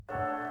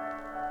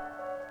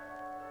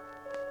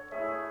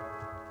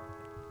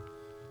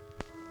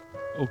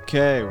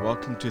Okay,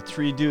 welcome to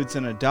Three Dudes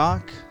and a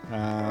Doc.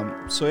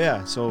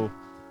 So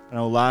I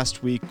know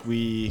last week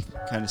we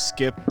kind of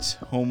skipped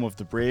Home of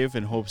the Brave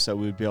in hopes that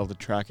we would be able to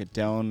track it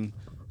down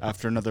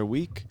after another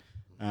week.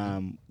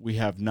 We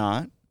have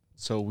not,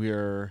 so we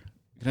are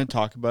going to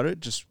talk about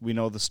it. Just we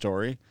know the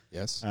story.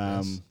 Yes.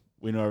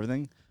 We know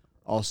everything.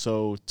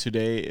 Also,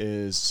 today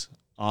is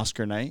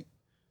Oscar night.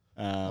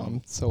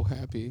 I'm so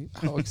happy.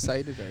 How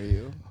excited are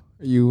you?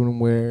 Are you going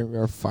to wear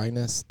your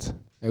finest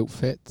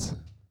outfit?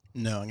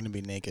 No, I'm going to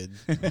be naked.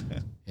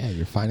 Yeah,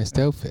 your finest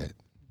outfit.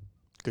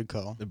 Good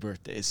call. The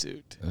birthday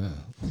suit.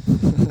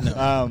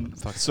 No.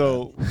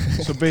 So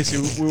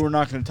basically, we were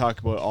not going to talk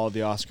about all the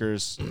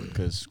Oscars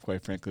because,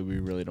 quite frankly, we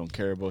really don't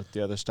care about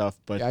the other stuff.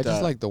 But Yeah, I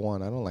just like the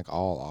one. I don't like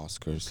all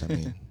Oscars. I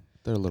mean,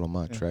 they're a little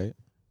much, right?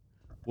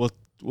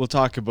 we'll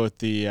talk about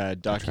the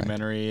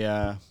documentary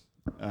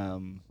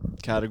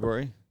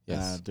category.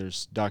 Yes.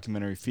 There's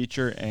documentary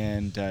feature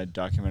and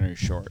documentary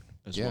short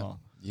as well.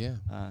 Yeah.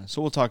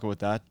 So we'll talk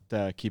about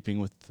that,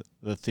 keeping with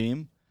the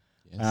theme.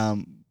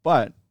 Yes.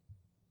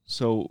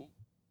 So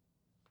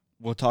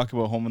we'll talk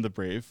about Home of the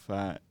Brave.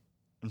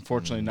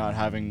 Unfortunately, not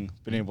having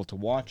been able to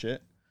watch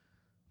it.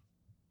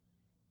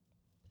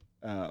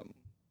 Not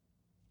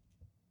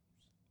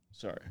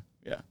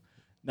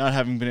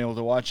having been able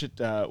to watch it.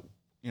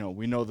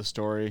 We know the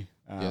story.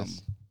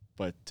 Yes.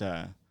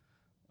 But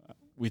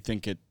we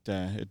think it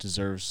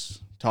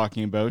deserves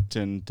talking about.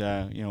 And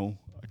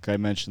like I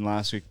mentioned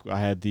last week, I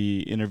had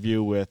the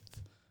interview with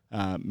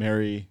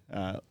Mary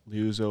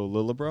Liuzzo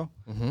Lillibro.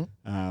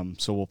 Mm-hmm.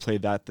 So we'll play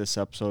that this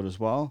episode as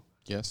well.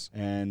 Yes.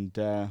 And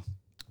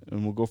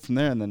we'll go from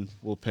there, and then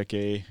we'll pick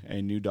a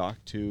new doc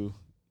to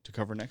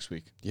cover next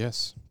week.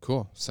 Yes.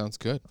 Cool. Sounds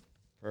good.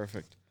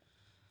 Perfect.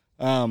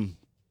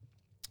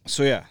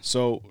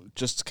 So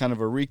just kind of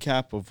a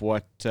recap of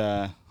what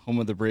Home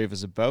of the Brave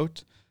is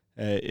about.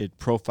 It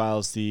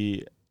profiles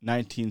the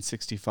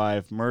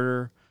 1965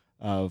 murder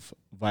of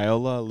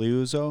Viola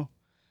Liuzzo,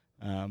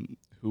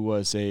 who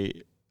was a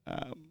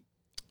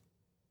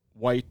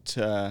white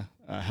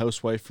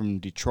housewife from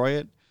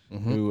Detroit,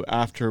 Mm-hmm. who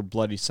after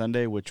Bloody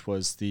Sunday, which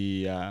was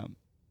the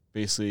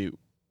basically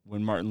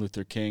when Martin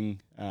Luther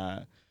King,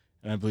 and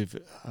I believe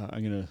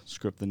I'm going to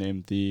script the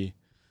name,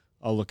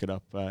 I'll look it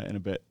up in a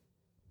bit.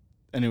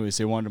 Anyways,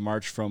 they wanted to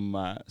march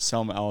from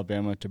Selma,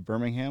 Alabama to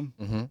Birmingham.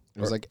 Mm-hmm.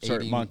 It was like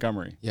 80,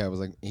 Montgomery. Yeah, it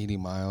was like 80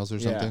 miles or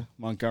something. Yeah,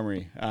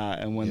 Montgomery.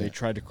 And when they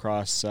tried to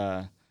cross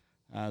the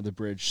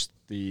bridge,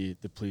 the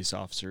police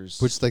officers...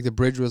 Which, like, the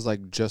bridge was,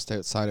 like, just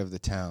outside of the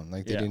town.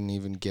 Like, they Yeah. didn't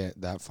even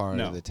get that far out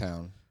of the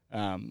town.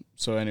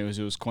 So anyways,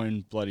 it was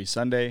coined Bloody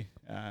Sunday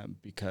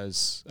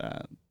because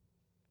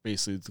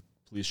basically the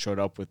police showed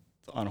up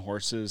on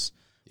horses,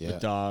 with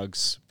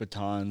dogs,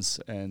 batons,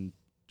 and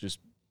just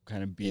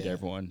kind of beat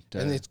everyone.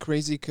 And it's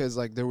crazy because,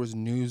 like, there was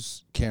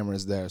news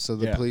cameras there. So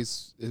the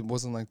police, it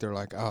wasn't like they're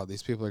like, oh,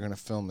 these people are going to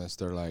film this.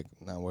 They're like,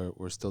 no,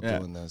 we're still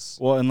doing this.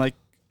 Well, and like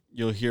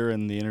you'll hear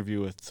in the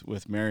interview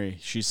with Mary,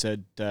 she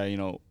said,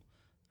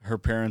 her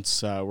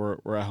parents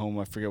were at home.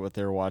 I forget what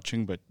they were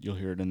watching, but you'll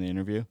hear it in the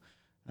interview.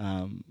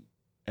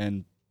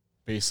 And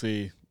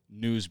basically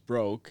news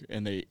broke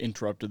and they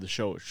interrupted the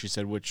show. She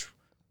said, which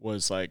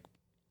was like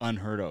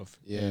unheard of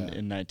in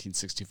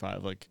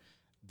 1965. Like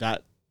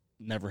that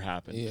never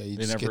happened. Yeah, you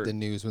just get the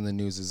news when the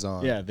news is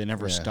on. Yeah, they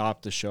never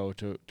stopped the show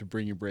to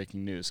bring you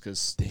breaking news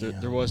because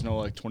there was no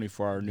like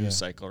 24-hour news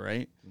cycle,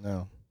 right?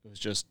 No. It was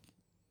just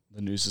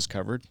the news is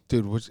covered.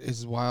 Dude, which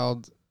is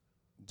wild,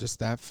 just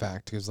that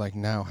fact is like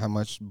now how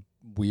much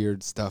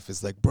weird stuff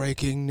is like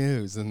breaking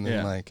news and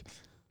then like...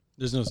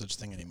 There's no such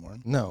thing anymore.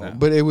 No,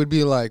 but it would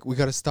be like, we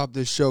got to stop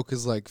this show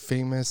because, like,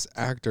 famous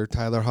actor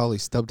Tyler Holly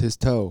stubbed his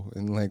toe.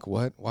 And, like,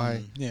 what?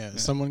 Why?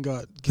 Someone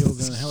got killed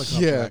in a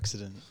helicopter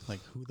accident. Like,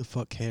 who the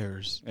fuck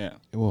cares? Yeah.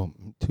 Well,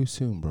 too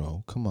soon,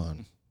 bro. Come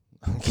on.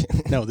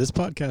 No, this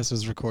podcast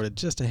was recorded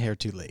just a hair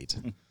too late.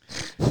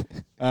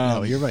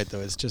 No, you're right,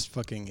 though. It's just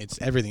fucking,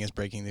 everything is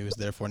breaking news,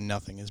 therefore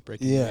nothing is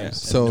breaking news. Yeah,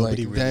 so, like,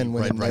 really then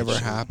when it never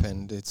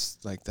happened, it's,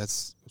 like,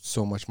 that's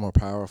so much more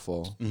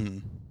powerful. Mm-hmm.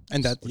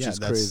 And that's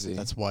crazy.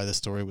 That's why the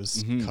story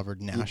was covered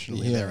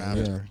nationally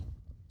thereafter.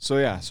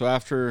 Yeah. So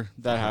after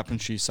that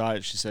happened, she saw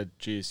it. She said,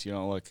 "Geez,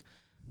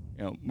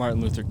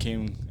 Martin Luther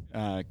King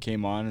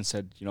came on and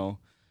said,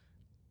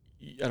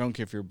 I don't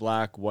care if you're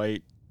black,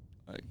 white,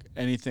 like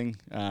anything.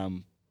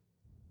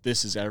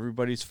 This is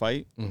everybody's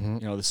fight.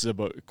 Mm-hmm. This is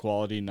about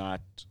equality, not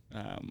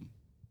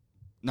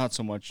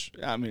so much.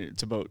 I mean,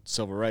 it's about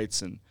civil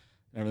rights and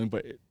everything,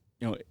 but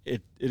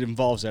it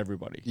involves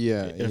everybody.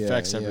 Yeah, it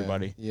affects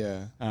everybody.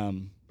 Yeah.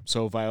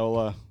 So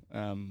Viola,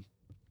 that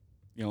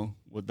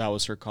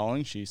was her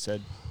calling. She said,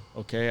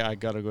 "Okay, I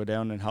got to go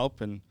down and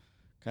help." And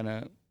kind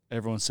of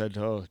everyone said,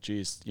 "Oh,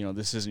 geez,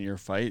 this isn't your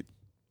fight.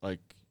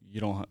 Like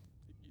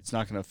it's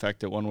not going to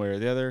affect it one way or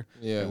the other.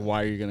 Yeah. Like,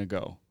 why are you going to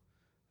go?"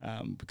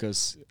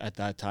 Because at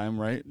that time,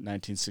 right,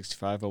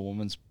 1965, a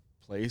woman's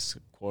place,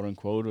 quote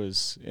unquote,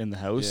 was in the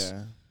house.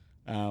 Yeah.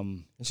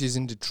 And she's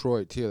in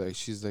Detroit too. Like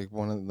she's like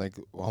one of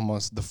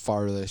almost the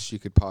farthest she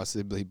could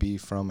possibly be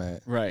from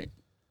it. Right.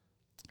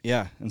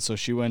 Yeah, and so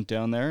she went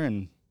down there,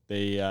 and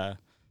they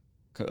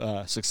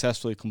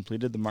successfully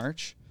completed the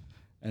march,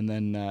 and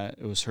then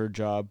it was her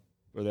job,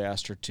 where they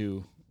asked her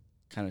to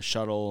kind of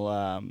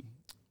shuttle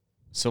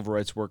civil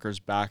rights workers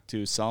back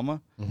to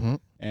Selma,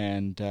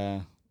 and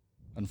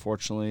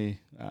unfortunately,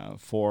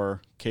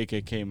 4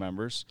 KKK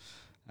members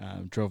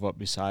drove up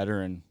beside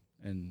her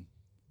and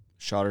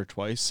shot her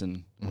twice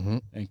and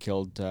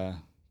killed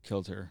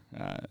her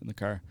in the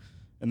car.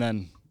 And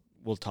then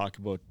we'll talk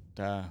about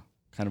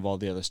kind of all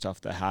the other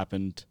stuff that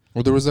happened.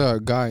 Well, there was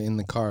a guy in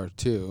the car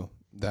too.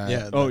 That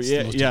That's the most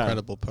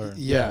incredible part.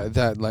 Yeah,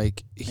 that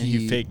like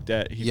he faked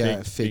that. He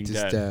faked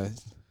his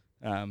death.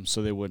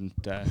 So they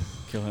wouldn't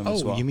kill him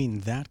as well. Oh, you mean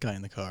that guy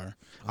in the car?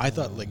 I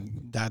thought like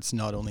that's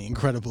not only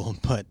incredible,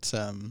 but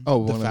one the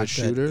of the fact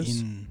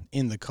shooters that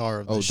in the car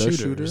of the the shooters.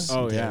 shooters?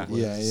 Oh, there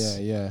yeah. was,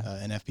 Yeah.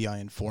 an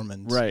FBI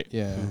informant, Right.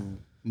 Yeah. who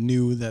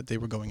knew that they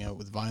were going out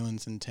with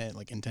violence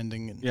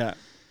intending, and Yeah.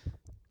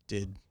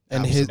 did.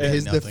 And his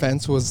nothing.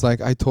 defense was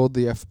like, I told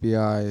the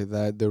FBI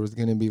that there was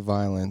going to be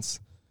violence.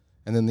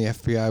 And then the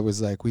FBI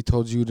was like, we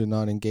told you to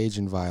not engage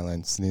in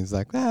violence. And he's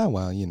like,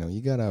 well,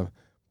 you got to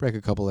break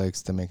a couple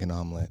eggs to make an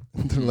omelet.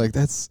 They're like,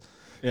 that's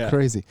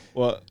crazy.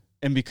 Well,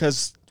 and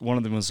because one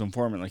of them was an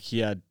informant, like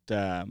he had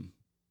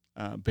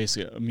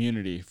basically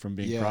immunity from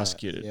being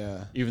prosecuted.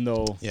 Yeah. even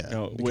though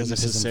because of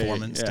his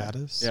informant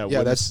status.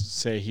 Yeah, that's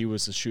say he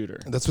was the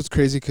shooter. That's what's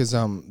crazy because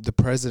the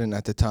president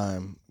at the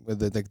time,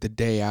 the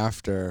day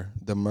after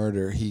the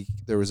murder,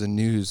 there was a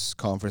news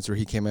conference where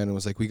he came in and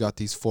was like, we got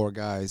these 4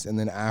 guys. And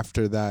then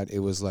after that, it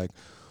was like,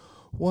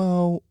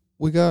 well,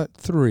 we got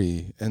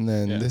 3. And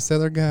then this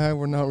other guy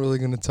we're not really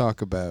going to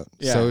talk about.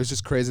 Yeah. So it's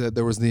just crazy that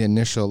there was the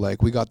initial,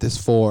 like, we got this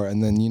 4.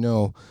 And then,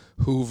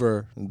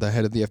 Hoover, the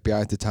head of the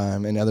FBI at the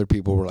time, and other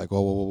people were like,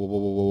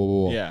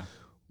 whoa. Yeah.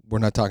 We're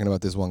not talking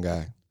about this one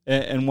guy.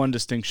 And one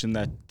distinction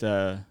that,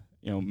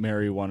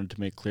 Mary wanted to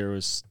make clear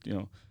was,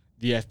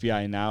 the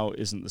FBI now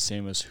isn't the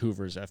same as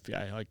Hoover's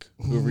FBI. Like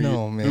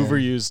Hoover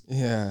used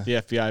the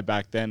FBI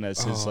back then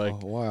as his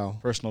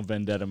personal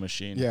vendetta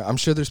machine. Yeah, I'm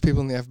sure there's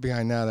people in the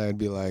FBI now that would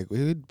be like,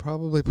 we would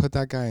probably put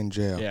that guy in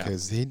jail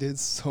because he did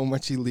so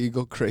much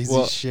illegal,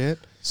 crazy shit.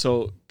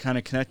 So kind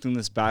of connecting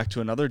this back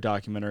to another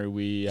documentary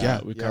we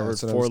covered,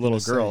 4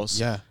 Little Girls.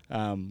 Yeah.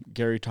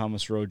 Gary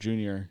Thomas Rowe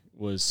Jr.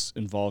 was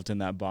involved in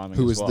that bombing.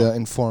 Who was the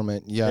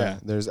informant? Yeah.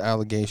 There's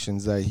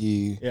allegations that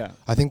he,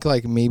 I think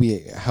like maybe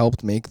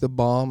helped make the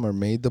bomb or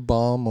made the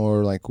bomb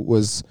or like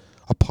was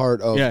a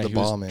part of the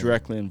bombing. Was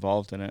directly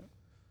involved in it,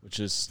 which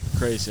is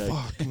crazy.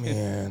 Fuck,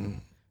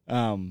 man.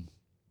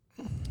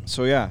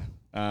 So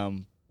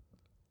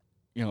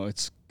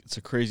it's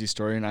a crazy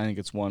story, and I think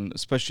it's one,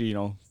 especially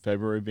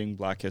February being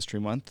Black History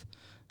Month,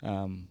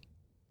 kind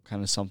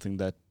of something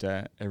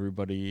that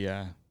everybody.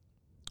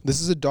 This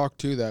is a doc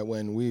too that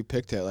when we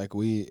picked it, like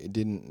we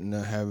didn't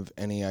have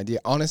any idea.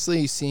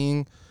 Honestly,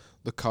 seeing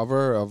the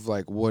cover of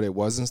like what it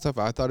was and stuff,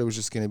 I thought it was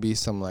just gonna be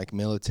some like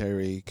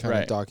military kind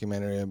of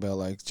documentary about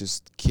like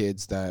just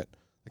kids that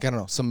like I don't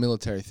know, some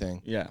military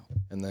thing. Yeah.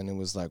 And then it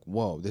was like,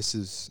 whoa, this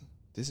is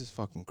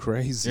fucking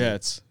crazy. Yeah,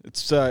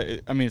 it's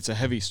a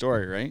heavy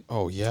story, right?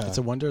 Oh yeah. It's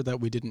a wonder that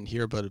we didn't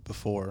hear about it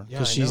before,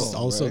 because she's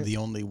also the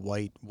only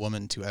white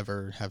woman to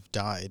ever have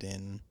died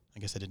in. I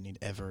guess I didn't need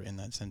ever in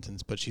that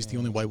sentence, but she's the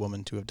only white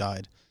woman to have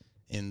died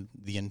in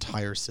the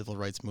entire civil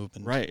rights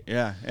movement. Right,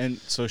 yeah. And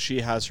so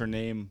she has her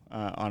name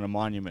on a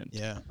monument.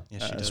 Yeah, she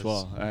does. As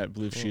well. I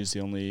believe she's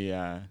the only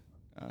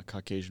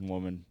Caucasian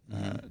woman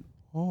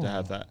to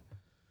have that.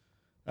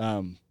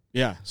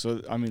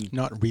 So, I mean...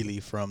 Not really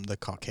from the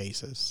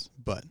Caucasus,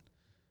 but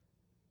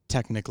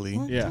technically,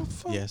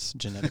 yes,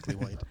 genetically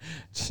white.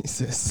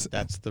 Jesus.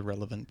 That's the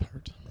relevant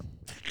part.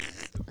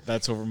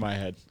 That's over my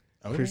head.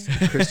 Okay.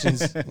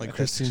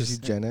 Christians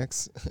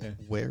eugenics.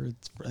 Where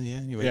it's from. Yeah,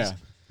 anyways. Yeah.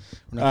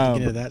 We're not going to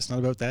get into that. It's not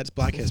about that. It's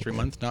Black History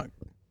Month. Never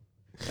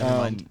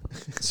mind.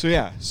 So,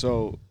 I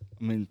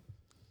mean,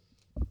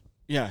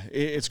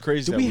 it's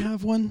crazy. Do we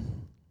have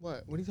one?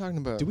 What are you talking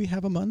about? Do we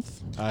have a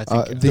month? I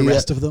think the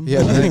rest of them?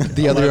 Yeah,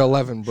 the other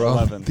 11, bro.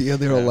 11. The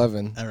other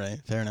 11. All right,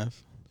 fair enough.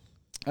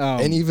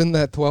 And even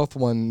that 12th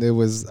one,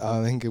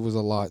 I think it was a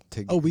lot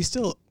to... Oh, we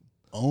still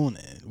own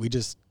it. We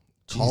just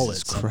call it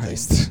something.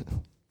 Christ.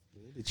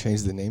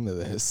 Change the name of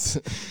this.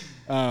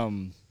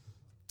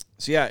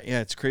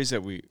 It's crazy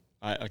that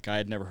I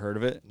had never heard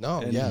of it. No,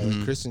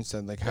 like Christian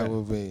said, like how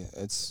would we?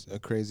 It's a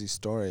crazy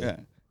story. Yeah,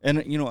 and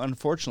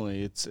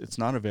unfortunately, it's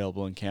not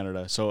available in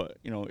Canada. So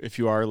if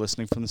you are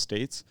listening from the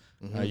States,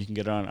 you can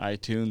get it on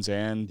iTunes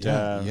and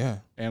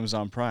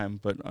Amazon Prime.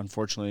 But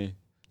unfortunately,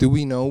 do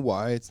we know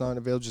why it's not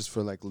available? Just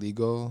for like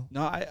legal?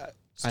 No, I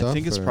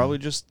think it's probably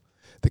just.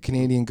 The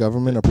Canadian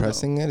government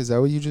oppressing it? Is that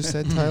what you just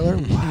said, Tyler?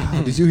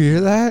 Wow. Did you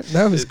hear that?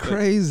 That was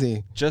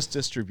crazy. Just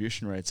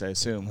distribution rights, I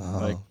assume.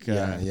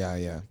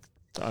 Yeah.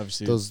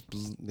 Obviously.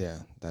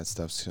 That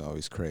stuff's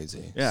always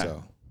crazy.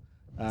 Yeah.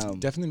 So.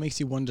 Definitely makes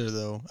you wonder,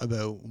 though,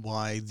 about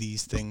why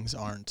these things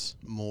aren't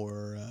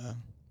more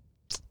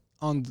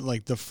on,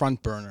 like, the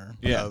front burner.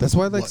 Yeah. That's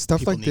why, like,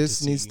 stuff like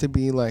this needs to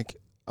be, like,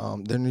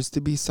 there needs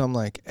to be some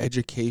like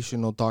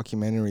educational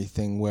documentary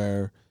thing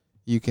where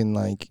you can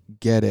like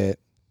get it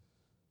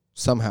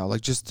somehow,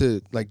 like just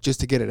to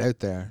get it out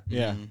there.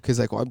 Yeah. Because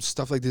like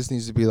stuff like this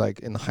needs to be like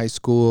in high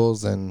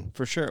schools and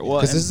For sure. Well,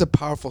 because this is a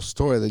powerful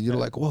story that you're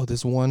like, whoa,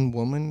 this one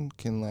woman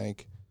can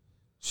like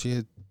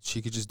she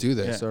could just do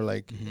this, or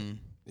like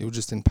it would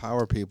just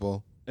empower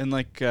people. And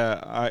like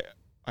I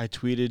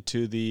tweeted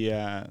to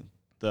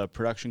the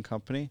production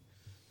company,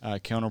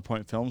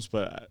 Counterpoint Films,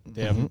 but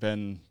they haven't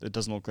been. It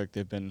doesn't look like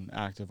they've been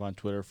active on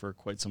Twitter for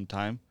quite some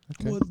time.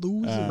 Okay. What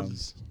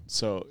losers?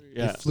 So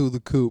yeah, They flew the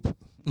coop.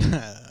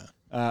 yeah,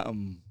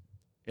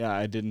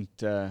 I didn't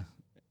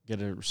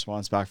get a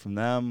response back from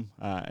them,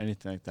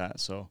 anything like that.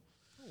 So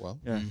Well,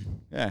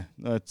 yeah,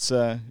 no, it's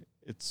kind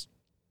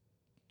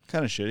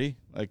of shitty.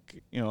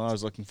 Like, you know, I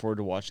was looking forward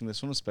to watching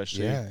this one,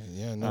 especially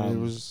no, it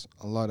was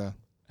a lot of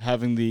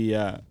having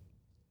the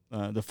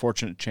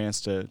fortunate chance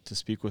to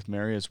speak with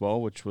Mary as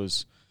well, which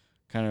was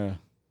kind of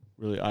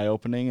really eye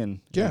opening and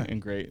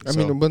great. I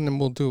mean, then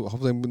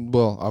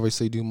we'll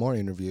obviously do more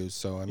interviews.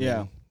 So I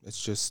mean,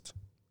 it's just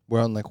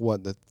we're on like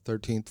what, the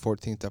 13th,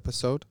 14th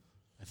episode.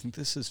 I think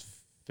this is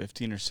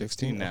 15 or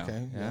 16 now.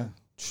 Okay, yeah,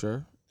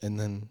 sure. And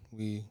then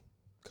we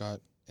got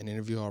an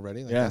interview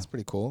already. Like, Yeah. that's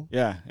pretty cool.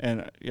 Yeah,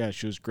 and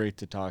she was great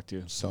to talk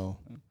to. So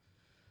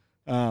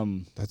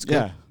that's good.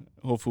 Yeah,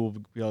 hopefully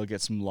we'll be able to get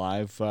some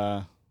live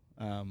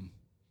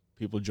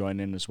people join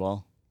in as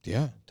well.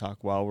 Yeah,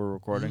 Talk while we're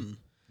recording.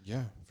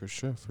 yeah, for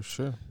sure.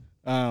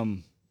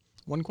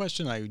 One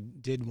question I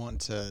did want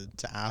to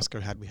ask,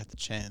 or had we had the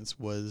chance,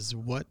 was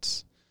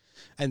what,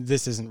 and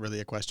this isn't really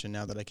a question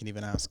now that I can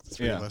even ask the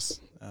three of us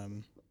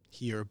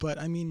here, but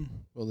I mean,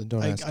 Well, then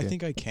don't ask I it.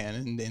 think I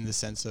can in the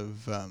sense of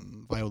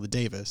Viola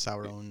Davis,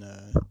 our own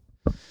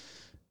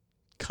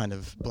kind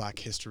of Black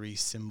history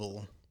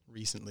symbol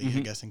recently, I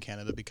guess, in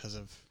Canada because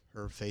of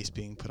her face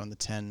being put on the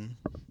 10.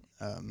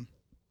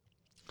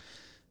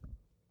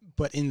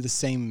 But in the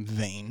same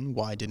vein,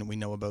 why didn't we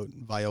know about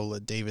Viola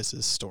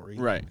Davis's story?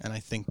 Right. And I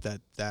think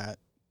that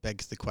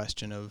begs the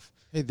question of...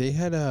 Hey, they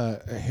had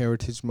a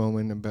heritage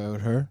moment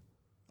about her.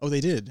 Oh, they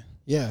did?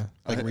 Yeah.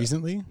 Like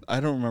recently? I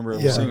don't remember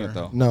ever seeing it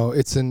though. No,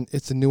 it's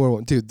a newer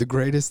one. Dude, the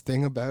greatest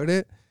thing about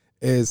it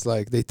is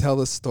like they tell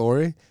the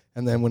story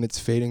and then when it's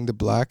fading to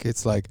black,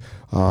 it's like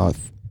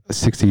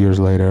 60 years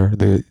later,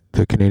 the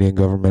Canadian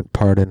government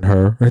pardoned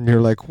her, and you're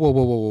like, whoa,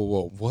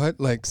 what?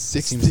 Like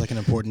 60? Seems like an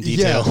important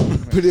detail. Yeah,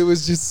 but it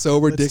was just so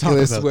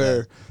ridiculous about where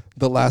that.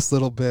 the last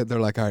little bit, they're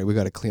like, all right, we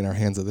got to clean our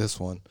hands of this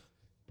one.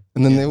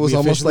 And then Yeah, it was we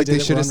almost officially like did they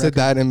it, should we're have on said record.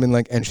 that and been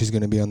like, and she's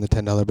going to be on the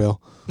 $10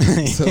 bill.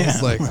 So Yeah.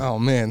 it's like, oh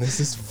man, this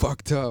is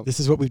fucked up. This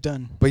is what we've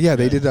done. But yeah,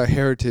 they did a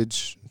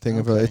heritage thing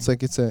of it. Okay. It's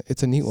like it's a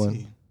neat one.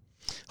 See.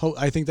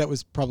 I think that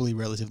was probably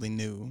relatively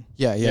new.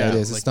 Yeah, Yeah, it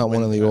is. like it's not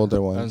one when- of the older I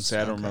was ones. say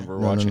I don't Okay. remember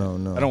No, watching.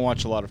 no. I don't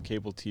watch a lot of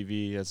cable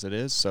TV as it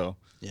is, so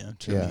Yeah,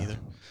 true, Yeah. me either.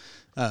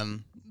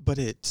 But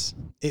it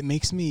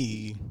makes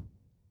me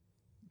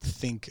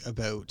think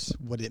about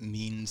what it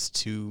means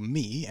to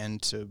me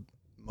and to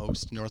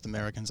most North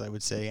Americans, I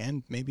would say,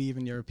 and maybe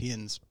even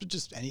Europeans, but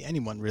just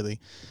anyone really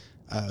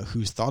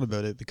who's thought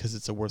about it, because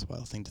it's a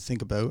worthwhile thing to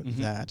think about,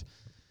 that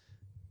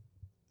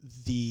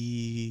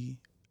the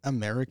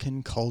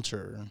American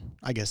culture,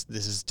 I guess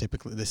this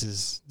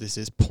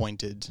is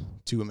pointed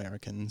to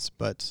Americans,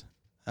 but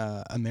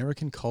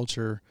American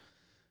culture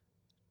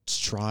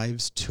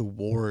strives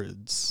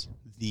towards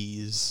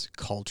these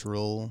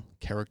cultural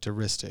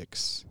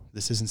characteristics.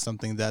 This isn't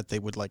something that they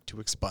would like to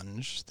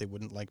expunge. They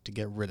wouldn't like to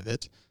get rid of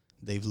it.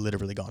 They've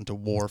literally gone to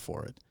war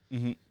for it.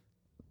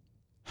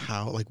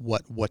 How, like,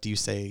 what do you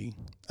say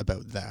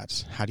about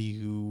that? How do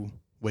you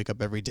wake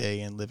up every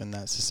day and live in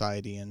that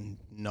society and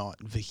not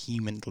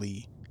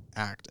vehemently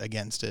act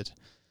against it?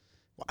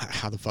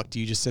 How the fuck do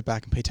you just sit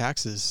back and pay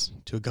taxes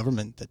to a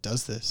government that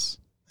does this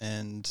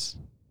and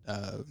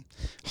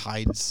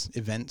hides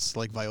events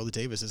like Viola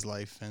Davis's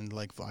life and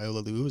like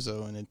Viola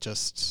Liuzzo? And it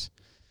just,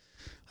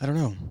 I don't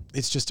know.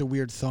 It's just a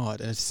weird thought,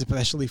 and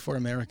especially for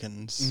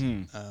Americans.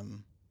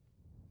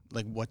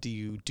 Like, what do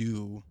you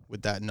do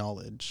with that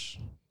knowledge?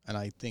 And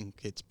I think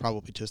it's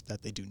probably just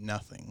that they do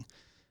nothing,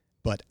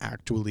 but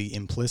actually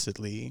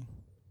implicitly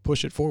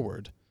push it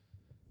forward.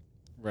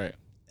 right.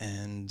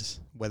 And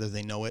whether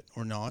they know it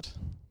or not,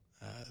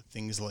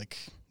 things like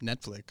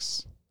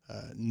Netflix,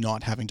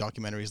 not having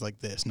documentaries like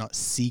this, not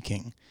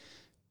seeking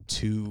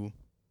to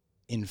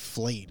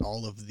inflate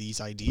all of these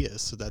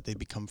ideas so that they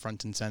become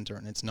front and center,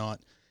 and it's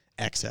not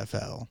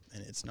XFL,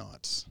 and it's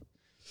not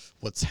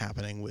what's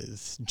happening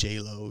with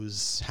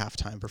J-Lo's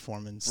halftime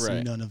performance.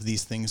 Right. None of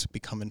these things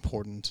become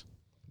important.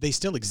 They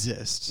still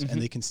exist,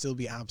 and they can still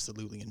be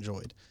absolutely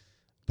enjoyed.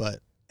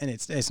 And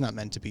it's not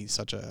meant to be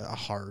such a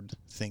hard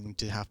thing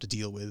to have to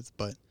deal with,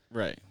 but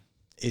Right.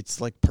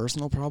 it's like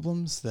personal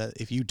problems that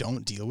if you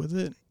don't deal with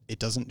it, it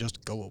doesn't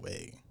just go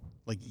away.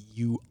 Like,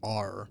 you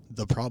are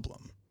the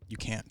problem. You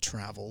can't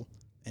travel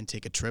and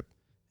take a trip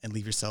and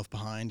leave yourself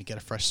behind and get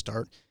a fresh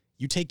start.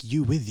 You take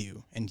you with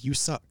you, and you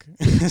suck.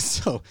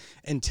 So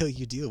until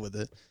you deal with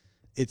it,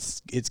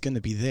 it's going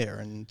to be there.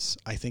 And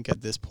I think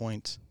at this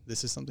point,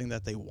 this is something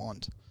that they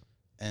want,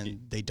 and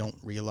they don't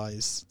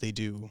realize they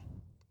do,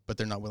 but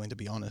they're not willing to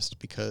be honest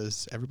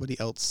because everybody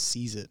else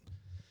sees it.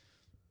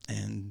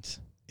 And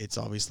it's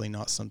obviously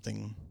not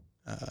something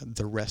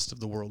the rest of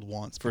the world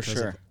wants because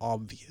of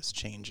obvious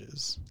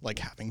changes, like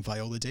having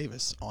Viola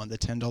Davis on the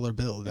 $10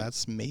 bill.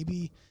 That's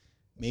maybe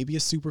a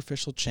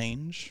superficial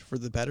change for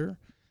the better,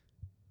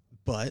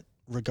 but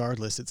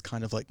regardless, it's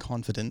kind of like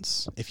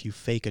confidence. If you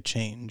fake a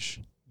change,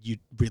 you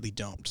really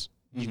don't.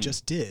 You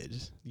just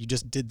did. You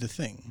just did the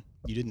thing.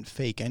 You didn't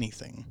fake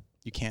anything.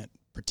 You can't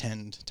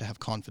pretend to have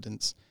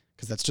confidence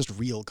because that's just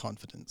real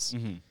confidence.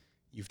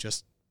 You've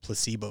just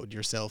placeboed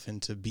yourself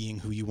into being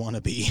who you want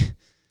to be.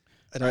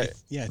 And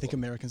I think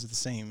Americans are the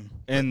same.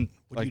 And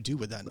what do you do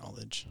with that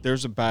knowledge?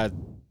 There's a bad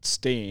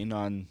stain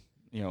on,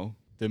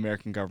 the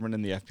American government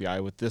and the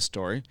FBI with this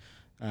story.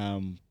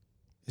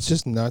 It's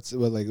just nuts.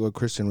 What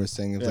Christian was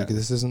saying. It's like,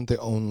 this isn't the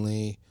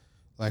only,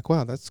 like,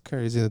 wow, that's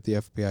crazy that the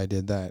FBI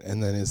did that.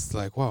 And then it's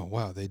like,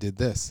 wow, they did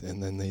this.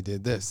 And then they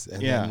did this.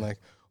 And then like,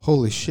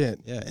 holy shit.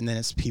 Yeah, and then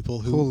it's people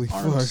who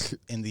aren't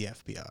in the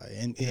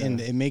FBI. And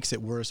it makes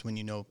it worse when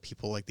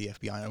people like the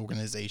FBI,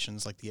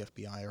 organizations like the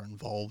FBI are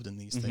involved in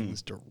these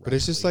things directly. But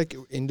it's just like,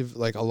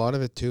 a lot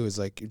of it too is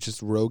like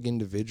just rogue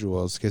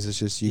individuals because it's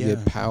just you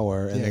get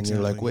power and then you're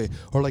like, wait.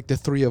 Or like the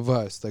three of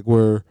us, like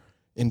we're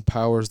in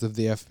powers of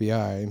the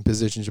FBI, in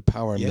positions of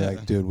power. And be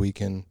like, dude, we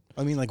can...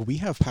 I mean, like, we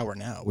have power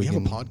now. We have a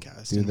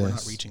podcast and we're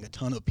not reaching a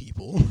ton of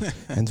people.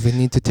 And we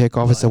need to take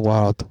over the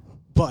world.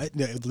 But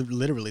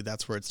literally,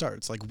 that's where it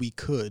starts. Like, we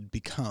could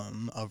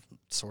become a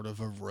sort of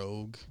a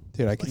rogue.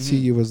 Dude, I could see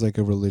you as like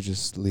a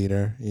religious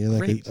leader. You're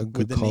like a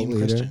good cult leader.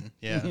 Christian.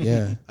 Yeah.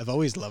 Yeah. I've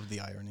always loved the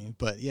irony.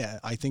 But yeah,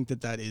 I think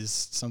that is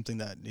something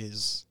that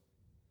is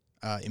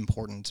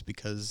important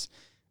because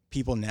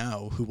people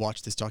now who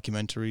watch this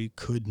documentary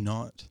could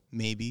not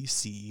maybe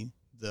see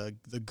the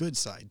good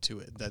side to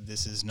it, that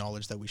this is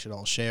knowledge that we should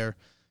all share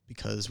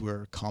because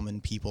we're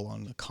common people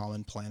on a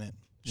common planet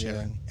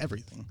sharing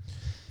everything.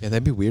 Yeah,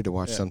 that'd be weird to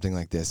watch something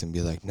like this and be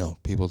like, no,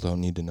 people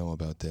don't need to know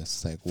about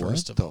this. Like,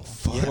 First what the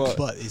fuck? Yeah,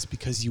 but it's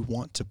because you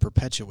want to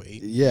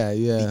perpetuate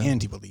the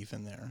anti-belief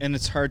in there. And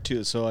it's hard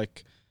too. So,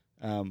 like,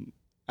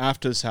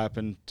 after this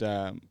happened,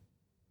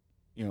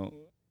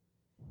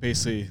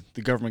 basically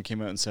the government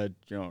came out and said,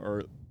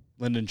 or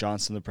Lyndon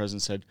Johnson, the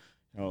president, said,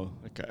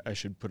 like I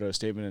should put a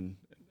statement in.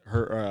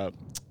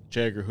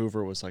 J. Edgar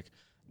Hoover was like,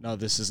 no,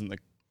 this isn't the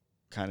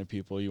kind of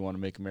people you want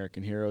to make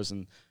American heroes.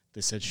 And they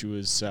said she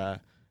was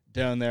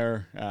down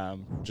there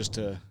just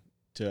to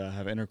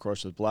have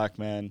intercourse with black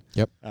men.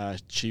 Yep.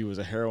 She was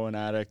a heroin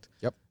addict.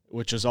 Yep.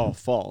 Which is all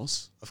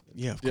false. Of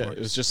course. It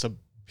was just a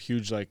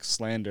huge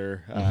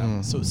slander.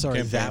 So sorry,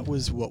 campaign. that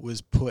was what was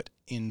put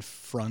in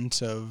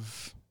front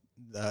of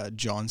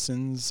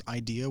Johnson's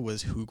idea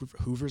was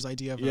Hoover's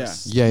idea. Yeah.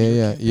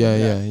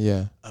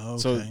 Oh, okay.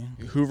 So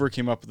Hoover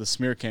came up with a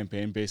smear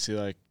campaign,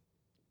 basically like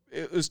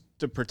it was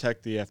to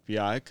protect the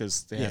FBI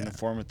because they had an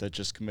informant that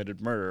just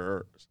committed murder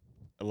or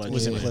allegedly.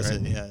 Was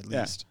implicit, right? at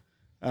least.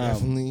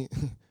 Definitely.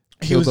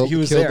 He was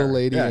killed there. a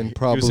lady and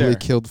probably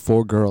killed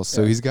 4 girls.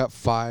 So he's got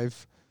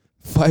five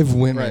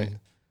women. Right.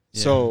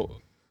 Yeah. So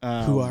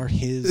who are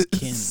his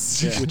kin,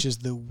 which is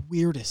the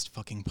weirdest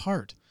fucking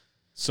part.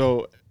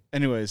 So,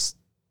 anyways.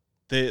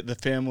 The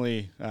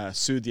family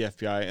sued the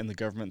FBI and the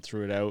government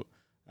threw it out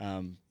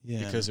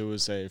because it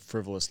was a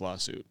frivolous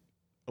lawsuit,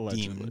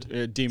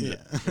 allegedly. Deemed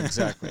it,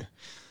 exactly.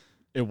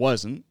 It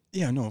wasn't.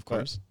 Yeah, no, of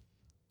course.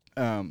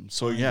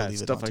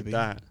 Stuff like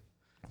that.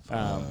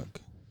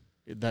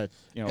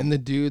 And the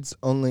dudes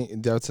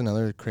that's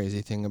another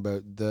crazy thing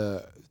about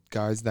the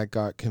guys that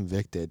got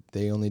convicted.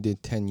 They only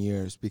did 10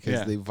 years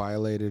because they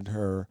violated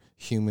her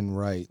human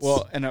rights.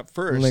 Well, and at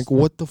first... I'm like,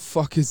 what the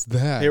fuck is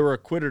that? They were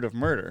acquitted of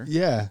murder.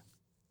 Yeah.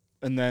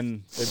 And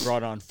then they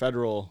brought on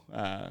federal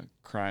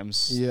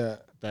crimes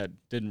that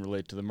didn't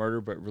relate to the murder,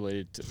 but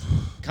related to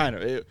kind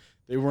of.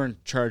 They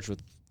weren't charged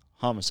with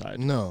homicide.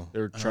 No.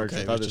 They were charged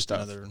with other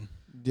stuff. And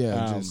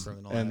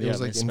it was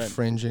like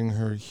infringing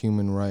her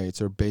human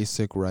rights or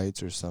basic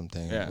rights or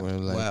something. Yeah.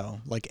 Wow.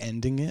 Like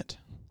ending it?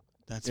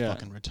 That's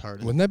fucking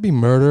retarded. Wouldn't that be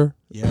murder?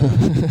 Yeah.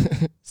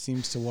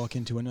 Seems to walk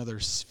into another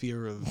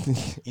sphere of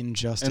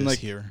injustice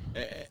here.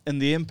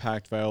 And the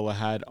impact Viola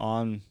had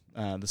on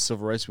the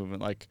civil rights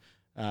movement, like...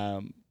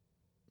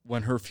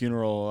 when her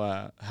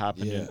funeral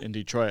happened in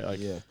Detroit,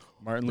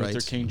 Martin Luther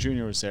King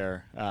Jr. was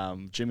there,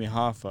 Jimmy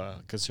Hoffa,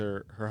 because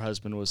her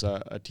husband was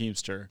a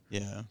Teamster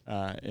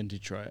in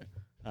Detroit.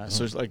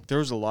 So it's like there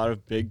was a lot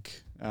of big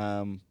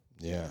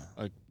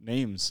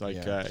names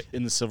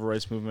in the civil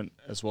rights movement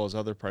as well as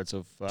other parts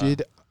of.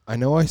 I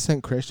know I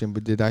sent Christian,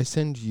 but did I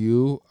send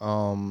you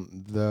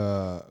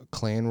the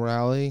Klan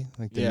rally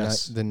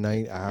the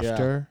night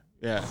after?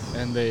 Yeah,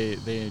 and they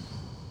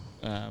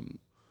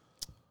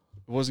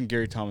it wasn't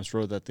Gary Thomas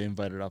Road that they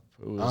invited up.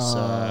 It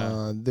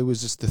was there was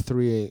just the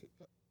 3,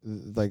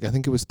 I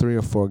think it was 3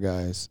 or 4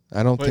 guys.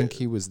 I don't think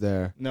he was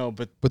there. No,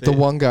 but the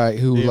one guy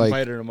who they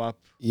invited him up.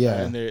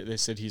 Yeah, and they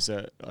said he's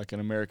an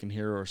American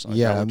hero or something.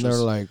 Yeah, and they're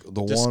like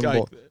the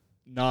one.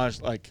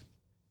 nausea, like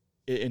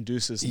it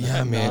induces.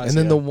 Yeah, man. nausea. And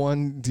then the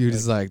one dude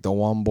is like, the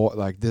one boy,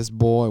 like this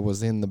boy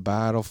was in the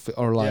battlefield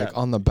or like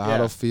on the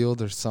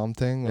battlefield or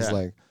something. It was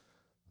like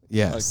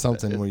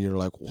something where you're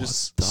like, what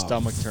just the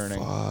stomach turning.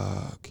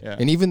 fuck? Yeah.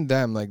 And even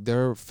them, like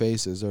their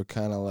faces are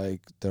kind of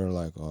like, they're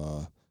like,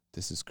 oh,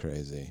 this is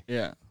crazy.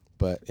 Yeah.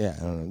 But yeah,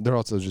 I don't know. They're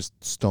also just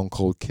stone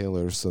cold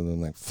killers. So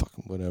then like,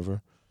 fucking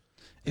whatever.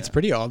 It's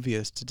pretty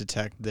obvious to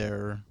detect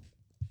their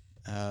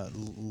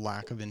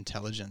lack of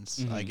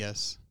intelligence, I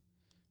guess,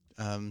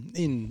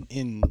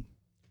 in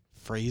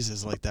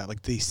phrases like that.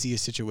 Like they see a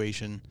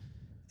situation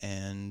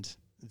and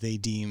they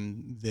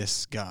deem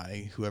this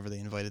guy, whoever they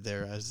invited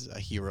there, as a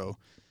hero.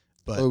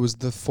 But it was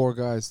the 4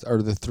 guys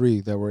or the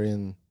 3 that were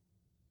in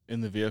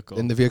the vehicle.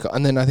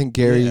 And then I think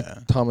Gary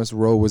Thomas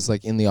Rowe was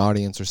like in the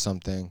audience or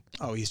something.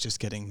 Oh, he's just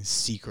getting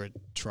secret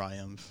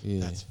triumph. Yeah.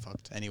 That's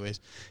fucked. Anyways,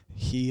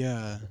 He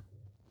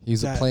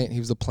was a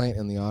plant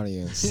in the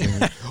audience.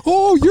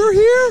 Oh, you're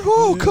here?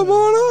 Oh, come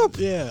on up.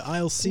 Yeah,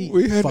 I'll see.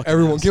 We had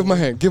everyone. Give my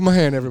hand. Give my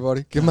hand,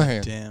 everybody. Give my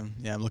hand. Damn.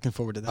 Yeah, I'm looking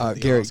forward to that.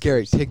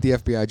 Gary, take the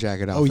FBI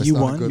jacket off. Oh, it's you not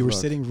a won? good You were look.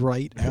 sitting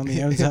right on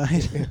the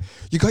outside?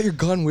 You got your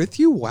gun with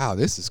you? Wow,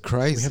 this is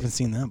crazy. We haven't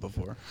seen that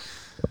before.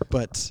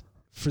 But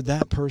for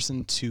that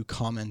person to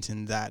comment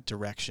in that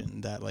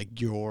direction, that like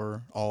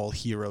you're all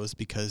heroes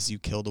because you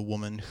killed a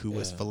woman who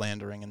was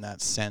philandering in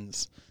that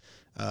sense,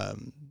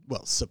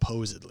 well,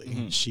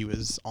 supposedly she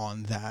was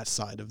on that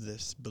side of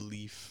this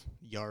belief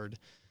yard.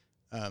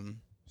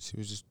 She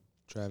was just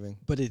driving.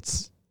 But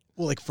it's,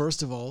 well, like,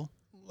 first of all,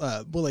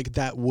 like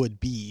that would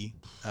be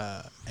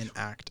an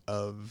act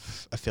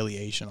of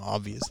affiliation,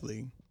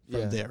 obviously,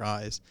 from their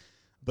eyes.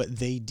 But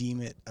they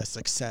deem it a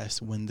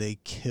success when they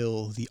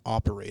kill the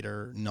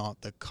operator,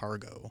 not the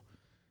cargo.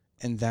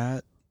 And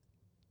that,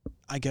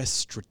 I guess,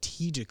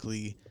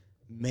 strategically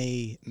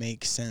may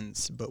make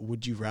sense, but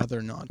would you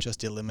rather not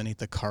just eliminate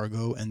the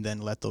cargo and then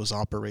let those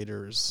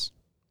operators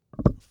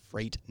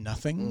freight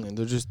nothing?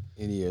 They're just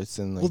idiots,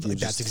 and like, well,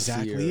 that's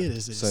exactly it.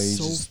 It's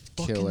so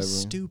fucking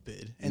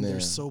stupid, and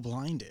they're so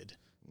blinded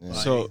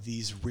by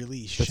these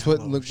really shallow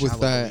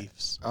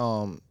beliefs.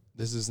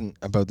 This isn't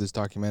about this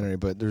documentary,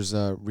 but there's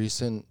a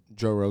recent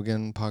Joe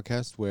Rogan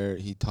podcast where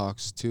he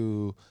talks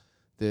to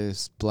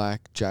this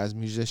black jazz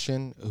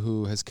musician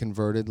who has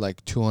converted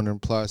like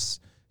 200 plus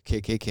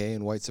KKK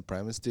and white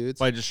supremacist dudes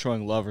by just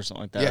showing love or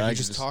something like that. Yeah, he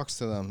just talks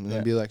to them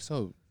and be like,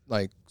 so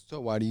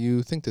why do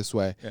you think this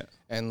way? Yeah.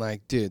 And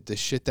like, dude, the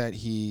shit that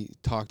he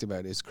talked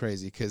about is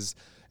crazy because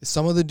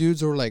some of the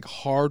dudes are like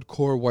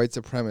hardcore white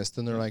supremacists,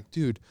 and they're like,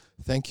 dude,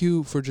 thank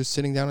you for just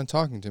sitting down and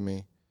talking to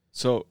me.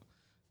 So,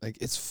 like,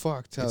 it's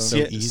fucked.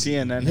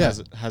 CNN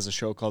has a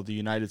show called the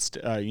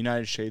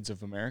United Shades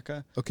of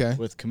America. Okay.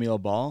 With Camille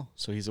Ball.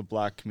 So he's a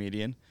black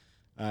comedian.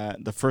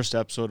 The first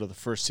episode of the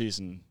first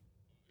season,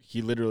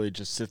 he literally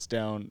just sits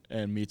down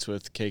and meets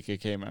with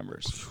KKK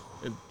members.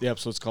 The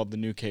episode's called The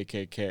New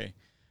KKK.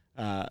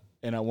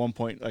 And at one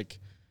point, like,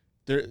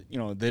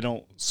 they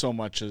don't so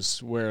much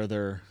as wear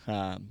their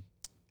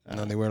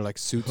no, they wear like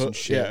suits and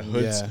shit.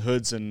 Yeah,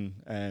 hoods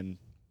and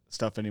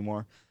stuff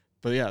anymore.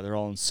 But yeah, they're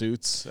all in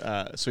suits.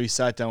 So he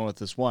sat down with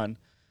this one.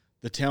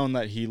 The town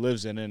that he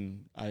lives in,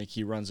 and I think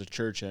he runs a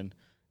church in,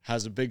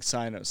 has a big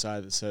sign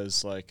outside that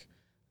says like,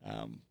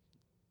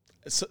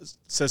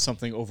 says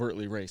something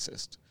overtly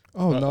racist.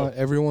 Oh, not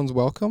everyone's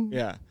welcome?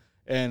 Yeah.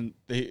 And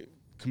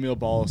Camille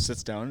Ball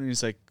sits down and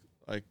he's like,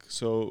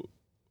 so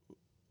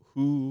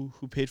who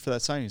paid for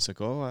that sign? He's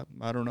like, oh,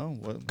 I don't know.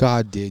 What?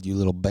 God did, you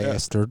little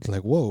bastard.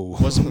 Like, whoa.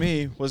 Wasn't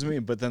me.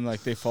 But then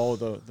like they follow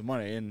the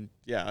money, and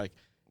like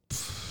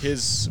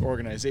his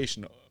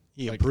organization,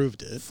 he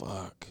approved it.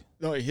 Fuck.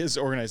 No, his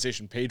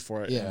organization paid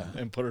for it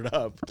and put it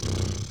up.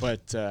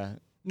 But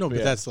but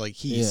that's like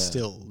he's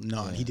still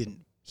not. Yeah.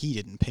 He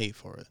didn't pay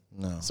for it.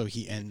 No. So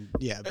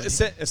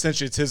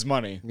essentially it's his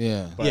money.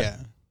 Yeah.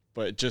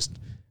 But just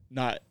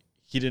not.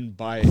 He didn't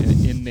buy it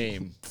in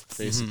name,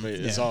 basically.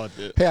 Is all it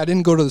did. Hey, I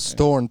didn't go to the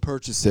store and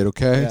purchase it,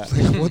 okay? Yeah.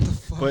 Like, what the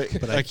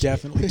fuck? But I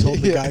definitely told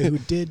the guy who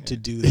did to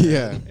do that.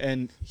 Yeah.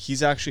 And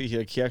he's actually,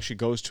 he actually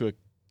goes to a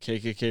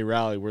KKK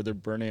rally where they're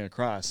burning a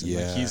cross. And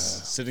like, he's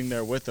sitting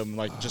there with them,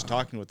 like just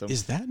talking with them.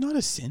 Is that not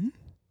a sin?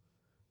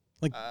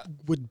 Like,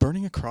 would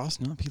burning a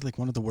cross not be like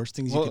one of the worst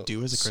things you could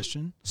do as a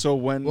Christian? So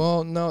when...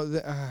 Well, no.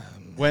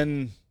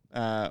 When...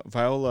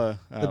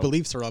 Viola, the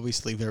beliefs are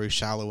obviously very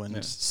shallow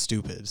and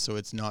stupid, so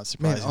it's not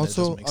surprising. Man,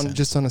 also,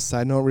 just on a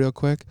side note, real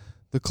quick,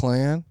 the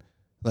Klan,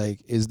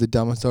 like, is the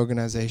dumbest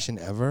organization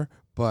ever,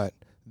 but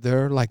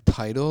their like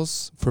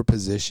titles for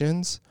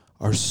positions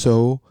are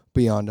so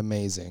beyond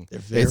amazing. They're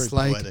very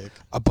poetic. Like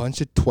a bunch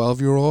of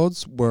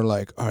 12-year-olds were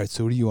like, all right,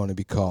 so what do you want to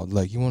be called?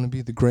 Like, you want to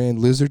be the Grand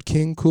Lizard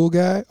King cool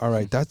guy? All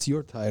right, that's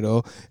your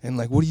title. And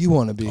like, what do you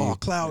want to be? Oh,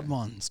 Cloud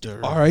Monster.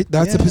 All right,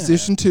 that's a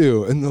position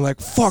too. And they're like,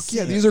 fuck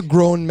yeah, these are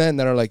grown men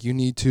that are like, you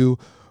need to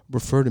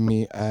refer to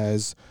me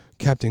as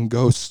Captain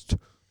Ghost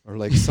or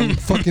like some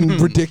fucking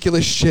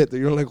ridiculous shit that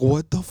you're like,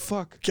 what the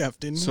fuck?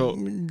 Captain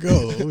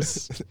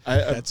Ghost.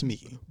 That's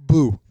me.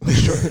 Boo.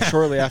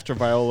 Shortly after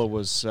Viola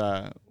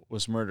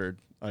was murdered,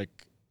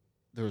 like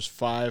there was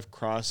 5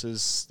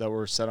 crosses that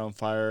were set on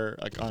fire,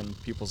 like on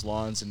people's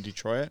lawns in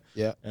Detroit.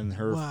 Yeah. And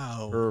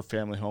her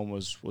family home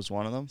was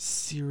one of them.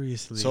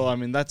 Seriously. So I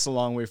mean, that's a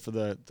long way for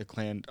the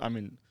Klan. I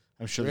mean,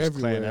 I'm sure there's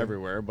Klan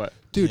everywhere, but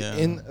dude,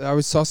 I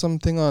saw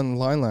something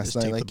online last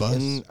night, like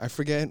I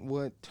forget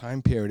what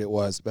time period it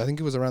was, but I think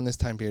it was around this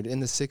time period in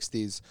the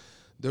 60s.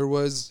 There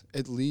was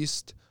at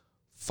least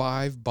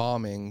 5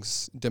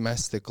 bombings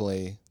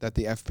domestically that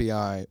the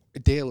FBI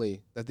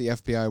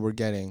were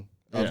getting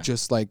of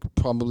just like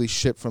probably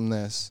shit from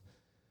this,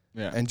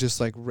 and just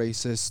like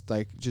racist,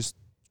 like just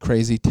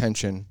crazy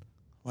tension.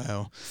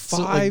 Wow.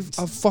 5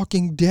 a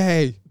fucking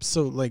day.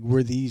 So like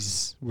were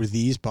these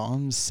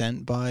bombs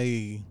sent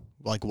by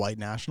like white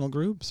national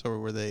groups, or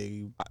were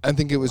they? I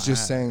think it was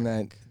just saying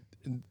that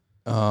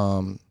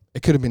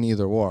it could have been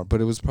either or, but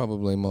it was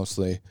probably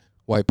mostly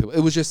white people.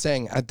 It was just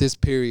saying at this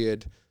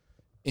period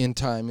in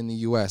time in the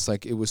U.S.,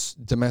 like it was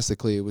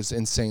domestically, it was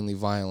insanely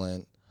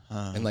violent.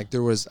 And like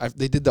there was,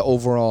 they did the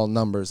overall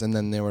numbers, and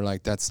then they were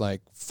like, that's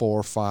like 4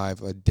 or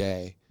 5 a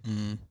day.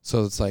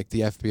 So it's like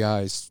the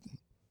FBI's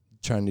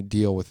trying to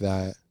deal with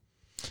that.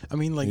 I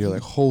mean, like, you're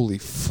like, holy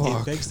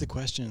fuck. It begs the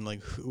question,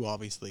 like, who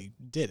obviously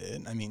did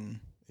it? I mean,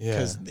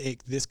 because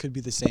this could be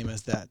the same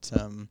as that.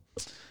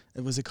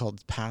 What was it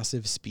called?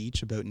 Passive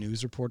speech about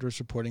news reporters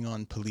reporting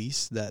on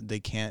police that they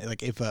can't,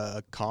 like, if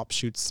a cop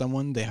shoots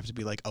someone, they have to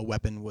be like, a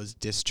weapon was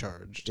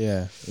discharged.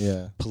 Yeah.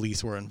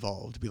 Police were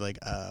involved. Be like,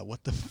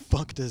 what the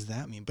fuck does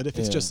that mean? But if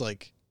it's just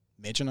like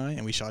Mitch and I,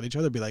 and we shot each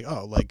other, be like,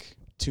 oh, like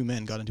 2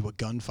 men got into a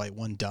gunfight,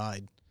 1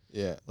 died.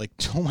 Yeah. Like,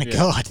 oh my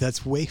God,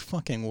 that's way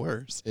fucking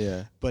worse.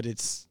 Yeah. But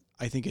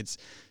I think it's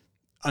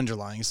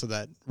underlying so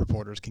that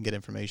reporters can get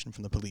information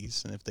from the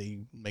police, and if they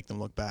make them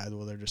look bad,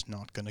 well, they're just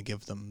not going to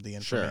give them the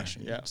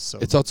information. Sure, yeah. So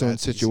it's also in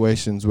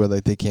situations where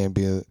like they can't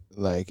be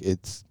like,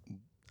 it's,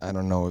 I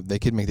don't know, they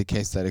could make the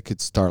case that it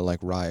could start like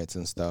riots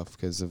and stuff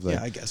because of like,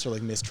 I guess, or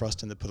like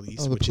mistrust in the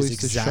police, the which police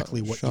is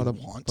exactly what you shot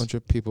want. A bunch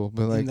of people,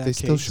 but like they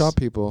still shot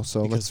people,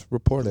 so let's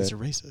report it. They're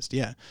racist,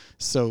 yeah.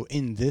 So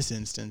in this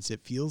instance, it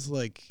feels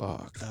like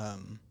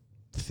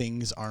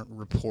things aren't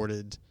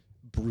reported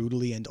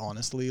brutally and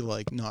honestly,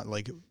 like not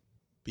like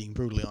being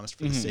brutally honest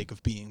for the sake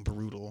of being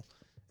brutal,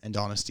 and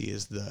honesty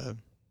is the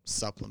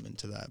supplement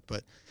to that.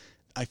 But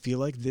I feel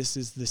like this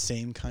is the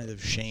same kind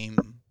of shame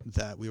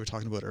that we were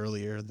talking about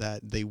earlier,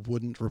 that they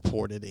wouldn't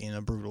report it in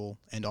a brutal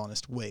and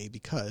honest way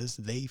because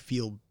they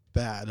feel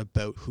bad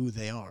about who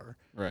they are.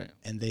 Right.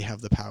 And they have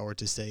the power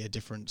to say a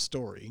different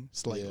story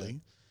slightly. Yeah.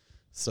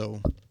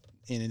 So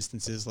in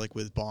instances like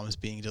with bombs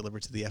being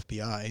delivered to the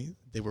FBI,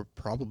 they were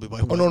probably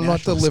by white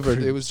not delivered.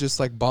 It was just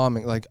like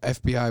bombing. Like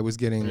FBI was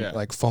getting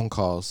like phone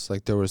calls.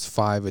 Like there was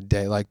 5 a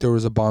day. Like there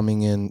was a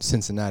bombing in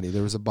Cincinnati.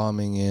 There was a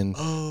bombing in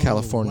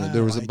California. Wow,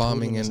 there was a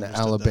bombing in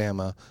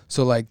Alabama.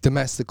 So like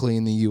domestically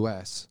in the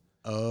U.S.,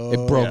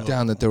 it broke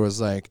down that there was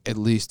like at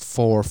least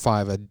 4 or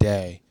 5 a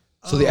day.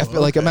 So the FBI,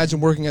 like imagine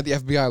working at the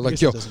FBI,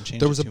 like, yo,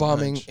 there was a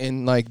bombing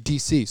in like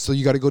DC, so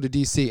you got to go to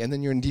DC, and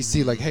then you're in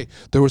DC, like, hey,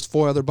 there was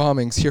 4 other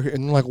bombings here,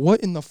 and like, what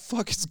in the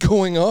fuck is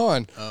going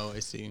on? Oh, I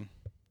see.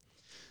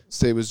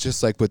 So it was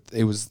just like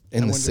it was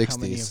in the 60s. How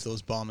many of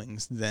those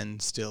bombings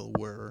then still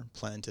were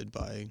planted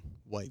by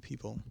white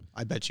people?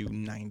 I bet you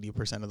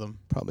 90% of them.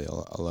 Probably a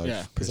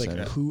large percentage.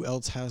 Like, who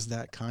else has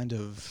that kind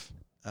of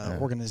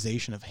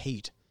organization of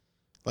hate?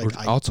 Like,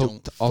 I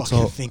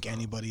don't think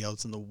anybody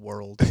else in the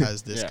world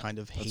has this kind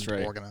of hate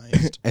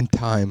organized. And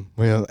time.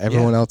 Well,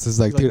 everyone else is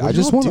like, dude, I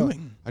just want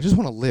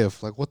to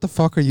live. Like, what the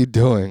fuck are you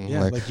doing?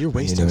 Yeah, like you're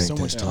wasting so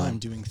much time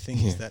doing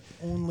things that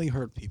only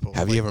hurt people.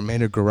 Have you ever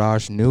made a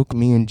garage nuke?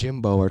 Me and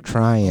Jimbo are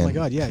trying. Oh my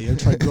God, yeah. You ever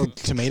tried to grow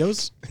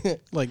tomatoes?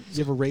 Like,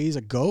 you ever raise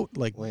a goat?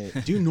 Like,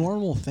 do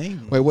normal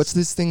things. Wait, what's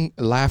this thing?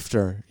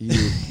 Laughter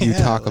you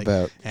talk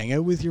about. Hang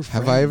out with your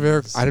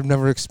friends. I've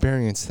never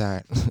experienced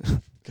that.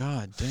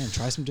 God damn,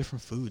 try some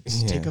different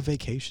foods. Take a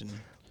vacation.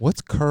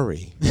 What's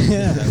curry?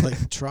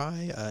 Like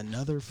try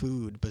another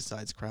food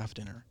besides Kraft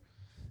Dinner.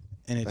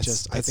 And I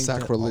think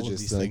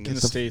sacrilegious. That in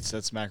the States,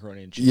 that's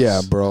macaroni and cheese.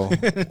 Yeah, bro.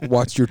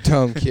 Watch your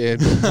tongue, kid.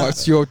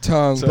 Watch your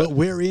tongue. But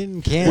we're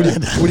in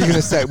Canada. What are you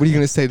gonna say? What are you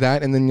gonna say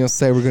that? And then you'll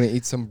say we're gonna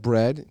eat some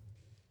bread.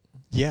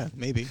 Yeah,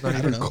 maybe. Not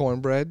even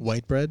cornbread.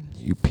 White bread.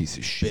 You piece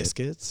of shit.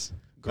 Biscuits.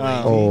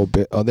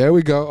 Gravy. There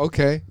we go.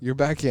 Okay, you're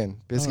back in.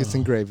 Biscuits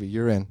and gravy.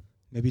 You're in.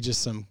 Maybe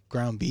just some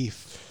ground beef,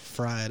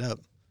 fry it up.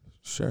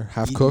 Sure,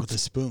 half cooked with a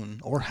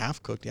spoon, or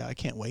half cooked. Yeah, I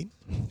can't wait.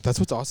 That's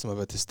what's awesome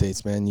about the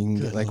States, man. You can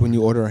get, like, when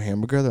you order a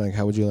hamburger, they're like,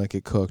 "How would you like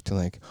it cooked?" And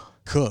like,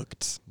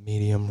 cooked,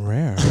 medium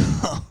rare.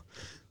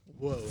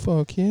 Whoa!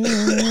 Fuck yeah!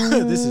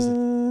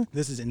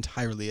 This is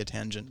entirely a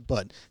tangent.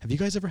 But have you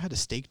guys ever had a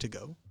steak to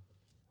go?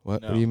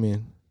 What? No. What do you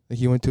mean? Like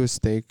you went to a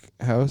steak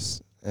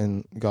house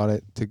and got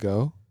it to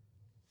go?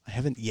 I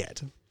haven't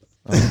yet.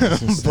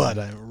 But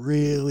I'm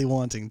really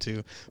wanting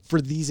to for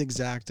these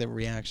exact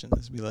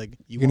reactions. Be like,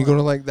 you're gonna go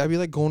to like that'd be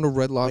like going to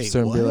Red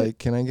Lobster and be like,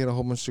 can I get a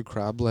whole bunch of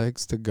crab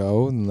legs to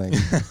go? And like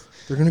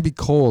they're gonna be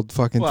cold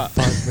fucking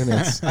 5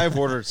 minutes. I've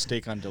ordered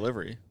steak on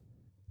delivery.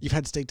 You've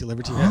had steak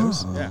delivered to your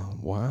house? Yeah.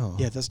 Wow.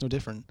 Yeah, that's no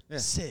different. Yeah.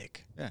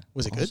 Sick. Yeah.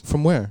 Was it good?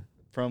 From where?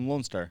 from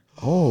Lone Star.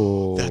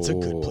 Oh, That's a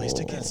good place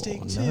to get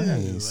steak too.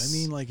 Nice. I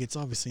mean, like it's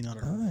obviously not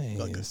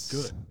like a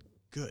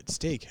good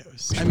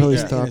steakhouse. We should I mean, probably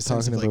in a stop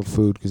sense talking of, about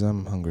food because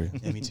I'm hungry.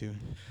 Yeah, me too.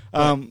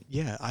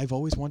 Yeah, I've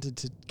always wanted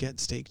to get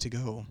steak to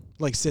go.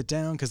 Like sit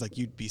down, because like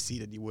you'd be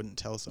seated, you wouldn't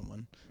tell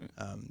someone.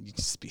 You'd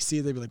just be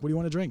seated. They'd be like, "What do you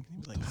want to drink?"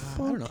 You'd be like, I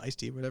don't know, iced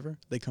tea, whatever.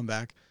 They come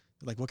back,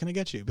 they're like, "What can I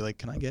get you?" You'd be like,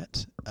 "Can I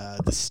get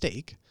the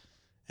steak,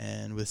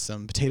 and with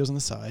some potatoes on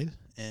the side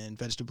and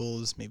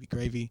vegetables, maybe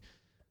gravy."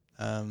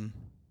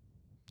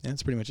 Yeah,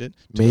 that's pretty much it.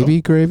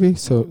 Maybe gravy.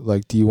 So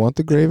like, do you want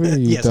the gravy? Or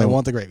you yes, don't? I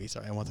want the gravy.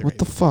 Sorry, I want the What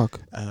gravy. the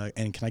fuck?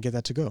 And can I get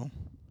that to go?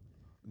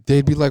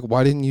 They'd be like,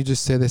 "Why didn't you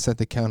just say this at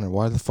the counter?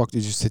 Why the fuck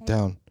did you sit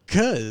down?"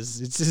 Cause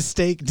it's a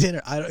steak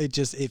dinner.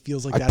 It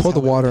feels like I'd that's pour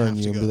the how it water would on have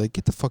you to and go. be like,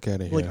 "Get the fuck out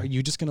of here." Like, are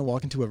you just gonna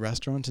walk into a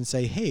restaurant and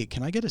say, "Hey,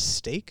 can I get a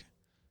steak?"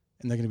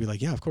 And they're gonna be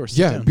like, "Yeah, of course."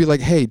 Yeah, be like,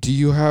 "Hey, do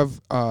you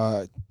have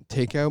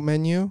takeout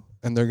menu?"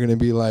 And they're gonna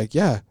be like,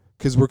 "Yeah,"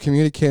 because we're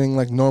communicating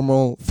like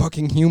normal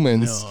fucking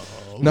humans.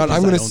 No,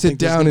 I'm gonna sit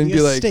down and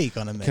be like, steak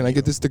on a menu. "Can I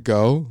get this to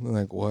go?" I'm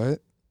like, "What?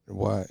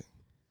 What?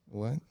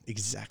 What?"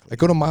 Exactly. I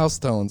go to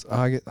Milestones.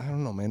 I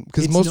don't know, man.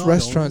 Because It's most not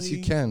restaurants only-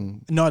 you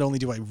can. Not only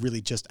do I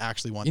really just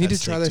actually want, You need that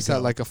to try steak this to at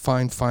go. like a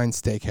fine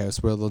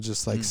steakhouse where they'll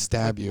just like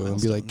stab like you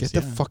and be like, "Get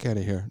the Milestones, yeah. fuck out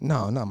of here."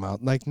 No,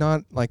 not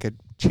not like a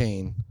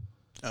chain,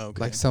 Oh,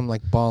 okay. like some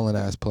like ballin'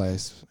 ass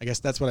place. I guess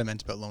that's what I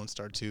meant about Lone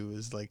Star too.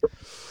 Is like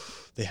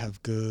they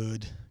have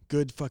good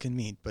fucking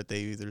meat, but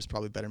there's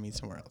probably better meat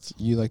somewhere else.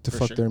 You like to For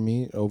fuck sure. their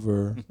meat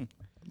over. Yeah, I guess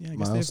they have good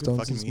Milestones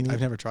fucking is meat. meat? I've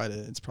never tried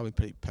it. It's probably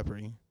pretty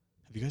peppery.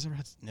 Have you guys ever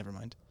had? Never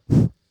mind.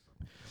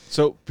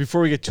 So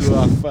before we get too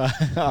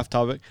off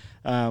topic,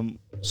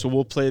 so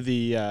we'll play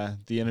the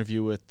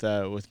interview with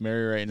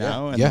Mary right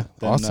now. And Yeah,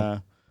 then,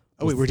 awesome.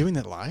 Oh wait, we're doing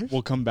that live?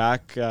 We'll come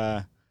back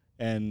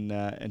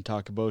and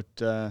talk about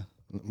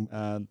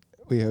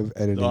We have the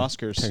editing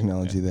Oscars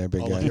technology there,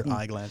 big All of guy. your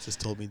eye glances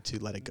told me to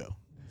let it go.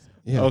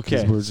 Yeah, 'cause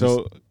Okay, we're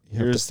so just- you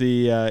have here's to-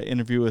 the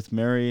interview with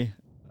Mary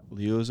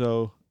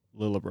Liuzzo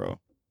Lillebro.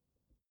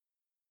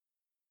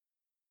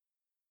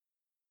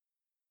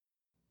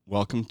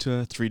 Welcome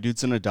to Three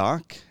Dudes in a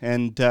Dock.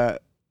 And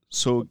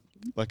so,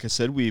 like I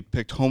said, we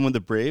picked Home of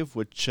the Brave,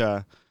 which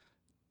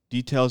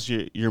details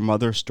your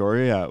mother's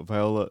story.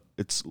 Viola,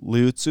 it's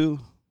Liuzzo,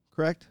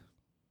 correct?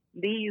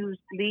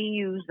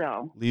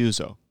 Liuzzo.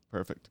 Liuzzo,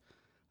 perfect.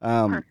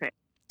 Perfect.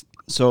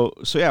 So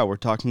yeah, we're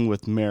talking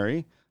with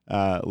Mary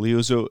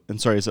Liuzzo, and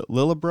sorry, is it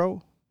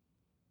Lillebro?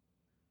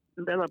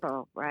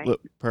 Lillebo, right?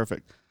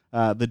 Perfect.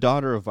 The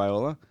daughter of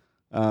Viola.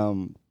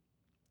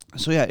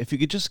 So yeah, if you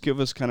could just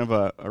give us kind of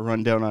a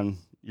rundown on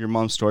your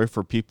mom's story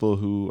for people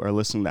who are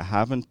listening that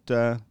haven't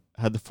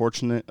had the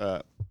fortunate,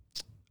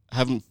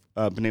 haven't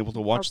been able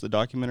to watch the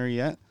documentary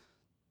yet.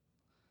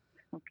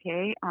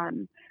 Okay.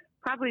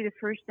 Probably the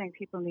first thing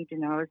people need to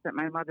know is that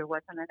my mother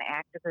wasn't an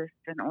activist,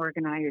 an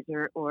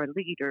organizer, or a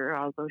leader,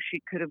 although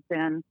she could have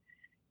been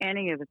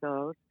any of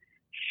those.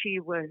 She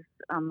was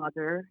a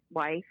mother,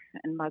 wife,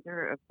 and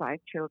mother of 5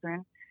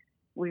 children.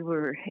 We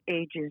were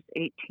ages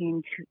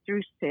 18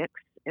 through 6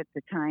 at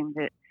the time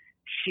that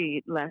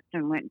she left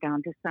and went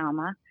down to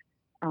Selma.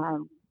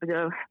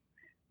 The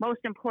most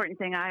important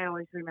thing I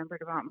always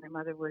remembered about my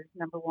mother was,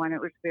 number one,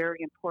 it was very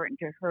important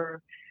to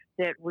her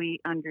that we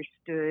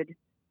understood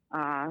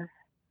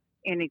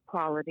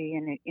inequality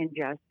and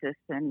injustice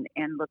and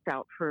looked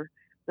out for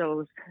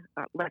those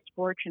less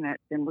fortunate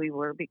than we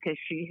were, because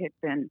she had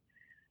been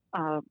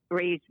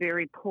raised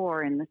very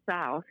poor in the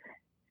South.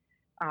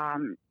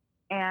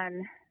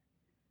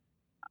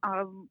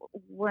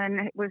 When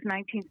it was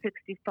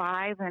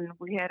 1965 and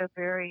we had a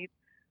very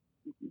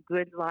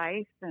good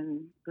life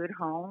and good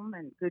home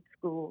and good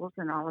schools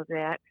and all of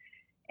that,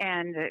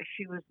 and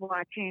she was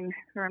watching,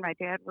 her and my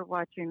dad were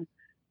watching,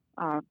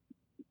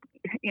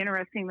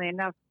 interestingly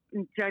enough,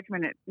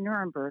 Judgment at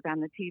Nuremberg on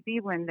the TV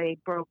when they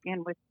broke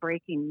in with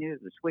breaking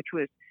news, which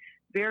was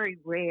very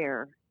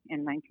rare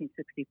in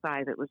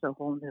 1965. It was a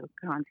whole new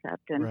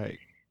concept. And Right.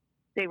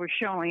 they were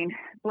showing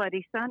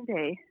Bloody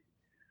Sunday,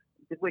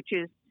 which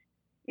is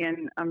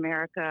in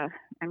America,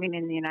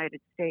 in the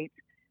United States.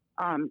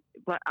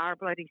 But our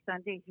Bloody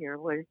Sunday here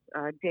was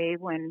a day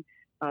when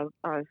a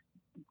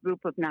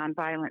group of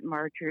nonviolent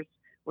marchers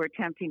were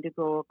attempting to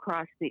go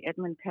across the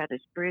Edmund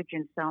Pettus Bridge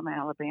in Selma,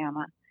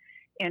 Alabama,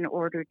 in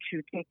order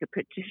to take a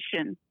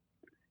petition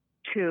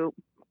to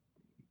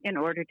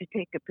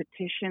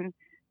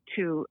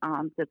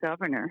the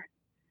governor,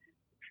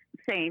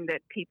 saying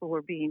that people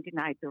were being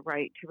denied the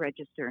right to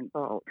register and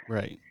vote.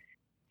 Right.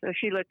 So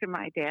she looked at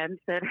my dad and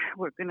said,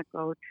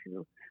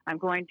 I'm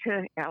going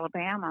to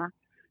Alabama.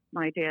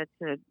 My dad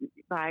said,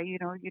 you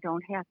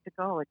don't have to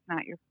go. It's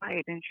not your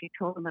fight. And she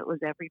told him it was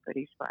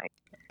everybody's fight.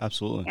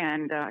 Absolutely.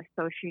 And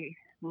so she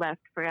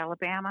left for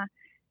Alabama.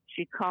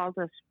 She called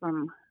us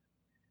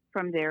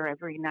from there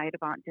every night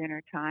about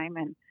dinner time.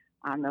 And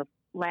on the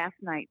last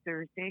night,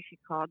 Thursday, she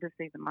called to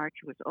say the march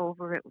was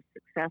over. It was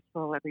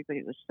successful.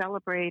 Everybody was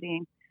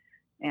celebrating.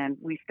 And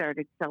we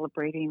started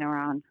celebrating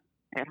around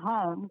at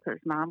home because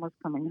Mom was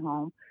coming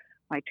home.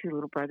 my two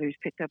little brothers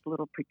picked up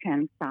little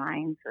pretend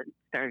signs and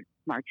started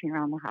marching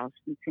around the house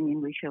and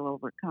singing "We Shall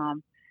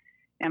Overcome."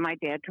 And my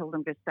dad told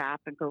them to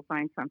stop and go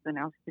find something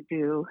else to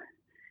do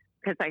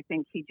because I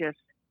think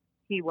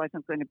he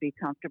wasn't going to be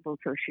comfortable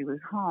till she was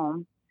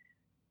home.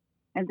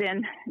 And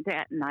then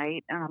that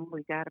night,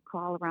 we got a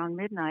call around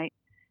midnight,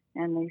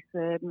 and they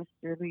said,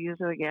 "Mr.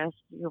 Liuzzo, yes.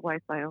 Your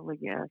wife, Viola,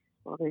 yes.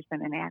 Well, there's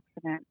been an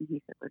accident." And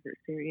he said, "Was it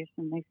serious?"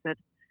 And they said,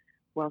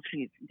 "Well,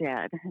 she's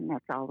dead," and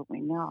that's all that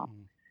we know.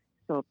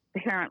 So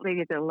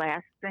apparently the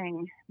last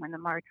thing, when the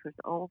march was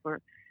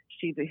over,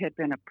 she had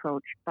been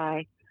approached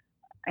by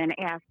and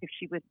asked if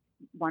she would,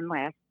 one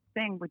last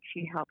thing, would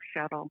she help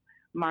shuttle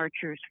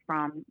marchers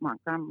from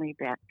Montgomery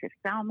back to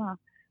Selma,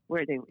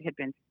 where they had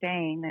been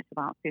staying. It's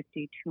about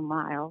 52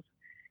 miles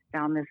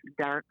down this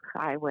dark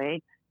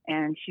highway.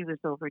 And she was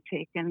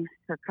overtaken.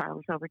 Her car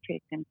was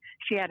overtaken.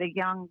 She had a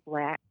young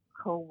black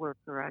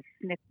co-worker, a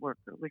SNCC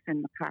worker, was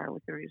in the car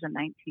with her. He was a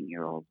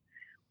 19-year-old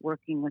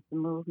working with the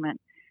movement.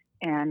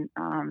 And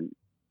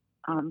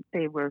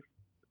they were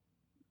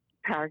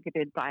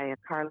targeted by a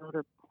carload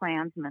of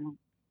Klansmen,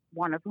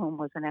 one of whom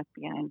was an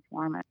FBI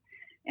informant.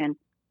 And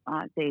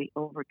they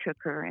overtook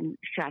her and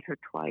shot her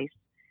twice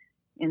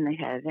in the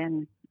head.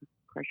 And, of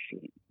course,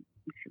 she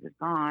was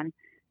gone.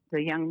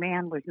 The young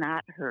man was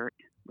not hurt,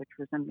 which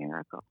was a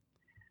miracle.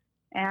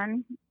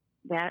 And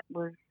that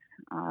was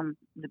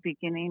the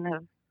beginning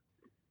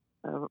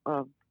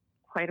of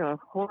quite a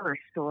horror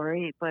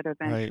story, but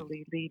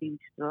eventually leading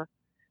to the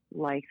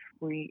life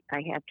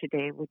I have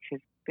today, which has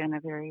been a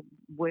very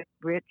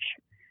rich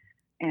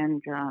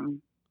and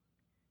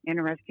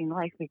interesting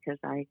life because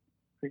for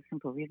the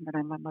simple reason that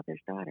I'm my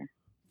mother's daughter.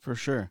 For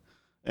sure.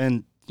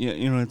 And,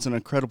 it's an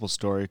incredible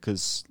story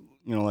because,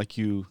 like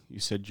you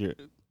said, your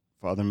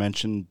father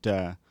mentioned,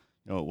 it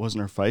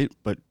wasn't her fight,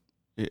 but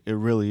it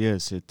really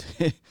is.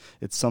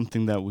 It's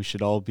something that we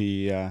should all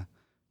be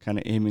kind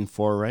of aiming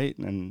for, right?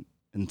 And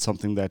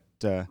something that,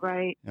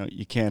 right.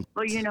 You can't.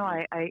 Well,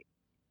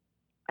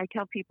 I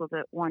tell people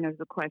that one of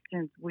the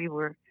questions we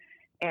were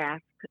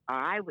asked,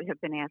 I would have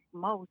been asked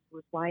most,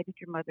 was why did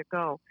your mother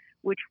go?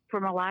 Which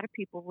from a lot of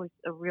people was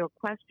a real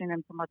question,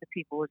 and from other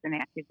people was an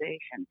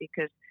accusation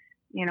because,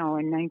 in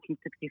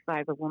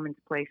 1965, a woman's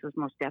place was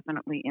most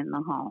definitely in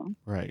the home.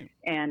 Right.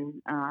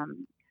 And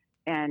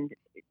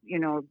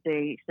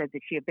they said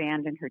that she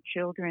abandoned her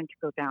children to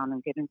go down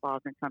and get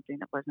involved in something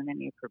that wasn't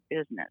any of her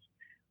business.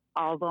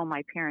 Although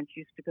my parents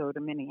used to go to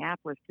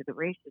Minneapolis to the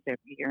races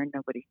every year, and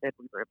nobody said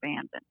we were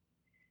abandoned.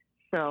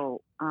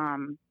 So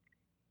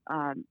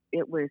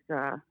it was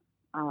a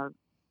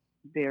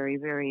very,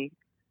 very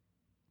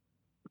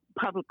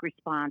public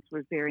response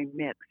was very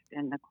mixed.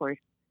 And of course,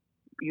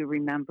 you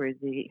remember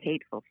the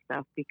hateful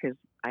stuff because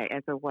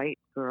as a white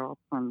girl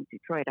from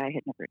Detroit, I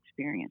had never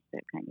experienced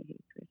that kind of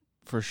hatred.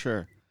 For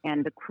sure.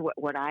 And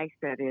what I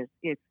said is,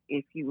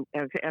 if you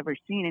have ever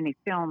seen any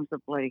films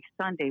of Bloody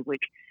Sunday,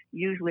 which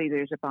usually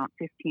there's about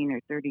 15 or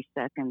 30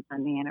 seconds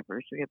on the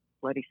anniversary of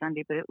Bloody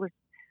Sunday, but it was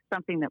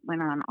something that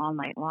went on all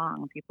night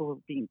long. People were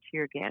being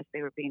tear gassed.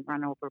 They were being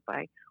run over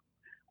by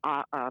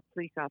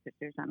police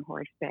officers on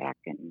horseback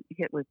and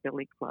hit with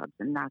billy clubs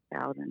and knocked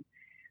out and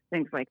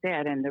things like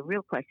that. And the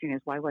real question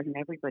is, why wasn't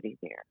everybody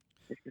there?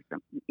 This is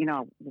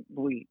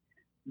we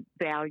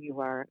value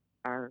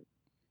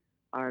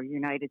our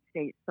United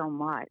States so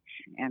much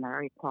and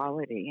our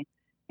equality,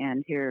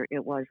 and here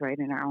it was right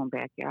in our own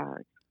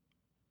backyard.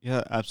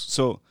 Yeah,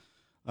 absolutely.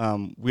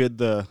 So we had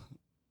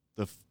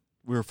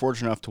we were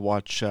fortunate enough to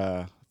watch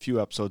a few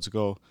episodes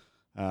ago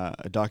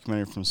a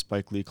documentary from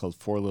Spike Lee called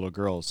Four Little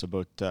Girls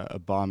about a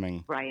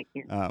bombing. Right.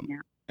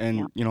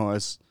 And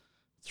as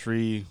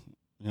three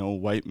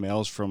white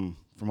males from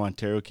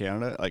Ontario,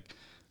 Canada, like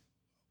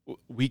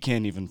we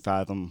can't even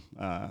fathom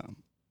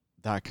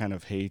that kind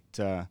of hate.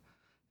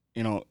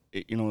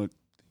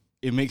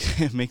 It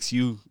makes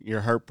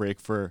your heart break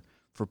for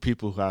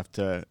people who have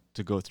to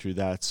go through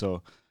that.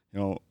 So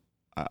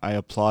I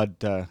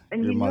applaud your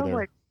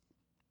mother.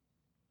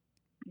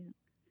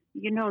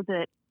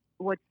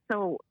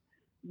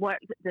 What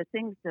the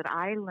things that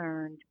I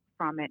learned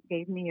from it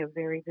gave me a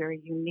very, very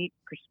unique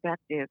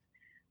perspective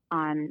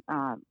on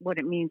what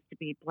it means to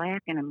be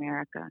Black in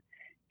America.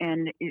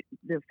 And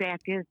the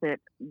fact is that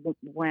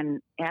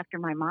after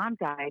my mom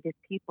died, if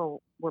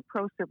people were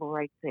pro-civil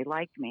rights, they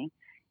liked me.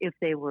 If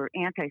they were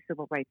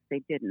anti-civil rights,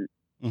 they didn't.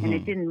 Mm-hmm. And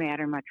it didn't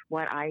matter much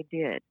what I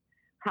did.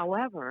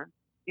 However,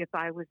 if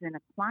I was in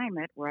a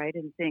climate where I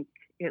didn't think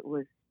it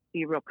was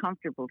be real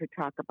comfortable to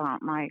talk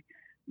about my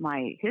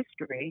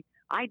history,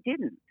 I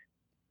didn't.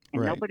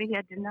 And nobody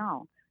had to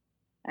know.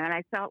 And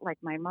I felt like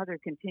my mother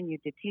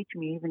continued to teach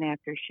me even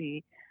after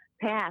she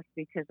passed,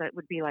 because it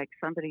would be like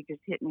somebody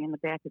just hit me in the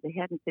back of the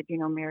head and said,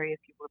 Mary, if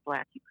you were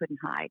Black, you couldn't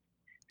hide.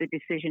 The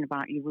decision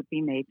about you would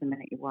be made the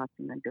minute you walked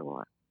in the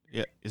door.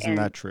 Yeah, isn't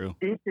that true?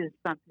 This is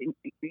something,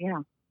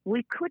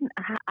 we couldn't,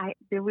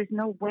 there was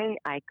no way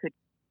I could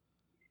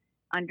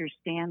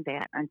understand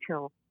that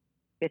until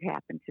it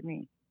happened to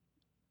me.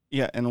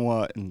 Yeah, and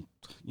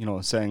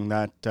saying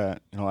that,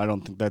 I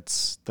don't think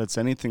that's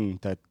anything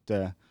that,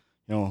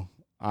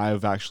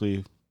 I've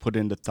actually put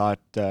into thought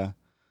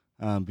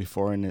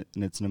before, and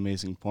it's an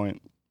amazing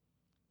point.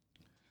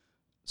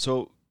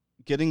 So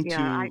getting to...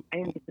 I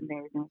think it's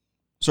amazing.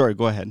 Sorry,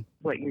 go ahead.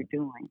 What you're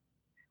doing.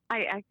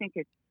 I think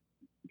it's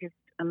just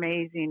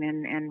amazing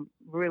and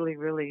really,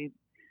 really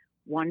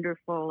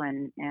wonderful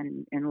and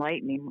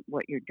enlightening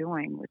what you're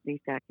doing with these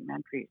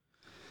documentaries.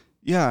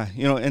 Yeah,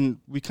 and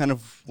we kind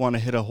of want to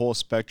hit a whole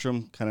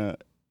spectrum, kind of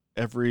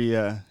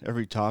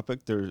every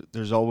topic.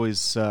 There's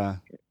always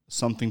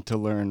something to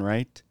learn,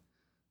 right?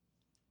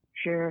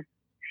 Sure.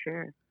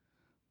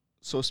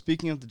 So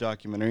speaking of the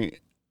documentary,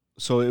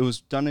 so it was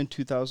done in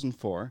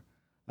 2004.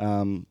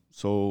 It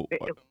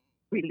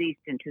released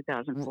in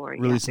 2004.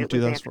 Released in 2004.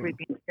 It was actually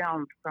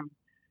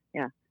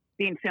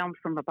being filmed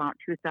from about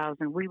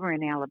 2000. We were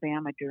in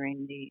Alabama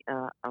during the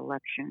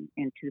election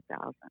in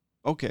 2000.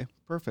 Okay,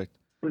 perfect.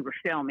 We were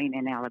filming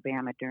in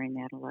Alabama during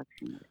that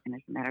election, and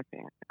as a matter of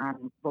fact,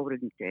 on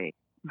voting day.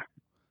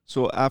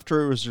 So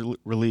after it was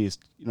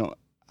released,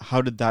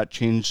 how did that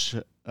change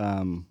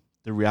the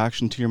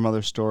reaction to your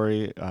mother's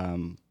story?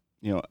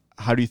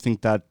 How do you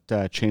think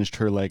that changed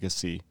her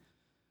legacy?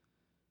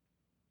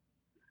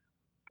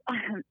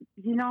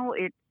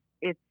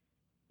 It's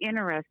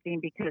interesting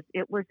because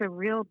it was a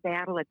real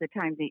battle at the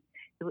time. It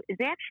was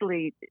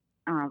actually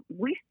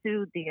we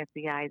sued the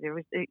FBI. There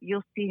was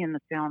you'll see in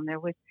the film there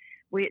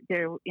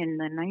in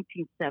the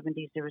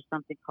 1970s there was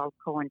something called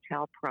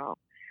COINTELPRO,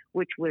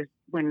 which was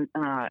when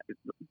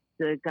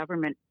the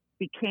government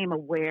became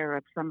aware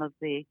of some of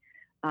the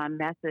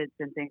methods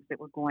and things that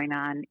were going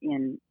on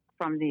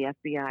from the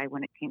FBI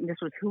when it came.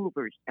 This was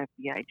Hoover's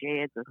FBI,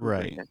 J. Edgar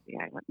Hoover's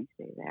FBI. Let me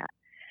say that.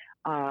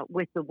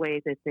 With the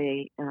way that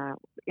they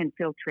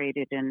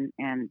infiltrated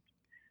and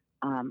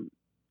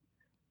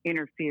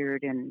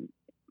interfered and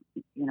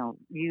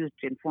used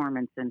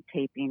informants and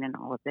taping and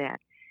all of that.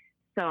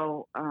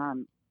 So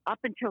up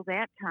until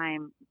that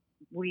time,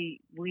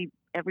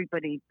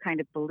 everybody kind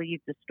of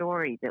believed the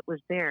story that was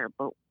there.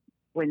 But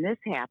when this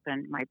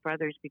happened, my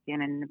brothers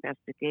began an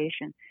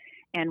investigation,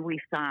 and we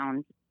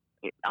found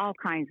all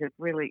kinds of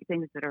really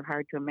things that are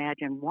hard to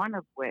imagine. One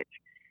of which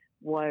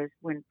was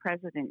when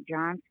President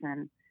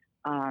Johnson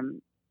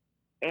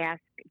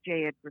asked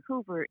J. Edgar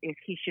Hoover if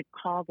he should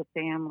call the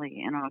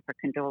family and offer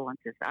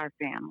condolences, our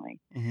family.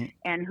 Mm-hmm.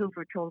 And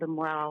Hoover told him,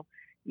 well,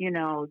 you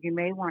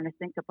may want to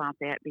think about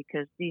that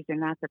because it's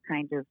not the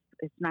kind of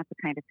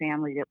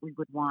family that we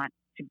would want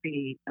to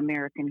be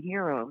American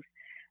heroes.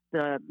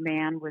 The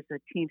man was a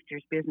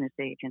Teamsters business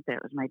agent.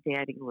 That was my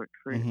dad. He worked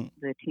for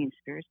the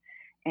Teamsters.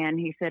 And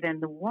he said,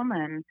 and the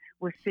woman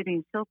was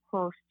sitting so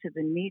close to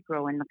the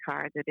Negro in the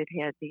car that it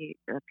had the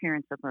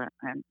appearance of a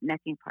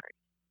necking part.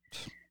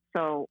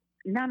 So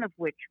none of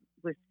which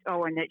was,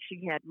 and that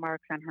she had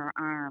marks on her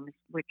arms,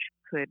 which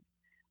could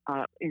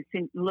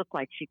look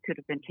like she could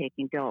have been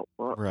taking dope.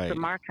 Well, right. The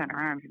marks on her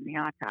arms in the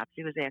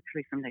autopsy was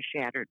actually from the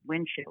shattered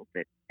windshield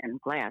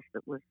and glass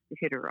that was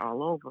hit her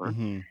all over.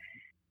 Mm-hmm.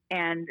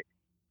 And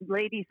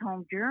Ladies'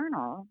 Home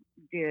Journal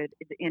did,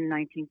 in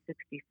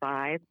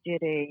 1965,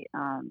 did a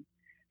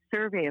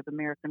survey of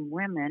American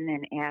women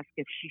and asked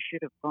if she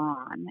should have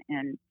gone.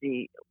 And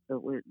the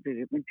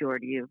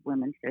majority of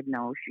women said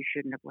no, she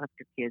shouldn't have left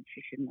her kids.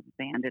 She shouldn't have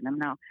abandoned them.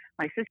 Now,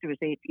 my sister was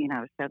 18.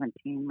 I was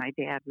 17. My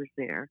dad was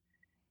there,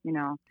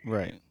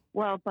 Right.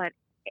 Well, but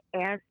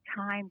as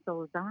time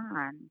goes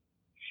on,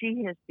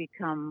 she has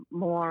become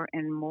more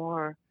and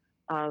more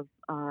of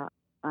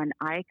an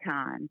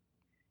icon,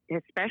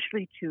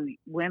 especially to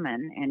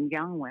women and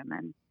young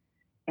women,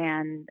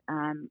 and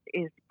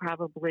is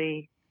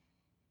probably,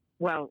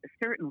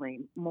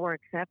 certainly more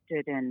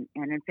accepted. And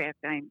in fact,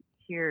 I'm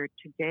here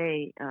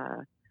today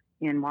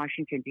in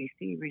Washington,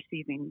 D.C.,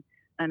 receiving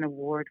an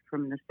award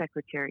from the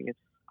Secretary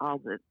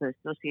of the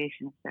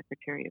Association of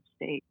Secretary of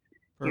State.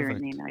 Perfect. Here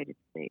in the United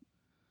States.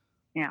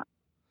 Yeah.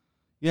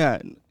 Yeah,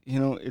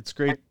 it's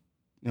great,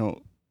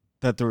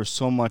 that there was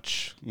so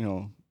much,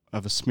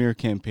 of a smear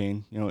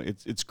campaign.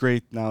 It's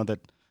great now that,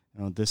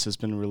 this has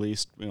been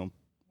released,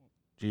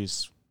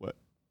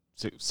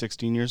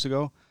 16 years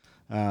ago?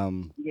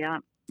 Yeah.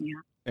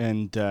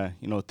 And,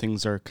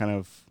 things are kind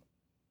of,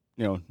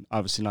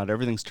 obviously not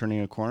everything's turning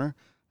a corner,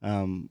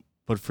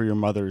 but for your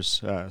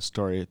mother's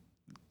story,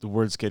 the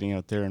word's getting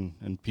out there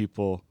and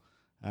people,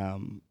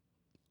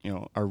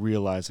 are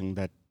realizing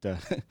that,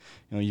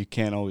 you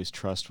can't always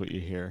trust what you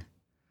hear.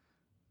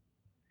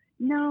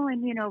 No,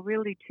 and,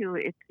 really, too,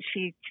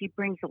 she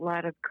brings a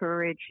lot of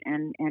courage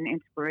and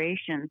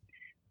inspiration,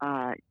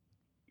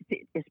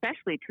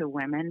 especially to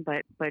women,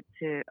 but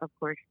to, of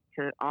course,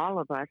 to all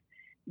of us,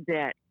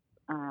 that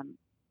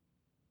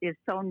is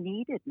so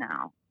needed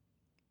now.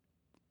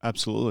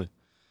 Absolutely.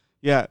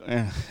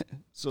 Yeah.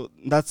 So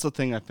that's the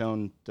thing I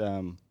found,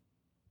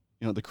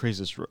 the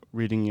craziest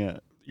reading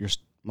your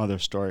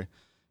mother's story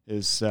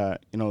is,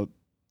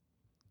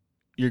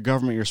 your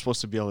government, you're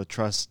supposed to be able to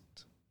trust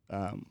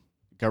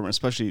government,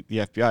 especially the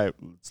FBI.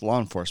 It's law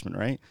enforcement,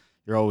 right?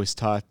 You're always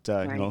taught,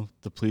 right.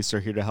 The police are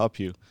here to help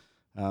you.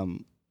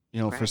 Right.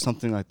 For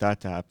something like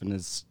that to happen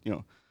is,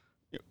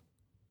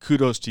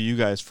 kudos to you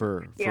guys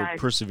for Yeah.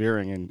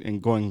 persevering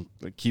and going,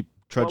 keep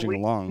trudging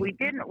along. We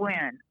didn't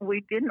win.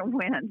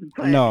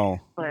 But,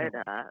 No. But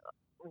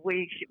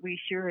we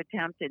sure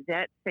attempted.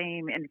 That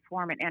same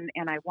informant,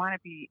 and I want to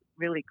be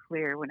really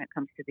clear when it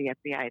comes to the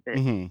FBI that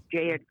Mm-hmm.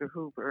 J. Edgar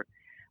Hoover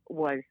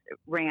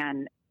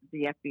ran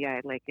the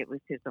FBI like it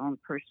was his own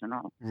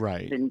personal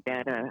Right.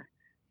 vendetta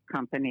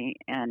company,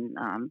 and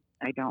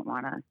I don't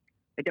want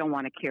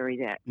to carry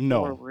that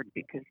No. forward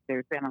because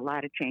there's been a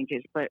lot of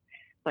changes. But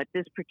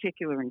this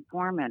particular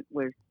informant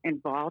was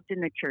involved in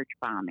the church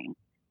bombing.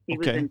 He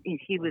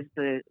was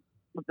the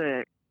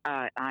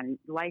on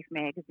Life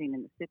magazine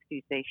in the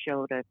 60s. They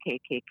showed a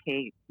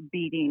KKK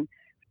beating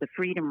the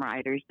Freedom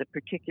Riders. The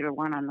particular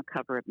one on the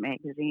cover of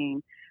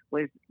magazine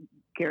was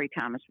Gary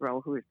Thomas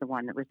Rowe, who was the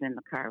one that was in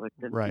the car with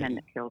the men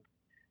that killed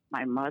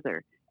my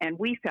mother. And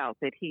we felt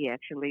that he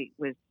actually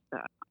was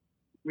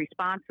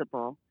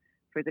responsible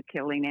for the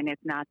killing, and if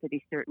not, that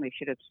he certainly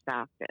should have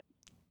stopped it.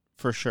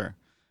 For sure.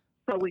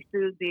 So we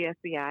sued the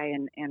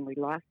FBI, and we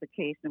lost the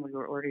case, and we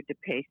were ordered to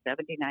pay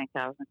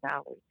 $79,000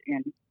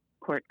 in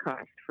court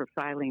costs for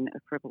filing a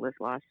frivolous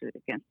lawsuit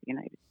against the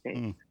United States.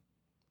 Mm.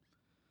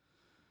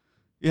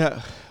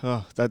 Yeah.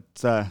 Oh,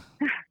 that's I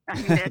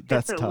mean, that's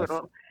that's just a tough.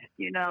 little,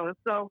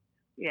 So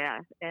yeah,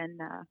 and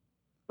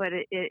but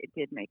it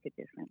did make a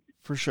difference.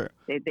 For sure.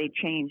 They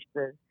changed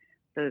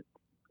the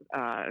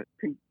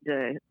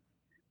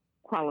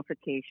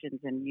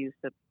qualifications and use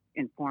of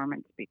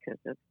informants because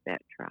of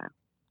that trial.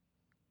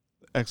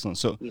 Excellent.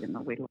 So even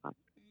though we lost.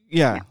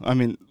 Yeah. I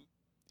mean,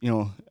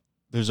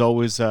 there's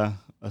always a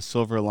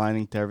silver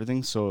lining to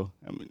everything. So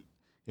I mean,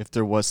 if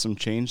there was some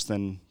change,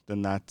 then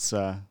that's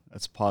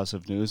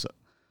positive news.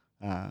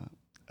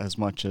 As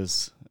much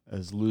as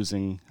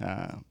losing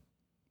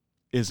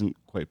isn't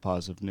quite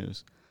positive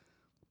news.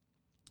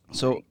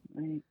 So,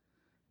 Right.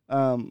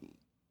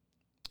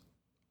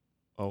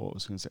 what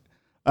was I going to say?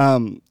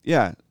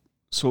 Yeah.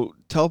 So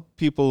tell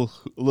people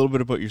a little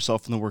bit about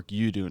yourself and the work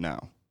you do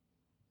now.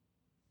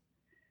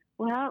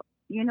 Well,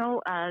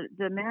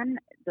 the men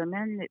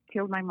that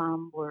killed my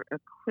mom were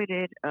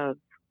acquitted of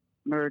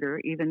murder,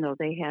 even though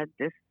they had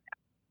this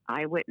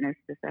eyewitness,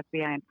 this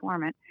FBI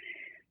informant.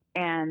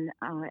 And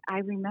I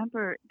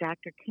remember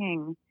Dr.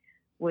 King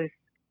was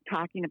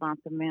talking about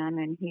the men,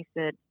 and he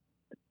said,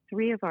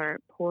 3 of our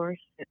poor,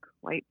 sick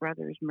white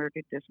brothers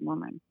murdered this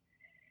woman.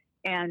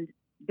 And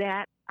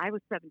that, I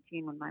was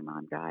 17 when my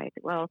mom died.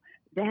 Well,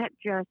 that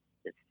just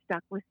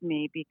stuck with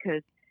me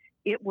because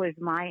it was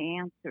my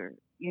answer,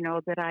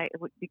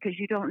 because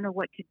you don't know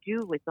what to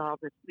do with all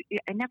this.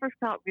 I never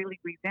felt really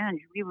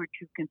revenge. We were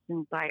too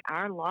consumed by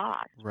our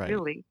loss,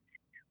 really.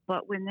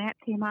 But when that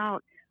came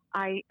out,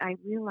 I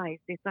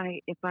realized if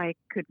I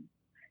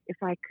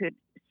could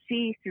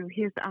see through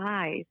his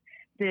eyes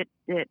that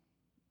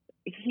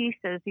he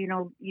says, you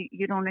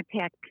don't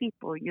attack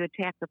people, you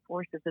attack the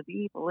forces of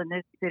evil, and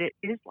that it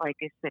is like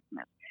a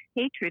sickness.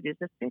 Hatred is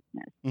a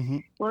sickness. Mm-hmm.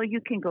 Well, you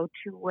can go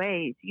 2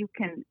 ways. You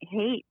can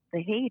hate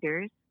the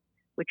haters,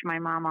 which my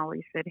mom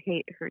always said,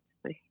 hate hurts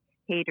the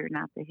hater,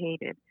 not the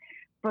hated.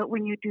 But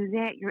when you do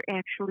that, you're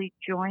actually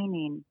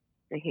joining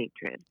the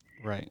hatred.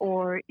 Right.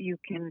 Or you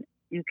can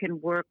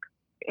work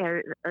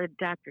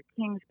Dr.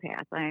 King's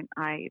path.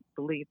 I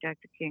believe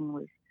Dr. King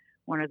was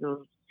one of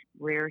those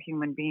rare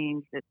human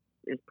beings that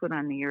is put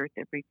on the earth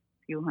every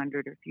few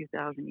hundred or few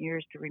thousand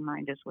years to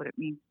remind us what it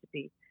means to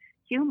be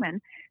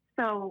human.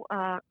 So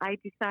I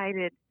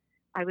decided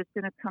I was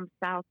going to come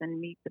south and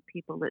meet the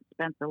people that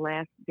spent the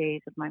last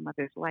days of my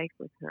mother's life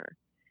with her.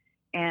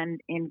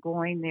 And in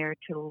going there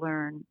to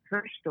learn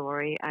her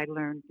story, I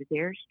learned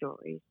their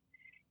stories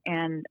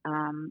and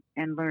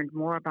learned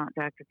more about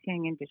Dr.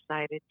 King, and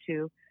decided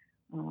to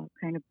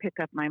kind of pick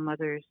up my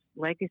mother's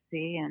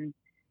legacy, and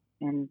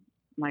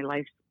my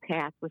life's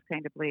path was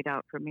kind of laid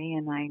out for me.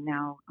 And I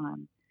now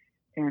am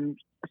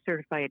a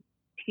certified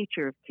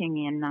teacher of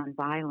Kingian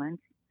nonviolence,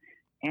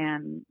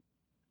 and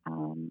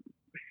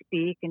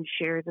speak and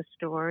share the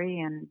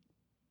story and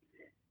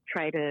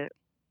try to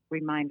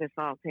remind us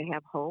all to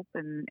have hope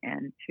and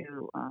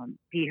to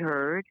be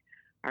heard.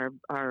 Our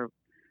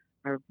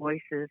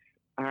voices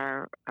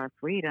are our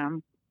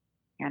freedom,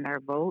 and our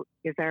vote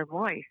is our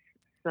voice.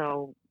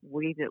 So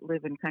we that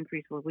live in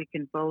countries where we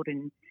can vote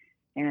and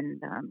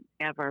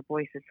have our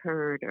voices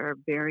heard are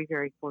very,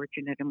 very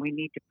fortunate, and we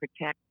need to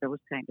protect those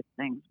kind of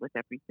things with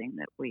everything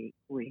that we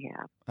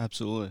have.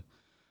 Absolutely.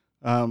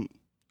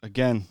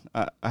 Again,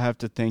 I have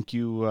to thank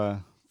you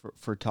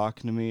for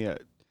talking to me.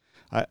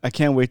 I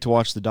can't wait to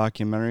watch the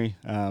documentary.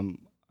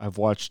 I've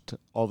watched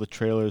all the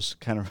trailers,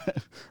 kind of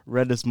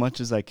read as much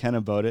as I can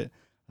about it,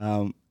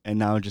 and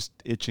now just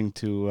itching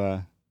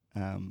to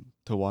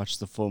watch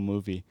the full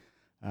movie.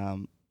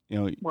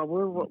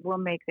 Well, we'll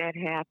make that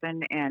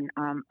happen, and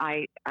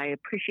I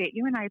appreciate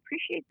you, and I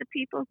appreciate the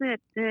people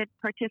that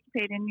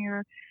participate in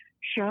your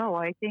show.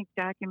 I think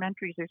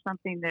documentaries are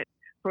something that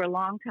for a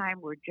long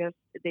time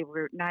they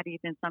were not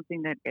even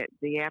something that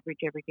the average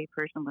everyday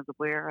person was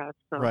aware of.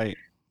 So right.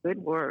 Good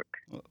work.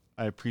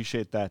 I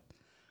appreciate that.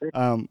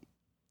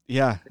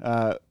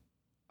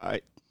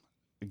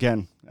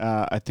 again,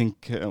 I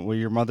think what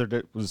your mother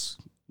did was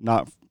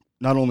not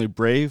only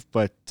brave,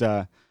 but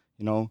kind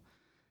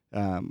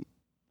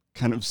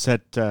of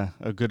set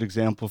a good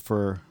example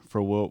for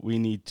what we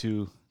need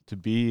to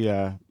be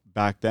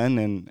back then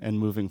and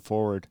moving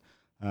forward.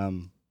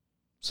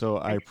 So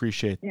I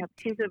appreciate. Yeah,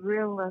 she's a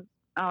real.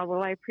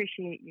 Well, I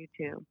appreciate you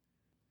too,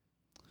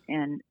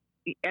 and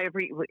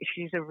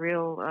she's a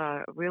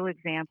real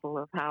example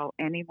of how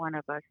any one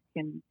of us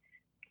can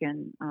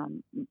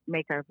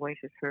make our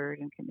voices heard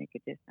and can make a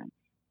difference.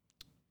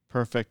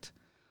 Perfect.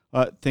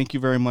 Thank you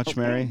very much,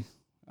 Okay. Mary.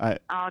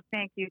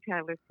 Thank you,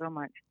 Tyler, so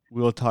much.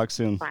 We'll talk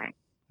soon. Bye.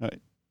 All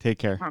right, take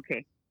care.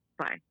 Okay,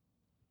 bye.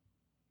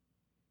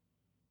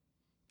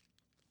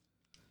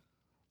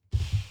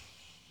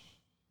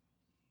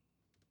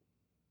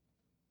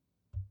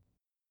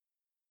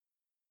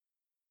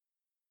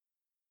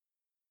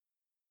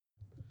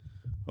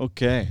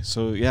 Okay,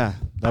 so yeah,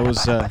 that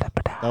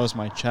was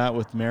my chat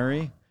with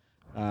Mary.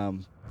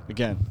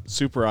 Again,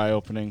 super eye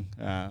opening.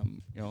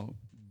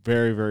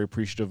 Very, very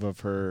appreciative of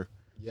her.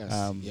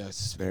 Yes,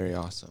 yes, very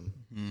awesome.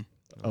 Mm.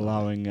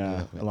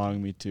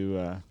 Allowing me to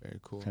very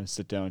cool. kind of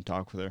sit down and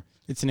talk with her.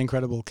 It's an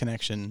incredible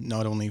connection,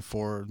 not only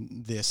for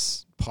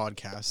this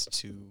podcast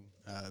to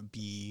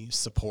be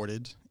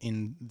supported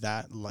in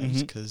that light,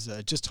 because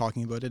just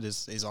talking about it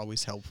is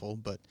always helpful,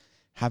 but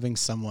having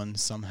someone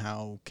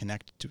somehow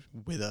connect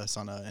with us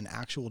on an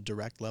actual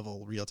direct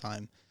level, real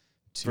time,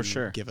 to For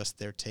sure. give us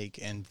their take,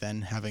 and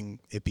then having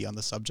it be on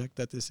the subject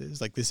that this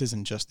is. Like, this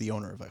isn't just the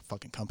owner of a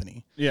fucking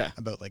company Yeah.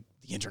 about like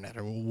the internet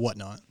or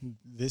whatnot.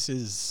 This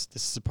is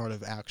a part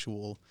of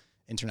actual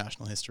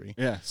international history.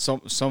 Yeah.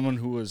 Someone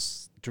who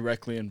was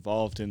directly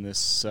involved in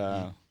this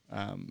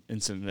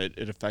incident.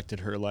 It affected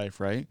her life,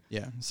 right?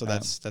 Yeah. So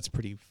that's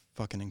pretty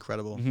fucking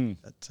incredible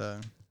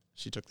that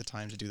she took the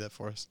time to do that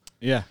for us.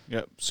 Yeah.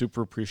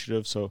 Super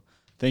appreciative. So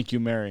thank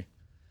you, Mary.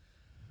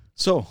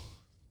 So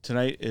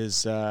tonight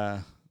is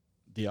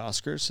the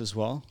Oscars as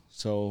well.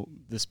 So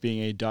this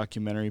being a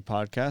documentary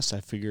podcast,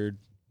 I figured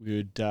we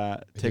would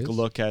take a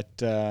look at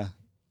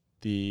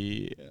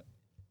the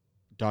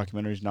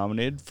documentaries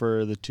nominated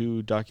for the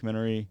 2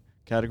 documentary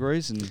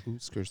categories. And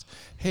Oscars.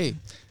 Hey,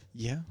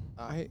 Yeah.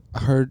 I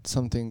heard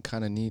something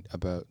kind of neat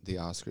about the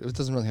Oscars. It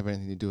doesn't really have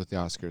anything to do with the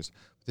Oscars.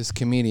 This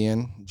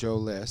comedian, Joe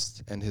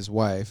List, and his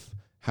wife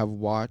have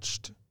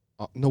watched...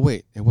 no,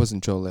 wait. It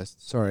wasn't Joe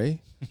List.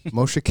 Sorry.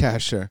 Moshe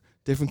Kasher,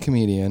 different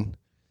comedian.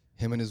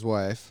 Him and his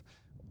wife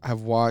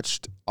have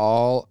watched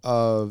all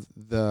of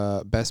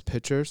the best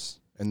pictures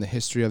in the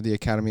history of the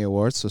Academy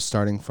Awards. So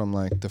starting from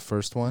like the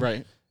first one.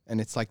 right. And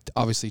it's like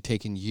obviously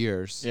taken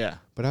years. Yeah.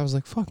 But I was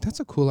like, fuck,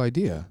 that's a cool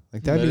idea.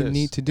 Like, that'd That be is,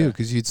 neat to do, yeah.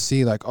 because you'd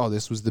see, like, oh,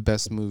 this was the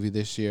best movie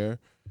this year.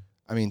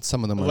 I mean,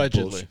 some of them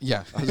Allegedly. are bullshit.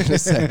 Yeah, I was going to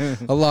say.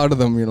 A lot of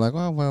them, you're like,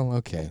 oh, well,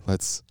 okay,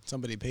 let's...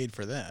 Somebody paid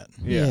for that.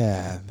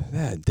 Yeah.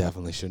 That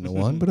definitely shouldn't have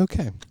won, but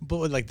okay.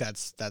 But like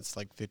that's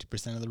like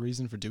 50% of the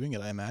reason for doing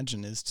it, I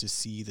imagine, is to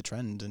see the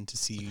trend and to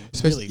see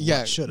Especially, really yeah,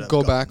 what should have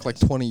go gotten back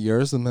like it. 20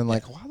 years and then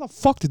like, why the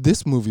fuck did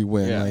this movie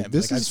win? Yeah. Like, Yeah,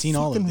 this like, is I've seen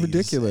all of fucking these,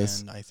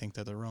 ridiculous. and I think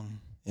that they're wrong.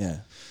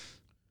 Yeah.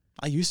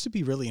 I used to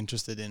be really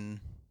interested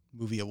in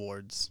movie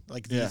awards,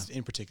 like these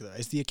in particular.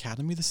 Is the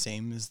Academy the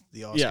same as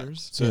the Oscars? Yeah.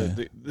 So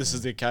Yeah. this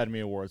is the Academy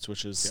Awards,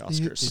 which is the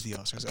Oscars. Is the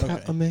Oscars. Okay.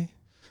 Academy.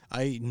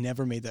 I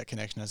never made that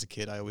connection as a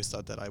kid. I always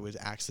thought that I would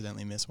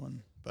accidentally miss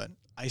one, but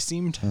I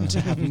seem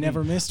to have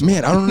never missed one.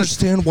 Man, I don't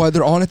understand why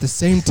they're on at the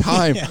same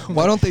time. Yeah,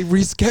 Why don't they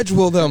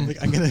reschedule them?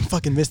 Like, I'm gonna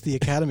fucking miss the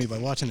Academy by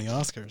watching the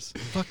Oscars.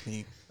 Fuck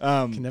me.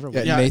 Can never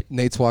win. Yeah,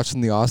 Nate's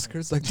watching the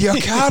Oscars, like, the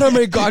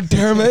Academy, God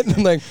damn it!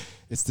 And like,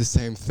 it's the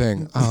same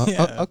thing.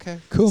 Yeah. Okay,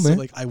 cool, So man.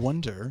 like, I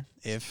wonder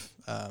if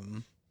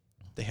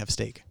they have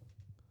steak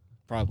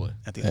Probably.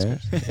 at the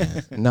Oscars.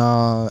 Yeah.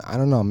 No, I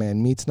don't know,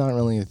 man. Meat's not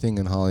really a thing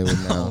in Hollywood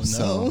now. Oh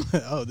So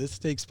no! Oh, this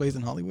takes place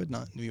in Hollywood,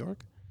 not New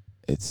York.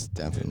 it's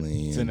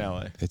definitely It's in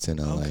LA. It's in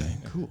LA. Okay,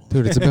 cool.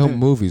 Dude, it's about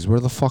movies. Where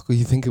the fuck would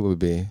you think it would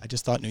be? I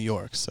just thought New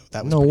York, so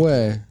that was No pretty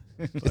way.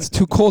 It's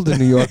too cold in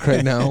New York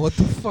right now. What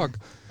the fuck?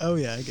 cool. Oh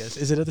yeah, I guess.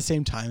 Is it at the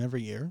same time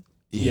every year?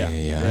 Yeah.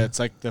 Yeah. It's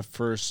like the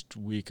first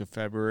week of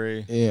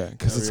February. Yeah,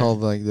 because it's Every all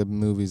like the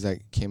movies that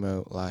came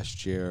out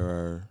last year,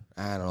 or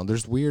I don't know.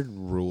 There's weird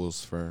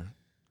rules for,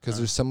 because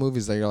there's some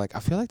movies that you're like, I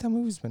feel like that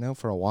movie's been out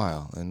for a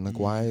while, and like,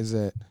 why is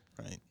it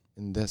Right.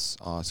 in this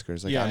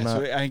Oscars? Like, yeah. I'm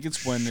not So I think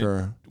it's when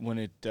sure.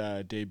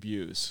 it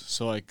debuts.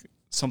 So like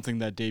something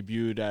that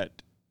debuted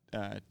at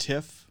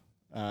TIFF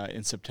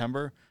in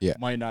September Yeah.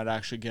 might not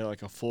actually get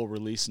like a full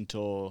release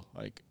until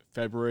like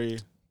February.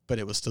 But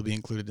it will still be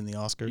included in the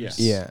Oscars. Yes.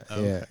 Yeah,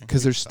 Oh, yeah. okay.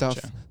 Because there's Gotcha.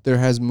 stuff. There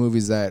has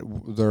movies that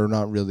they're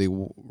not really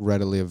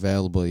readily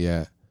available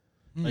yet,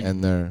 Like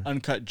and they're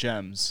Uncut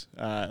Gems,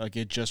 like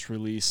it just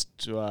released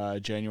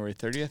January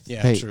 30th.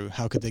 Yeah, Hey. true.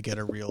 How could they get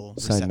a real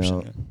side reception?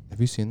 note.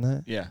 Have you seen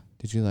that? Yeah.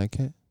 Did you like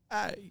it?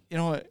 You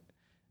know what?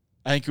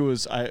 I think it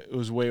was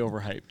way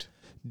overhyped.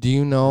 Do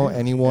you know Really?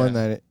 anyone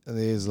Yeah. that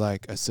is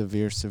like a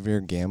severe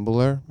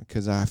gambler?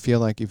 Because I feel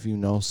like if you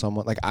know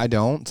someone, like I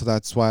don't, so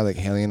that's why like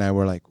Haley and I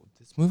were like,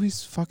 this This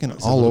movie's fucking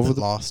It's all over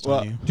the lost well,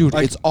 on you. dude.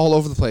 Like- It's all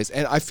over the place,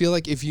 and I feel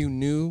like if you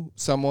knew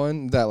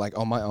someone that like,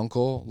 oh, my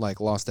uncle like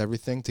lost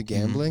everything to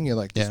gambling, you're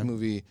like, this Yeah.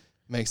 movie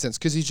makes sense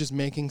because he's just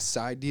making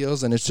side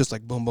deals, and it's just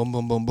like boom, boom,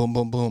 boom, boom, boom,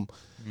 boom, boom.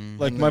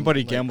 Like And my then, buddy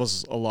like-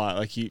 gambles a lot.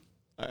 Like he,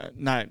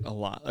 not a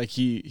lot. Like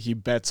he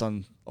bets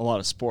on a lot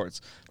of sports.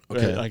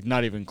 Okay. But like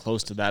not even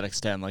close to that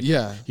extent. Like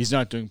Yeah. he's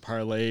not doing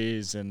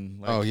parlays and.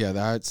 Like, Oh yeah,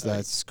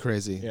 that's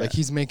crazy. yeah. Like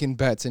he's making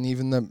bets, and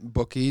even the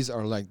bookies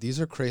are like, these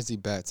are crazy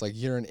bets. Like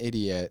you're an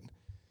idiot.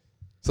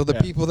 So the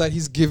Yeah. people that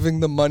he's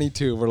giving the money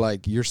to were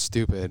like, you're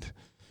stupid.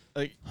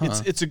 Like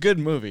Huh. it's a good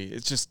movie.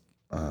 It's just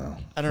I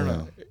don't yeah.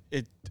 know.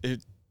 It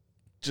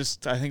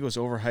just I think it was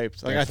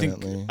overhyped. Like I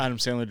Definitely. think Adam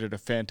Sandler did a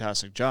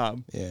fantastic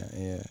job.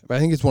 Yeah. But I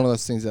think it's one of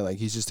those things that like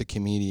he's just a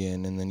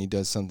comedian, and then he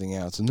does something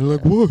else, and they're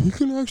like, whoa, he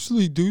can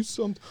actually do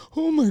something.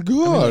 Oh my I mean,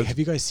 god. like, have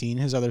you guys seen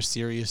his other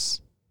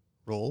serious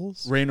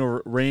roles? Rain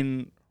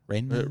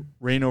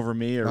Rain over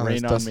me or Oh,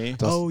 Rain that's on me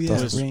Oh, yeah.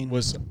 Dust- Rain.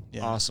 was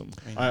Yeah. awesome.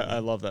 Rain I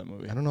on Me. love that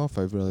movie. I don't know if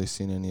I've really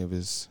seen any of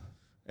his.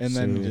 And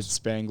then he did Serious.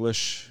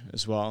 Spanglish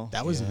as well.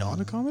 That was Yeah. not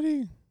a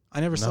comedy? I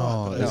never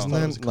saw it. But I isn't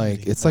thought it was that a like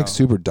comedy. it's like No.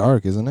 super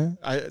dark, isn't it?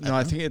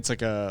 I think it's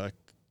like a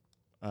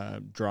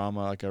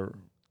drama, like a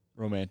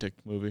romantic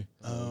movie.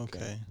 Oh,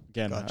 okay.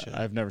 Again, Gotcha.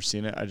 I've never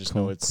seen it. I just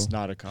Cool, know it's cool.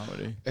 not a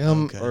comedy.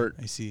 Okay. or-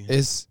 I see.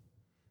 Is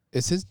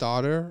his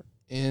daughter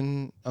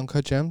in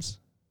Uncut Gems?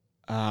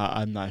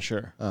 I'm not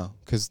sure. Oh,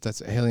 because that's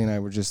Haley and I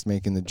were just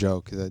making the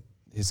joke that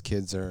his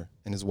kids are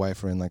and his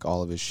wife are in like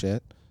all of his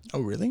shit. Oh,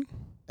 really?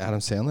 Adam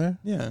Sandler?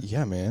 Yeah.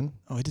 Yeah, man.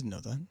 Oh, I didn't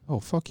know that. Oh,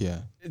 fuck yeah.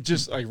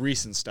 Just like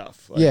recent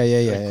stuff. Like, Yeah.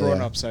 Like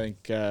Grown Ups, I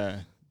think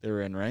they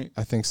were in, right?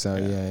 I think so.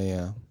 Yeah.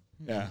 Yeah.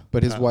 Yeah.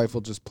 But his wife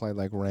will just play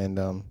like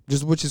random,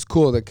 just which is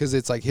cool because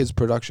it's like his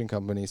production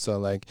company. So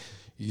like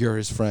you're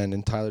his friend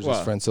and Tyler's his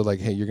Well- friend. So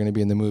like, hey, you're gonna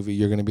be in the movie.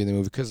 You're gonna be in the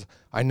movie because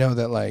I know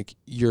that like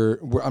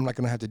I'm not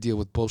gonna have to deal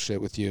with bullshit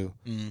with you.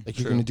 Like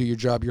you're True. gonna do your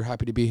job. You're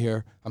happy to be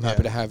here. I'm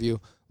happy to have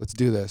you. Let's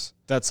do this.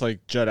 That's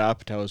like Judd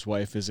Apatow's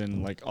wife is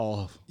in like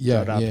all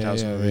Yeah, Judd yeah,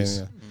 Apatow's yeah, movies.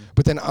 yeah.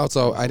 But then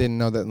also I didn't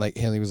know that like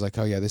Haley was like,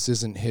 oh yeah, this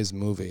isn't his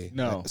movie.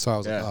 No, So I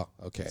was yeah. like,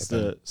 oh okay. It's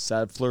then- the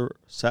Sattler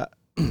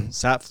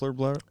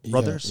Yeah,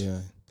 brothers. Yeah.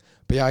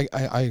 But yeah,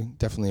 I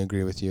definitely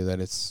agree with you that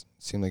it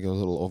seemed like it was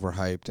a little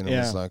overhyped, and it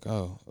was Yeah. like,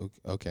 oh,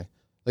 okay.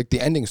 Like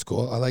the ending's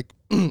cool. I like,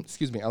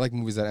 excuse me, I like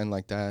movies that end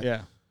like that.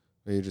 Yeah.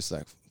 Where you're just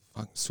like,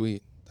 fuck,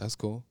 sweet, that's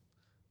cool.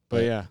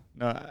 But yeah,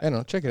 no, I don't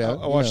know, check it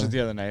out. I watched yeah. it the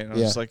other night and I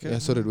Yeah, was just like, yeah,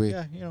 so did we.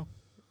 Yeah, you know,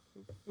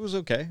 it was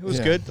okay. It was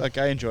Yeah. good. Like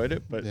I enjoyed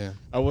it, but Yeah.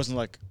 I wasn't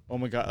like, oh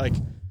my god. Like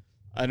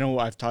I know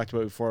I've talked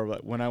about it before,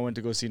 but when I went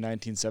to go see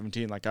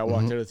 1917, like I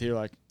walked Mhm. out of the theater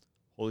like,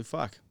 holy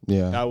fuck,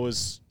 Yeah. that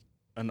was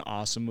an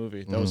awesome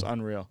movie. That was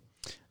unreal.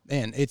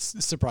 Man, it's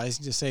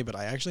surprising to say, but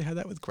I actually had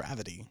that with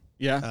Gravity.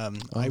 Yeah.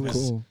 I was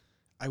cool.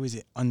 I was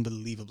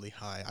unbelievably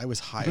high. I was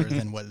higher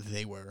than what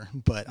they were,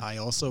 but I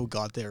also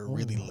got there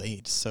really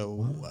late,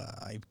 so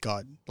I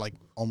got like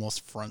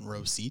almost front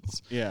row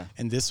seats. Yeah.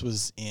 And this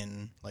was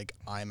in like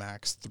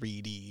IMAX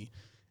 3D,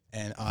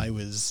 and I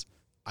was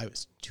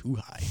too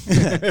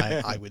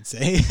high, I would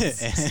say.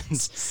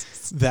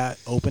 And that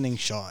opening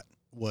shot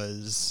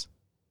was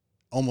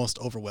almost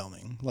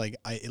overwhelming. Like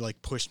it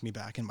like pushed me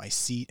back in my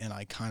seat, and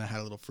I kind of had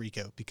a little freak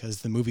out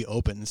because the movie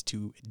opens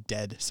to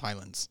dead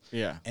silence,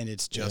 Yeah. and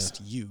it's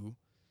just you,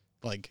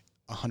 like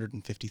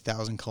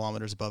 150,000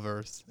 kilometers above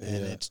Earth,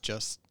 and Yeah. it's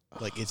just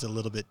like it's a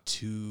little bit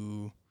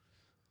too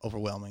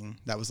overwhelming.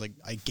 That was like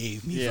I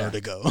gave me Yeah.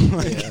 vertigo.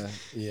 Like,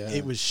 Yeah.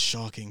 it was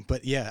shocking.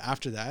 But yeah,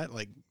 after that,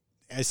 like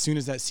as soon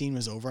as that scene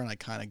was over and I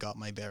kind of got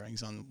my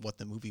bearings on what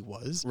the movie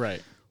was,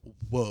 Right.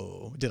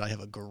 whoa, did I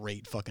have a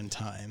great fucking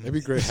time. It'd be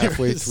great There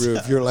halfway was, through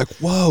if you're like,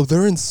 whoa,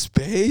 they're in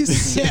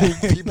space. Yeah,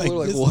 People like are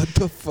like, this- what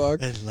the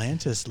fuck?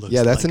 Atlantis looks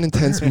Yeah, that's like an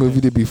intense Earth.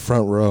 movie to be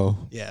front row.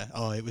 Yeah.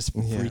 Oh, it was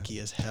Yeah. freaky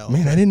as hell.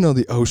 Man, I didn't know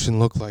the ocean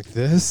looked like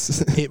this.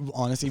 It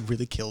honestly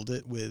really killed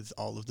it with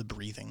all of the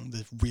breathing,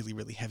 the really,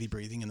 really heavy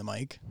breathing in the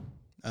mic.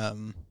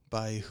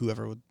 By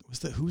whoever was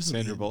the who's the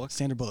Sandra lead? Bullock?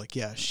 Sandra Bullock,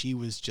 yeah, she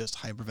was just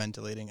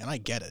hyperventilating, and I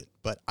get it,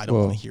 but I don't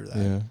Whoa, want to hear that.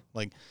 Yeah.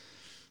 Like,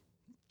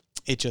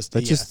 it just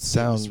That yeah, just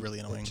sounds it was really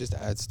annoying. It just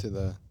adds to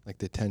the like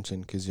the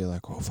tension because you're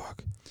like, oh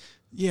fuck.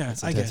 Yeah,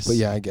 That's I intense. guess. But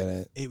yeah, I get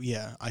it.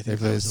 Yeah, I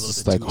think If I was it's a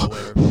just little bit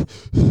like,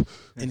 too aware.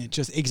 And it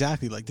just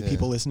exactly like the Yeah.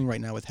 people listening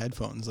right now with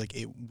headphones, like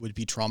it would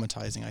be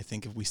traumatizing. I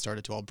think if we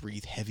started to all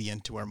breathe heavy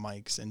into our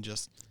mics and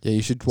just. Yeah,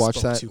 you should watch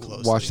Spoke that. too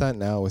closely. Watch that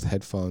now with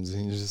headphones,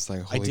 and you're just like,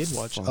 I holy did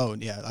watch. fuck. Oh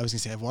yeah, I was gonna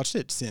say I've watched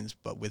it since,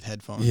 but with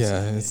headphones.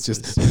 Yeah, and it's it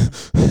just.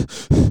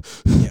 was-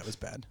 yeah, it was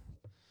bad.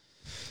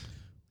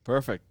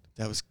 Perfect.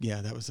 That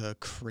was a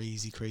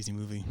crazy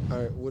movie. All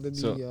right, what are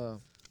the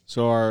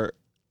So our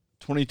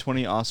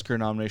 2020 Oscar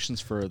nominations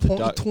for the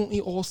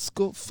 2020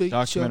 Oscar feature?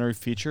 documentary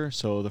feature.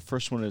 So the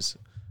first one is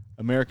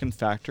American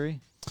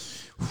Factory.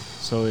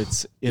 So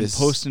it's in This-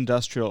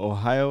 post-industrial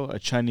Ohio, a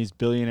Chinese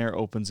billionaire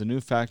opens a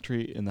new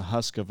factory in the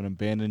husk of an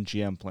abandoned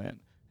GM plant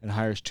and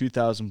hires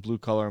 2,000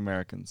 blue-collar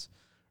Americans.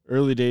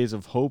 Early days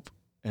of hope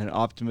and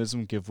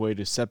optimism give way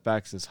to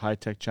setbacks as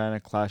high-tech China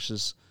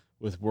clashes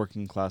with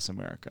working-class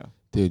America.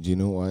 Dude, you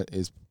know what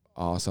is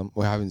awesome?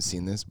 Well, I haven't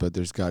seen this, but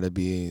there's got to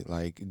be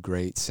like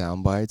great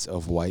sound bites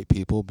of white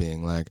people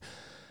being like,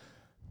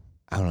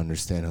 I don't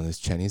understand how this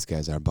Chinese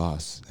guy's our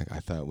boss. Like, I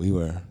thought we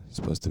were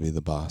supposed to be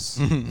the boss.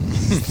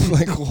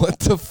 Like, what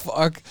the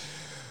fuck?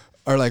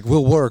 Or like,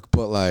 we'll work,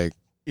 but like,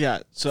 Yeah.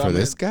 So for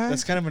this guy?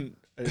 that's kind of an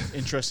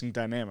interesting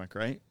dynamic,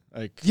 right?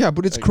 Like, yeah,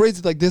 but it's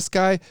crazy. Like, this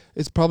guy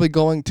is probably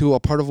going to a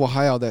part of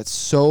Ohio that's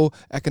so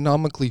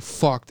economically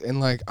fucked, and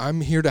like, I'm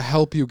here to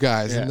help you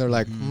guys, Yeah. and they're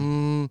like,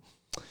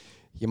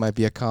 you might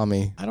be a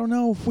commie. I don't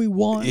know if we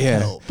want Yeah.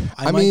 help.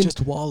 I I might mean,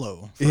 just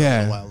wallow for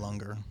yeah. a while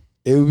longer.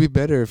 It would be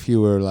better if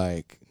you were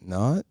like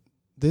not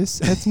this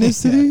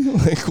ethnicity.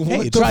 Like, what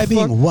Hey, the try fuck?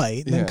 being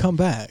white, Yeah. then come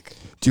back.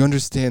 Do you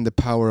understand the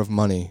power of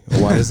money?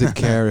 Why does it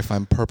care if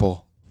I'm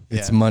purple?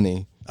 It's Yeah.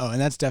 money. Oh,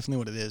 and that's definitely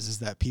what it is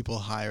that people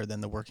higher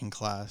than the working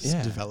class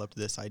Yeah. developed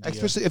this idea.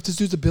 Especially if this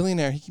dude's a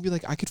billionaire, he can be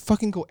like, I could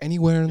fucking go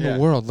anywhere in Yeah. the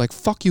world. Like,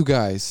 fuck you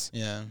guys.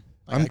 Yeah.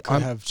 I'm- I could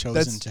I'm- have chosen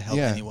that's- to help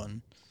yeah.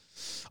 anyone.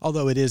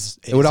 Although it is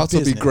would also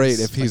be business, great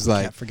if but he's we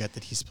like- can't forget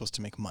that he's supposed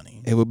to make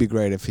money. It would be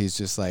great if he's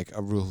just like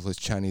a ruthless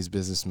Chinese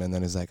businessman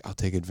that is like, I'll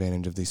take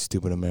advantage of these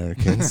stupid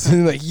Americans.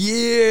 Like,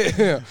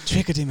 yeah.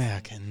 Chickadee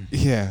American.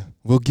 Yeah.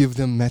 We'll give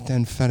them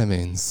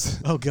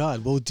methamphetamines. Oh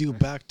God, we'll do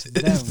back to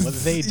them what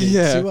they did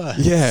Yeah. to us.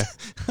 Yeah.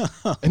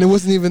 And it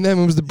wasn't even them,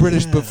 it was the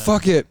British, but Yeah.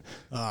 fuck it.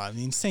 I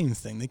mean, same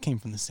thing. They came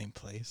from the same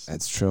place.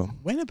 That's true.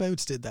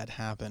 Whenabouts did that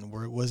happen?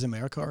 Was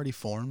America already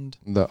formed?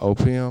 The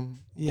opium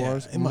Yeah,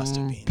 wars? it must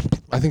have been.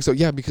 I think so,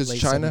 yeah, because Late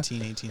China.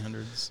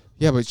 1800s.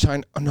 Yeah, but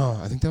China. Oh, no,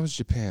 I think that was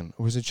Japan.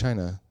 Or was it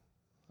China?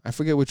 I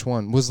forget which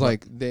one. Was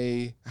like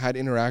they had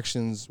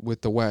interactions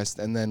with the West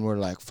and then were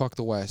like, fuck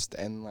the West,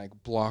 and like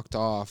blocked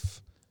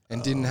off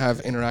and didn't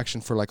have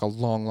interaction for like a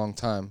long, long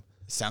time.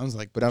 Sounds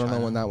like, But I don't know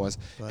China, when that was.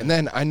 but- And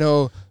then I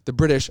know the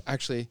British,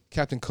 actually,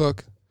 Captain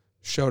Cook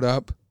showed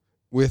up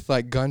with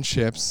like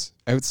gunships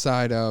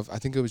outside of, I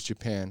think it was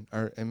Japan,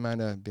 or it might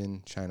have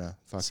been China.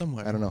 Fuck,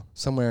 Somewhere. I don't know.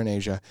 Somewhere in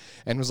Asia.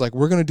 And was like,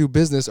 we're going to do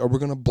business or we're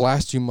going to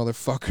blast you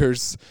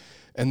motherfuckers.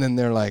 And then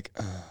they're like,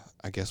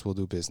 I guess we'll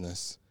do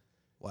business.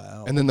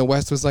 Wow. And then the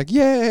West was like,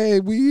 yay,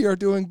 we are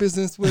doing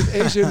business with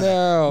Asia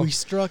now. we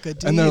struck a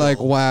deal. And they're like,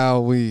 wow,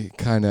 we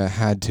kind of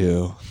had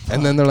to.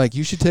 And then they're like,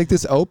 you should take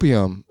this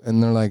opium.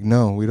 And they're like,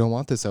 no, we don't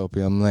want this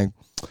opium. I'm like,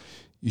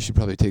 you should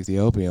probably take the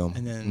opium.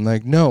 And then I'm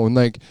like, no. And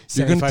like,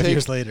 you're going to 75 take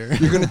years later,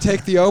 you're going to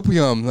take the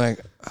opium. Like,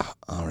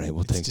 all right,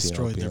 we'll it's take the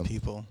destroyed opium. their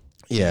people.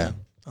 Yeah.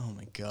 Oh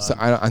my God. So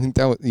I think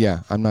that was, yeah,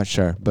 I'm not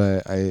sure.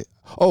 But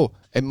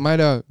it might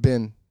have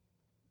been,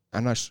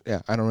 I'm not sure.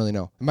 Yeah, I don't really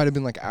know. It might have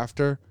been like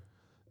after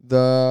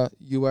the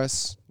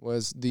U.S.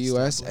 was the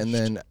U.S. and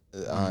then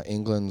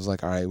England was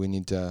like, all right, we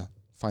need to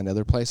find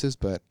other places.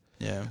 But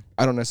yeah.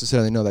 I don't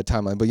necessarily know that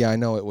timeline. But yeah, I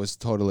know it was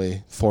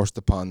totally forced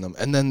upon them.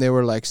 And then they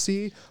were like,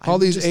 see, all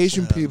I'm these just,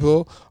 Asian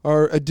people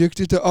are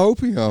addicted to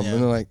opium. Yeah.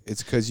 And they're like,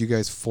 it's because you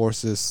guys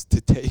force us to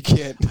take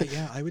it. But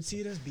yeah, I would see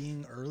it as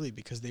being early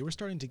because they were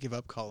starting to give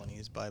up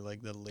colonies by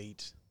like the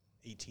late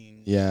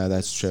 18. Yeah,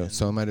 that's true. and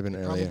So it might have been they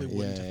earlier. Probably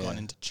wouldn't Yeah, have yeah. gone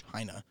into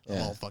China of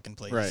Yeah. all fucking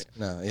places. Right.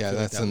 No, I yeah, feel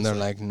that's that and was they're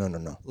like like,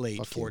 no. Late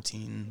Fuck you.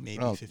 14,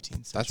 maybe Oh,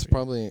 15th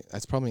century.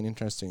 That's probably an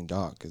interesting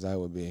doc because that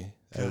would be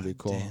God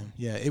cool. damn.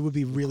 Yeah, it would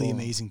be really Cool.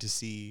 amazing to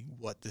see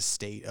what the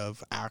state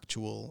of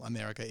actual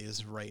America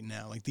is right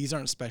now. Like these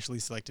aren't specially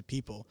selected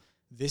people.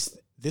 This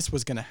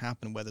was going to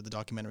happen whether the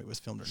documentary was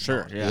filmed or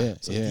Sure, not. yeah.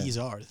 So yeah. these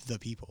are the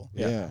people.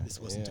 Yeah. This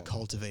wasn't yeah. a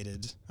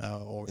cultivated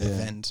or Yeah.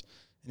 event,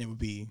 and it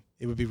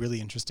would be really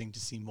interesting to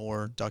see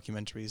more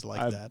documentaries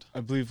like that.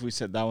 I believe we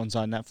said that one's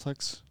on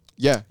Netflix.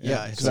 Yeah,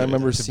 Yeah, because it's I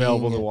remember It's seeing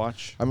available it. to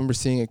watch. I remember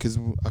seeing it because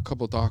a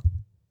couple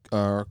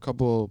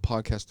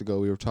podcasts ago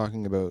we were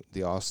talking about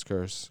the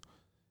Oscars,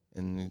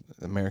 and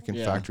American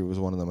Yeah. Factory was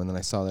one of them, and then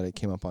I saw that it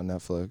came up on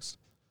Netflix.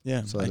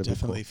 Yeah, So I that'd be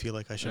definitely cool. feel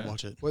like I should Yeah.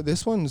 watch it. Well,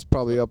 this one's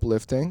probably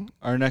uplifting.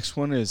 Our next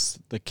one is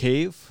The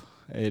Cave.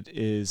 It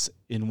is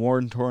in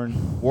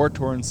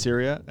war-torn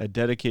Syria. A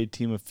dedicated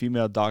team of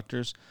female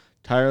doctors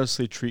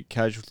tirelessly treat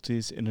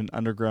casualties in an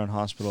underground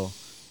hospital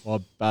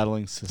while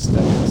battling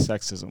systemic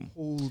sexism.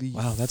 Holy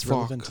Wow, that's fuck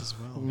relevant as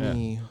well.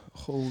 me.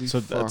 Holy So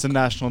fuck. that's a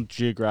National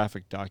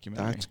Geographic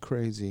documentary. That's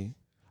crazy.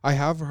 I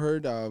have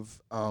heard of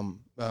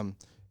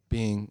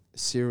being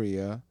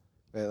Syria,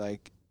 that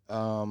like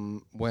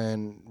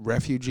when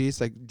refugees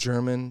like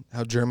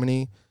how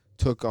Germany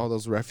took all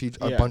those a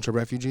Yeah. bunch of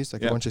refugees,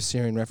 like Yeah. a bunch of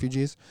Syrian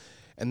refugees,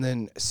 and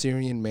then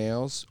Syrian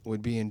males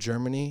would be in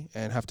Germany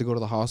and have to go to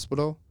the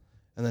hospital,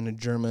 and then a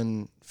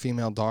German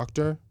female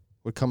doctor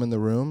would come in the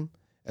room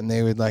and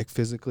they would like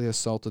physically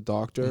assault the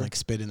doctor. And, like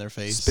spit in their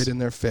face. Spit in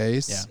their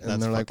face, Yeah, that's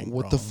and they're like, fucking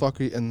 "What the wrong. fuck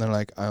are you?" And they're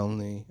like, "I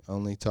only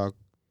talk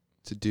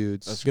to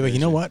dudes." That's Be like, you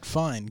know crazy. what?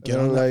 Fine, get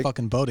they're on that like,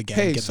 fucking boat again.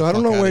 Hey, Get so the I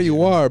don't fuck know outta where you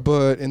here." are,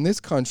 but in this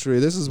country,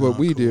 this is what Oh,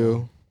 we cool.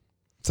 do.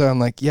 So I'm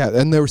like, yeah,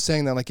 and they were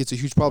saying that like it's a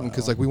huge problem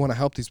because like we want to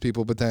help these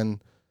people, but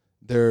then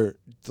they're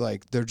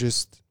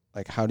just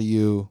like, how do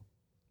you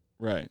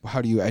Right.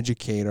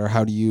 educate or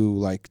how do you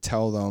like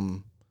tell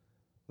them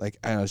Like,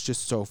 I don't know, it's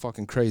just so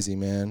fucking crazy,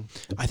 man.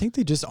 I think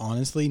they just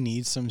honestly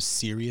need some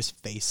serious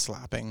face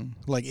slapping.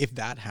 Like, if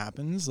that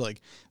happens,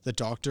 like the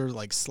doctor,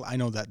 like I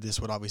know that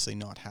this would obviously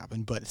not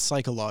happen, but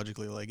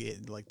psychologically,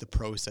 like the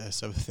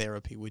process of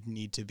therapy would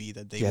need to be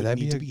that they would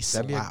need to be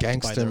slapped that'd be a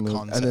gangster by their move.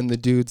 concept. And then the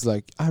dude's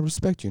like, I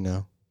respect you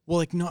now. Well,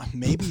 like, no,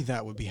 maybe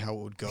that would be how it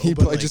would go. He'd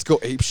but probably like, just go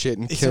ape shit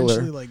and kill her.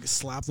 essentially, like,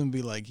 slap them and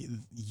be like,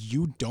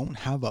 you don't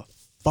have a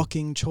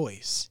fucking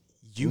choice.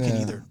 You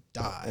can either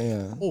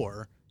die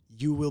or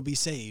you will be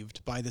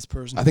saved by this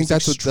person. I think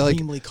that's what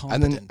extremely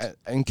competent. And then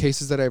in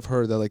cases that I've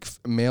heard that like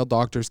male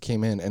doctors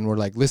came in and were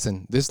like,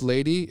 listen, this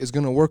lady is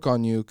going to work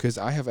on you because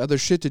I have other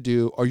shit to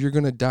do or you're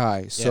going to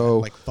die. So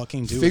like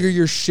fucking do figure it.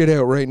 your shit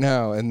out right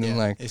now. And then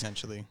like,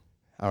 essentially.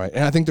 All right.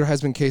 And I think there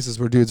has been cases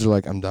where dudes are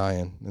like, I'm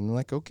dying. And they're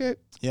like, okay.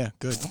 Yeah,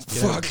 good.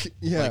 Fuck.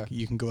 Yeah. Like,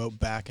 you can go out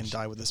back and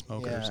die with the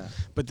smokers. Yeah.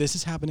 But this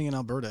is happening in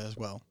Alberta as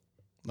well.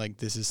 Like,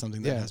 this is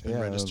something that has been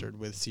registered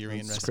with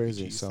Syrian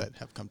refugees that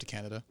have come to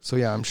Canada. So,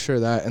 yeah, I'm sure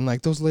that. And,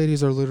 like, those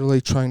ladies are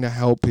literally trying to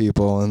help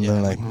people. And they're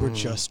like, we're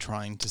just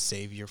trying to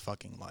save your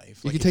fucking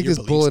life. You like, can take this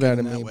bullet out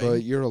of me, way,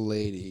 but you're a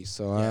lady.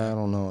 So, I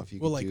don't know if you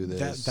can do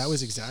this. That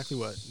was exactly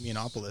what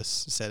Neonopolis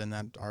said in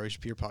that Ari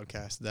Shapir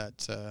podcast,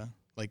 that,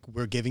 like,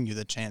 we're giving you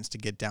the chance to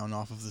get down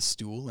off of the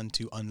stool and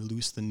to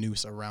unloose the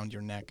noose around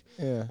your neck.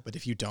 Yeah. But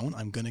if you don't,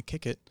 I'm going to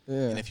kick it.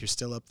 Yeah. And if you're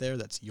still up there,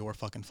 that's your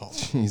fucking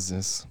fault.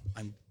 Jesus.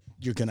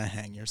 You're going to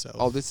hang yourself.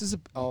 Oh, this is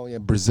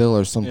Brazil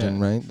or something,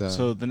 right?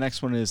 So the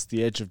next one is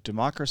The Edge of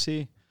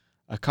Democracy,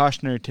 a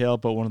cautionary tale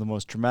about one of the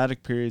most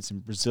dramatic periods in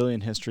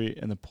Brazilian history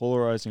and the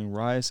polarizing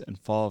rise and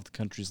fall of the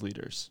country's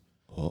leaders.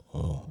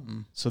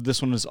 So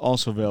this one is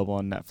also available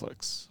on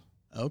Netflix.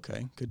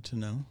 Okay, good to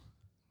know.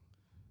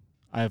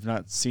 I have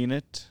not seen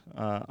it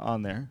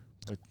on there,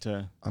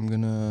 but I'm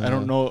gonna. I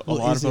don't know a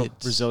lot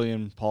about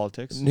Brazilian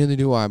politics. Neither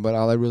do I, but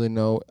all I really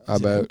know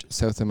about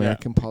South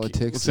American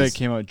politics. Let's say it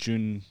came out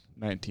June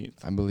 19th.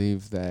 I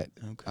believe that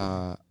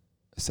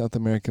South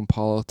American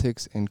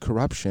politics and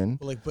corruption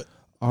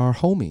are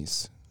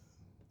homies.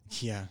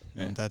 Yeah,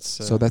 that's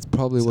so that's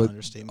probably what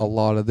a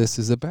lot of this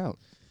is about.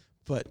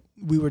 But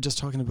we were just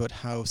talking about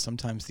how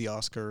sometimes the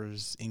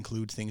Oscars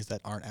include things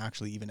that aren't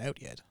actually even out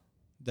yet.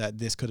 That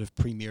this could have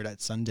premiered at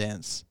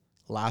Sundance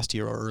last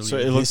year or earlier. So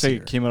it looks like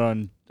it came out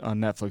on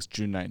Netflix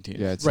June 19th.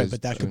 Yeah, right,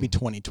 but that could be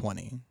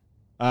 2020.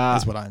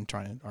 Is what I'm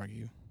trying to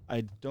argue.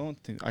 I don't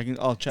think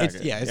I'll check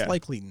it. Yeah, it's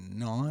likely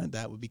not.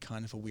 That would be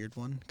kind of a weird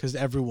one because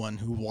everyone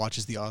who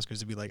watches the Oscars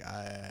would be like,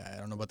 I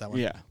don't know about that one.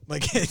 Yeah,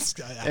 like it's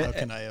how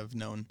can I have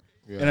known?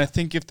 Yeah. And I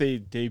think if they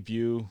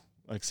debut,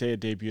 like say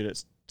it debuted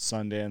at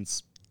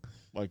Sundance,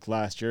 like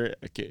last year,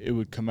 like it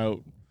would come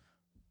out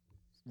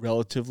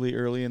relatively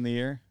early in the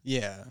year.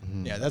 Yeah,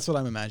 yeah, that's what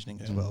I'm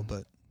imagining as well.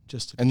 But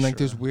just to and like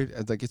there's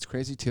weird, like it's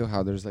crazy too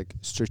how there's like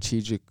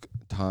strategic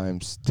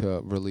times to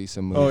release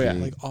a movie. Oh yeah,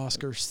 like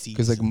Oscar season.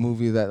 Because like a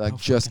movie that like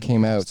just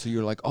came out, so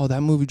you're like, oh,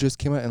 that movie just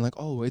came out, and like,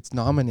 oh, it's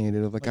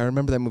nominated. Like I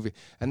remember that movie,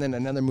 and then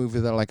another movie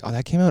that like, oh,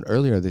 that came out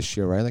earlier this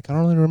year, right? Like I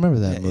don't really remember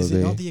that movie. Is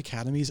it not the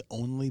Academy's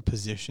only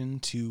position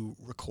to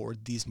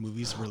record these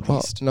movies released?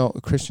 Well, no,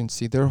 Christian,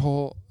 see, their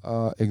whole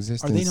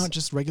existence. Are they not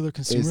just regular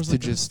consumers? Is to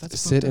just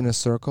sit in a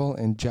circle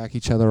and jack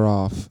each other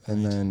off,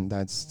 and then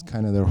that's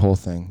kind of their whole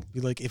thing.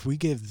 Be like, if we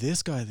give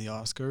this guy the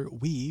Oscar,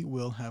 we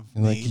will have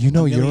and made like, you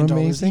know, you're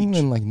amazing, each.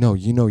 and like, no,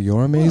 you know,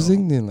 you're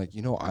amazing, then like,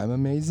 you know, I'm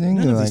amazing,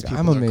 and like,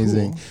 I'm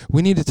amazing. Cool.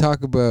 We need to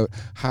talk about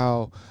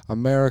how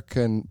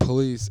American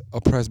police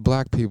oppress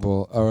black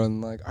people, or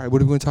like, all right,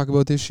 what are we going to talk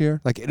about this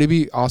year? Like, it'd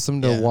be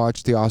awesome to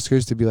watch the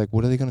Oscars to be like,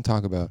 what are they going to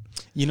talk about?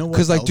 You know what?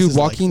 Because like, dude,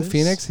 Joaquin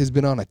Phoenix has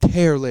been on a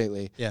tear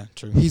lately. Yeah,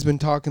 true. He's been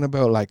talking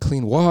about like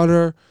clean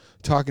water,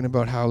 talking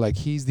about how like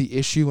he's the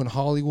issue in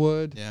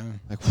Hollywood. Yeah,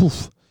 like, whew,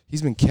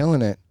 he's been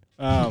killing it.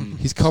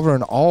 He's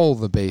covering all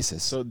the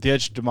bases. So The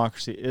Edge of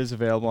Democracy is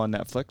available on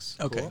Netflix.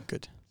 Okay,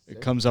 good. It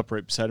comes up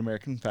right beside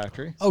American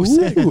Factory. Oh,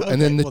 sick. Okay. And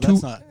then the two,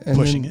 that's not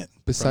pushing it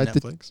beside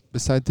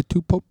the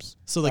two popes.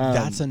 So like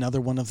that's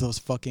another one of those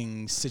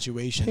fucking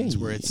situations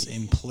where it's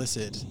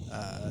implicit,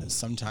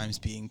 sometimes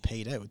being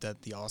paid out.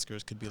 That the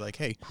Oscars could be like,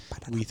 hey,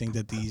 we think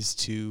that these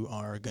two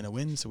are gonna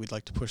win, so we'd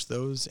like to push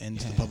those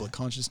into the public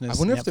consciousness. I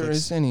wonder if there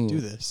is any. Do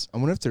this. I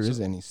wonder if there is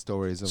any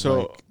stories of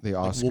like the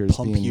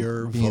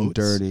Oscars being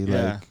dirty,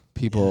 like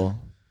people,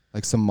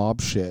 like some mob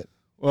shit.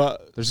 Well,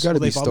 there's got to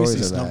be stories of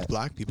that. Snubbed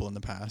black people in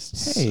the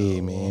past. Hey,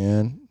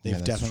 man.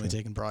 They've definitely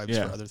taken bribes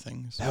for other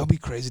things. That would be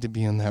crazy to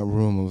be in that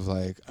room of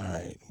like, all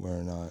right,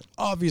 we're not.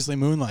 Obviously,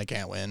 Moonlight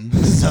can't win.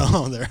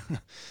 So they're.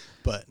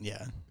 But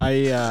yeah.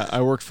 I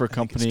worked for a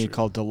company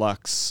called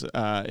Deluxe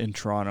in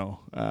Toronto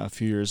a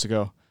few years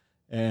ago.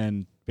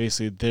 And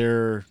basically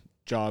their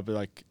job,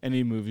 like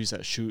any movies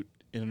that shoot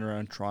in and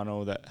around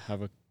Toronto that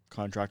have a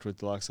contract with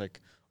Deluxe, like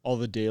all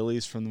the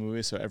dailies from the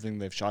movie, so everything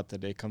they've shot that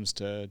day comes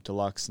to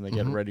Deluxe and they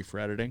get it ready for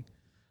editing.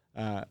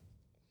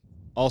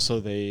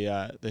 Also,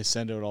 they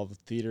send out all the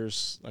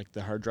theaters, like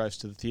the hard drives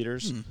to the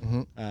theaters.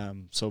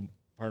 So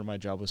part of my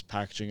job was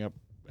packaging up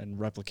and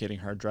replicating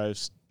hard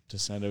drives to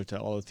send out to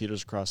all the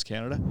theaters across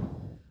Canada.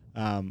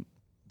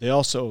 They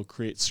also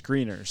create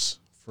screeners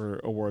for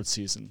award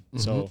season.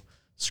 So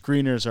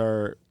screeners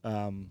are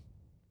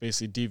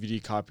basically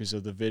DVD copies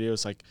of the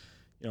videos. Like,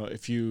 you know,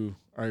 if you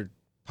are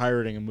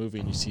pirating a movie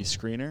and you see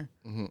screener,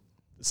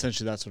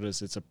 essentially that's what it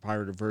is. It's a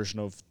pirated version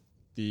of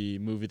the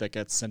movie that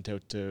gets sent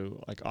out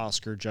to like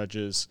Oscar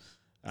judges.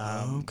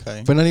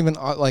 Okay. But not even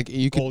like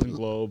you could Golden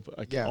Globe.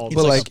 Like, yeah, all It's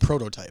but like, like a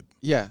prototype.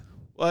 yeah.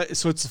 well,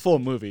 so it's the full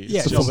movie.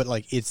 Yeah, It's no, just- but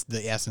like it's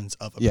the essence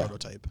of a Yeah.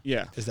 prototype.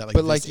 yeah. Is that like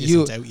But this like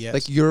you, isn't out yet?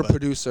 like you're a but-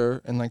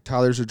 producer and like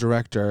Tyler's a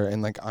director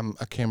and like I'm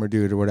a camera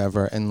dude or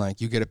whatever, and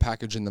like you get a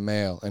package in the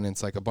mail and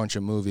it's like a bunch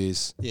of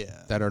movies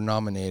Yeah. that are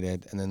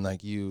nominated, and then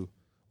like you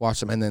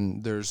watch them, and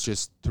then there's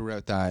just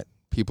throughout that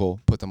people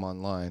put them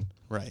online.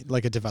 Right.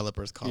 Like a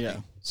developer's copy. Yeah.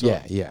 So,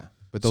 yeah.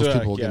 But those so,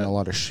 people like, getting yeah. a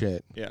lot of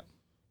shit.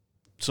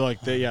 So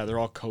like they're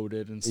all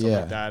coded and stuff Yeah.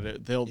 like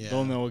that. They'll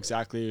know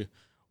exactly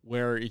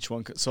where each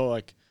one. So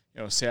like,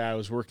 you know, say I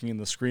was working in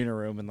the screener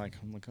room and like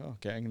I'm like, oh,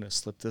 okay, I'm gonna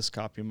slip this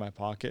copy in my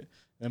pocket and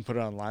then put it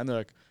online. They're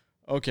like,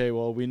 okay,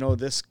 well we know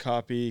this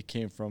copy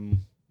came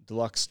from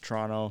Deluxe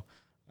Toronto.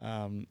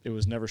 It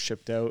was never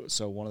shipped out,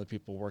 so one of the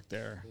people worked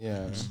there.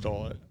 Yeah. and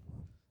stole it.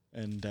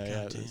 And yeah,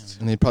 damn. it's-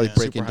 And they'd probably Yeah.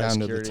 break Super it high down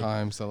to the security.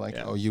 time. So like,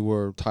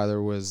 Yeah.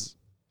 Tyler was,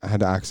 I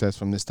had access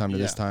from this time to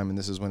this Yeah. time, and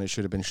this is when it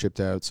should have been shipped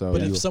out. So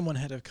But you, if someone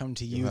had have come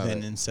to you have then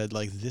it. and said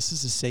like, this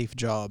is a safe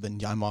job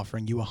and I'm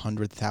offering you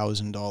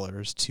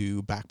 $100,000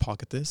 to back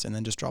pocket this and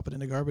then just drop it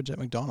into garbage at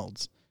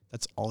McDonald's,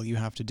 that's all you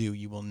have to do.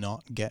 You will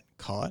not get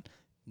caught.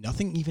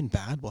 Nothing even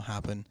bad will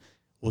happen.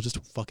 We'll just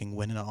fucking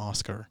win an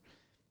Oscar.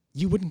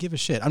 You wouldn't give a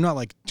shit. I'm not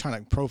like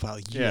trying to profile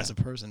you Yeah. as a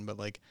person, but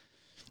like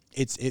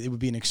it would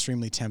be an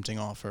extremely tempting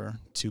offer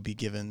to be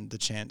given the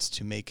chance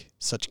to make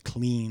such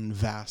clean,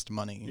 vast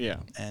money yeah.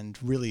 and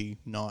really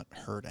not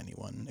hurt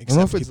anyone. I don't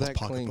know Except if it's people's that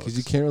clean because pocketbooks.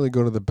 you can't really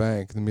go to the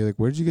bank and be like,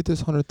 "Where'd you get this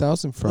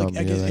 100,000 from?" Like, I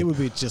You're guess like, it would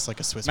be just like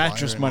a Swiss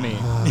Mattress wire money.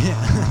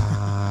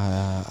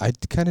 I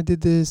kind of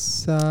did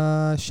this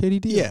shady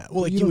deal. Yeah,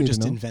 well, like you don't would even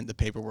just know. invent the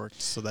paperwork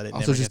so that it Also,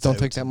 never just gets don't out.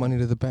 take that money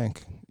to the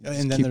bank. And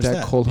Just then keep there's that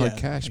that. cold hard Yeah,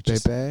 cash, like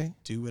just baby.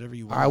 Do whatever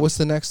you All want. right, what's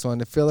the next one?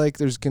 I feel like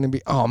there's gonna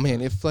be. Oh man,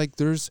 if like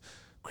there's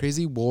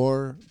crazy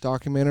war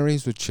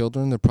documentaries with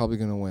children, they're probably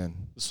gonna win.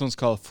 This one's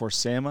called For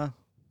Sama.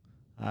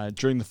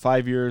 During the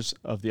 5 years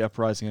of the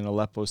uprising in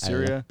Aleppo,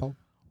 Syria, Aleppo.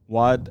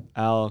 Wad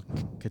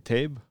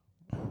al-Kataib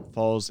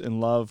falls in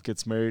love,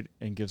 gets married,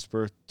 and gives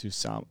birth to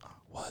Sama.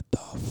 What the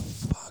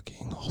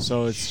fucking?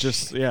 So it's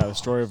just, the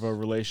story of a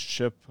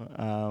relationship,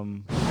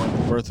 and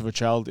the birth of a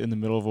child in the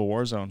middle of a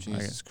war zone.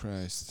 Jesus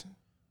Christ.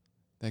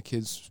 That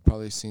kid's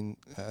probably seen.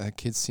 That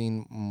kid's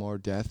seen more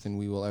death than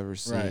we will ever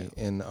see Right.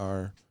 in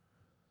our.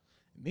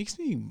 It makes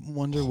me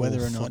wonder whole whether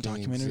or not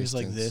fucking documentaries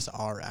like existence. this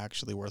are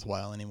actually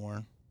worthwhile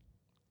anymore.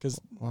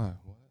 Why?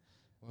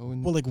 What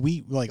wouldn't- Well,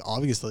 like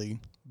obviously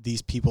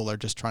these people are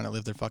just trying to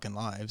live their fucking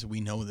lives. We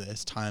know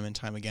this time and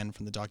time again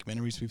from the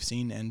documentaries we've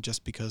seen, and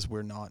just because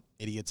we're not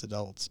idiots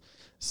adults,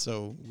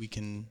 so we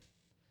can.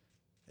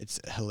 It's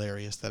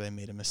hilarious that I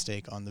made a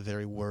mistake on the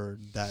very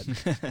word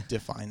that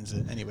defines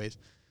it. Anyways,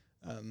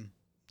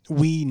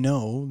 we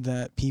know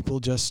that people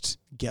just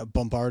get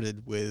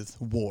bombarded with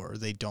war.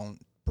 They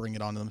don't bring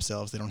it on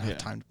themselves. They don't have Yeah.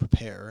 time to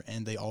prepare,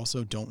 and they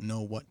also don't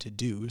know what to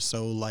do.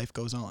 So life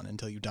goes on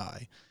until you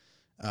die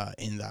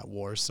in that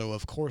war. So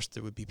of course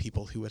there would be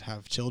people who would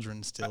have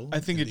children still. I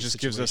think in it these just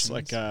gives us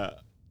situations.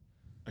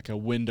 like a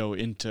window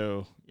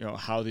into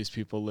how these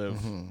people live.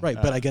 Mhm. Right,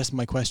 but I guess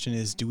my question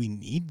is, do we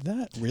need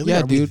that? Really?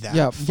 Yeah, Are we dude. that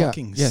Yeah,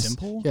 fucking yes,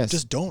 simple? yes.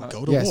 Just don't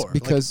go to yes, war.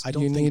 because like, I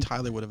don't you think need-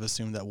 Tyler would have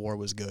assumed that war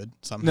was good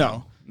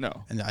somehow.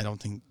 No. And I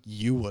don't think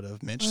you would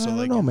have, Mitch. I So don't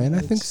like, know, man. I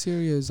think it's-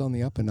 Syria is on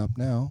the up and up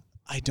now.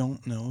 I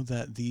don't know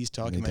that these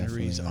They definitely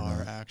documentaries are are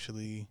not.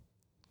 actually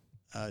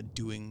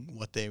doing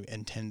what they're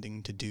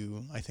intending to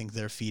do. I think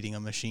they're feeding a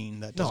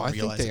machine that No, doesn't I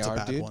think realize they it's a are,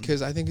 bad dude. one.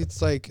 Because I think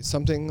it's like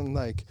something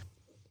like,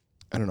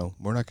 I don't know.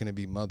 We're not going to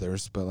be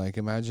mothers, but like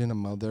imagine a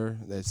mother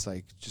that's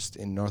like just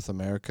in North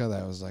America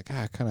that was like,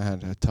 I kind of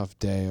had a tough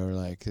day, or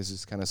like this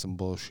is kind of some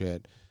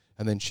bullshit,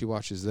 and then she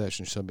watches this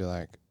and she'll be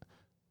like,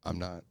 I'm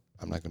not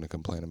going to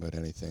complain about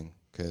anything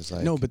because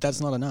like No, but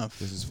that's not enough.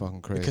 this is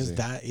fucking crazy. Because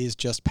that is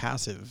just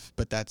passive,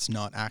 but that's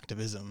not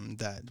activism.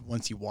 That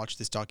once you watch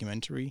this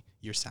documentary,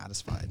 you're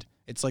satisfied.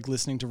 It's like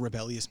listening to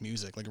rebellious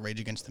music, like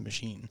Rage Against the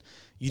Machine.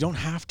 You don't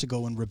have to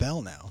go and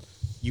rebel now.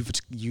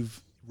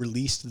 You've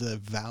released the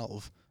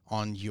valve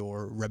on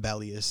your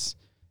rebellious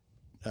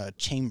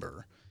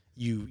chamber.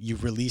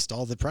 You've released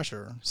all the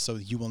pressure, so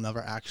you will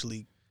never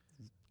actually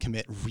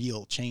commit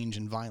real change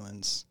and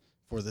violence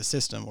for the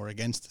system or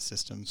against the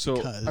system. So,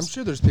 because I'm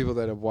sure there's people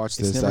that have watched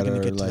It's this never that gonna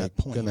are get to that like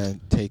point. gonna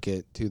take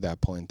it to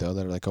that point though.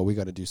 That are like, oh, we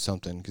got to do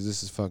something because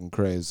this is fucking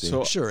crazy.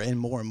 So sure, and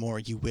more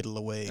you whittle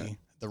away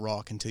the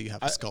rock until you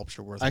have a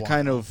sculpture worthwhile. I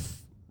kind of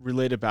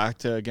relate it back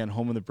to, again,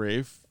 Home of the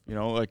Brave.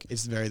 Like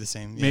It's very the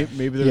same. Yeah.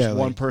 maybe there's Yeah,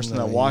 one like, person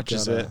no, that you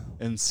watches it gotta-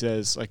 and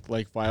says,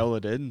 like Viola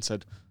did, and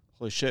said,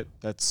 holy shit,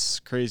 that's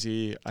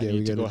crazy. I yeah, we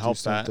need to gotta go do help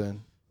that.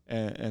 something.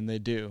 And they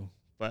do.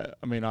 But,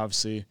 I mean,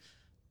 obviously,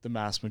 the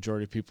mass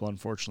majority of people,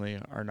 unfortunately,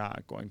 are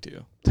not going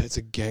to. It's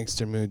a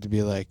gangster mood to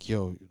be like,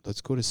 yo,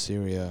 let's go to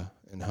Syria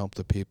and help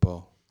the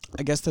people.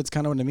 I guess that's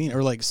kind of what I mean.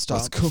 Or like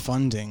stop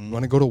funding.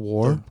 Want to go to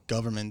war? The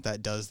government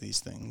that does these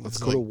things. Let's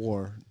go to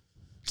war.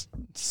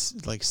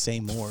 Like say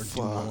more,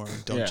 do more.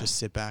 Don't Yeah. just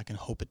sit back and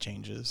hope it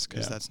changes,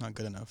 because that's not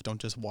good enough. Don't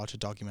just watch a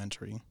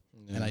documentary.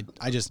 Yeah. And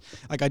I just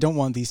like, I don't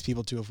want these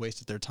people to have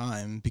wasted their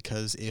time,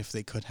 because if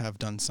they could have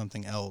done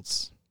something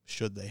else,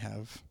 should they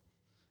have?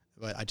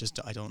 But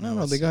I don't know.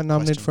 No, It's they a got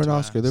nominated question for an to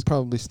Oscar. They're ask.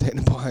 probably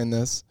standing behind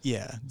this.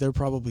 Yeah, they're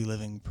probably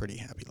living pretty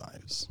happy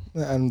lives.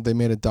 And they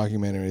made a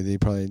documentary. They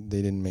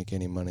didn't make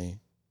any money.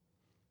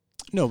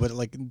 No, but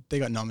like they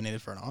got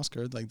nominated for an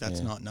Oscar. Like that's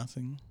Yeah. not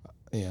nothing.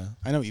 Yeah.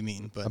 I know what you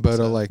mean, but About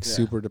a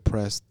super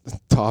depressed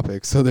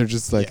topic. So they're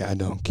just like, Yeah. I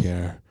don't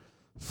care.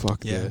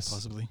 Fuck yeah, this.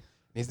 possibly.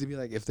 Needs to be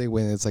like, if they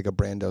win, it's like a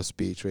Brando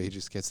speech where he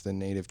just gets the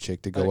native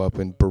chick to go up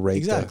and berate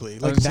Exactly. I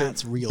Like would say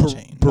that's real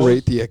change.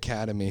 berate the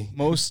Academy.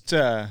 Most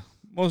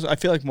I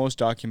feel like most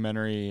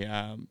documentary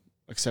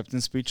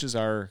acceptance speeches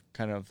are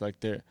kind of like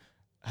they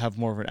have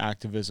more of an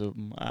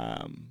activism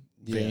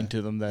vein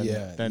to them than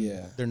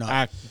They're not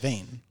act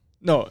vain.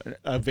 No,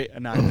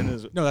 an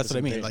activism. No, that's what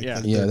I mean. vein, Like yeah.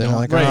 Yeah, they're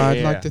like, Right, I'd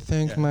yeah, like yeah. to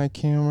thank Yeah. my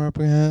camera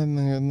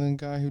and the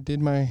guy who did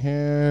my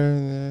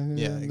hair.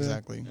 Yeah,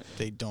 exactly.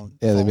 They don't.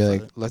 Yeah, they'd fall be for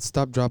like, it. let's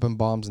stop dropping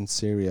bombs in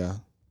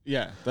Syria.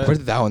 Yeah, Where's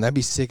that one? That'd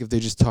be sick if they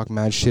just talk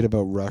mad shit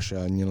about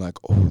Russia and you're like,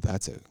 oh,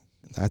 that's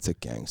a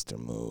gangster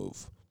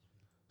move.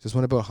 Just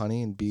one about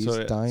honey and bees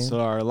dying. So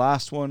our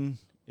last one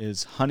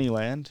is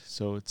Honeyland.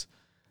 So it's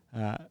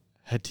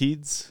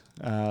Hatids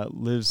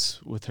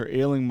lives with her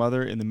ailing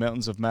mother in the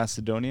mountains of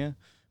Macedonia,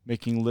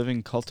 making a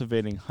living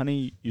cultivating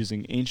honey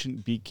using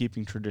ancient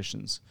beekeeping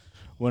traditions.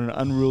 When an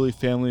unruly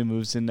family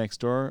moves in next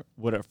door,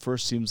 what at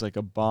first seems like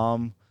a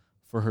balm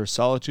for her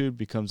solitude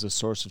becomes a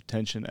source of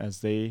tension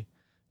as they,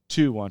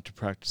 too, want to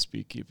practice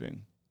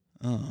beekeeping.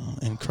 Oh,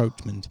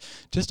 encroachment.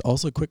 Just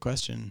also a quick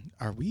question.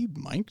 Are we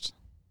mic'd?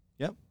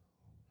 Yep.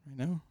 Right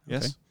now?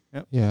 Yes.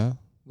 Okay. Yeah.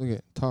 Look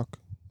at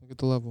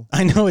the level.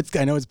 I know it's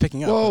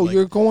picking up. Whoa, but like,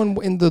 you're going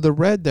into the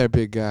red there,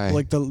 big guy.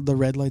 like the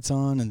red light's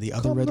on and the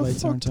other Come red the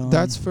lights fuck aren't to- on.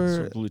 That's So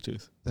for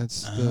Bluetooth.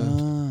 that's the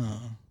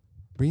Ah.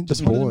 read the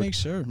Just wanted to board. make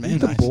sure. Man,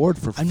 Read the board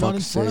for I'm not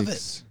in fuck's front of it.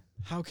 sakes.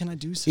 How can I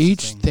do such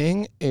Each a thing?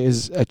 thing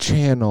is a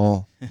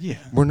channel. Yeah.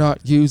 We're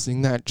not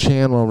using that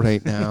channel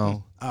right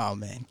now. Oh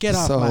man, get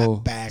off my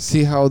back.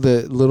 See how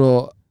the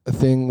little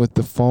thing with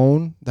the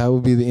phone, that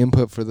would be the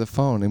input for the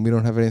phone, and we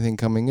don't have anything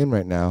coming in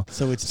right now.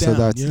 So it's So down.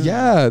 that's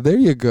yeah. there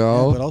you Yeah,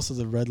 go. but also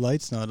the red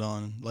light's not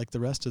on like the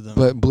rest of them.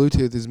 But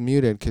Bluetooth is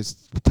muted because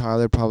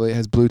Tyler probably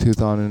has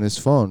Bluetooth on in his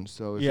phone.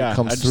 So if Yeah, it I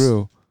comes just-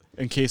 through,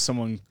 In case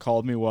someone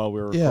called me while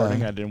we were Yeah.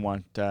 recording, I didn't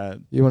want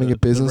You wanna the-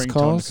 get business the ringtone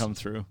calls? to come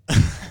through.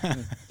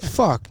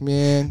 fuck,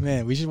 man.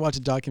 Man, we should watch a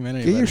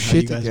documentary. Get about your how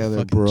shit you guys are together,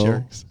 fucking bro.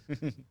 jerks.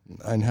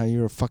 And how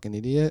you're a fucking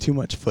idiot. Too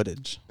much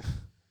footage.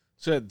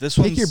 So this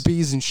Take your one's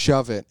bees and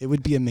shove it. It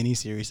would be a mini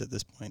series at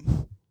this point.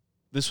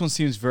 this one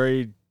seems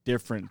very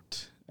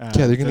different. Yeah,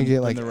 they're gonna than- get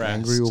than like the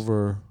angry rest.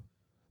 over.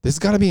 This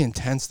got to be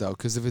intense though,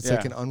 because if it's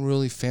like Yeah. an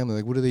unruly family,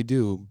 like what do they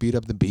do? Beat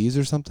up the bees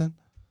or something?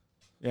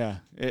 Yeah,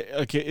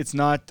 it's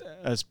not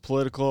as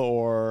political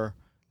or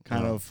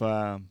kind No.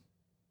 of.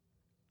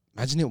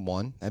 Imagine it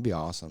won. That'd be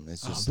awesome.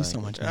 It's Oh, it'd just be like, so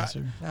much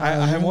nicer. I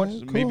have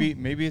watched. cool.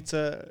 Maybe it's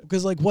a.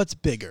 Because like, what's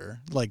bigger?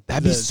 Like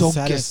That'd the be so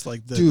saddest,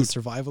 like the dude.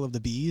 survival of the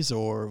bees,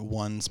 or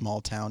one small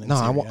town in No,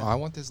 Syria? I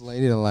want this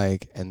lady to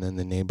like, and then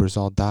the neighbors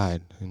all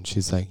died, and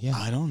she's like, yeah.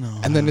 I don't know.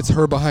 And then it's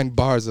her behind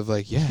bars of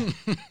like, yeah,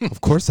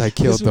 of course I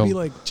killed This would them. be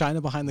like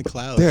China behind the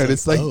clouds. Dude,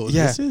 it's like, oh,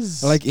 yeah, this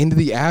is like Into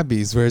the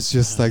Abbeys, where it's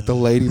just like the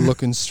lady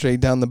looking straight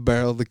down the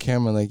barrel of the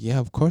camera, like, yeah,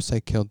 of course I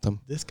killed them.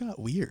 this got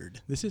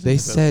weird. This is. They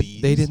said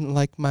they didn't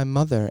like my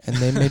mother, and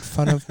they made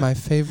fun of my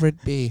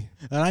favorite bee.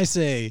 And I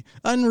say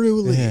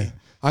unruly. Yeah.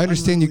 I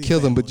understand you Unruly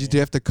killed them, but you family. do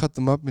have to cut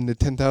them up into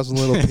 10,000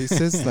 little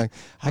pieces. Like,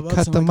 How I about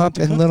cut someone them come up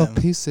to in cook little them?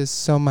 pieces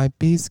so my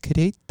bees could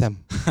eat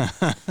them.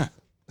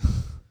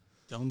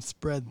 Don't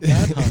spread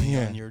that honey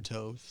Yeah. on your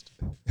toast.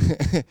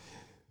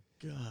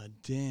 God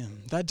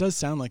damn. That does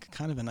sound like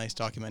kind of a nice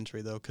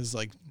documentary, though, because,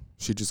 like...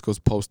 She just goes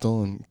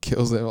postal and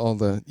kills all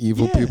the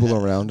evil yeah. people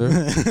around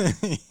her.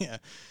 Yeah.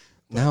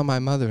 Now my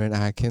mother and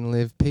I can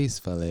live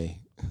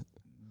peacefully.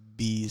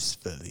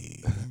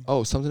 Peacefully.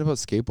 Oh, something about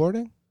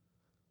skateboarding?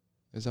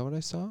 Is that what I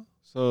saw?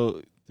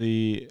 So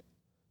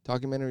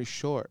Documentary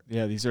short.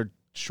 these are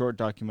short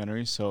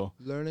documentaries. So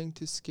Learning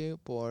to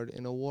skateboard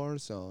in a war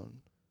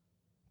zone.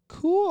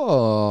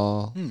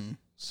 Cool.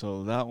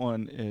 so that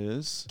one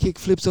is Kick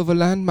flips over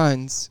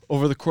landmines.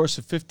 over the course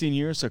of 15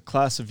 years, a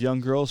class of young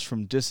girls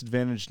from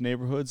disadvantaged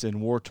neighborhoods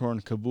in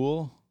war-torn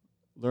Kabul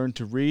learn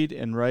to read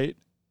and write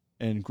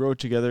and grow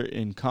together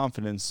in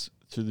confidence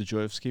through the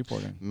joy of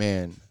skateboarding.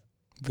 Man,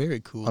 Very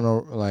cool. I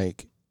don't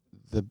like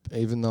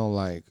even though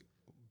like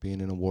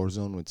being in a war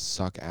zone would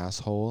suck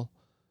asshole.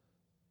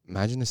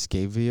 Imagine a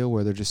skate video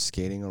where they're just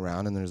skating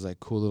around and there's like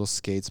cool little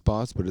skate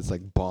spots, but it's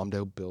like bombed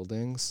out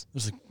buildings.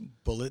 There's, like,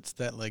 bullets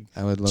that, like...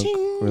 I would look ching,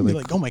 really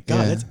you're like, oh, my God,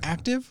 yeah. that's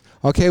active?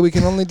 Okay, we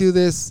can only do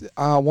this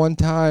one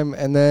time,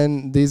 and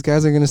then these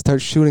guys are gonna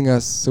start shooting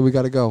us, so we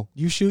gotta go.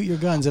 You shoot your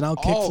guns, and I'll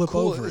kick flip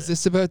cool. over Is it.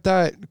 this about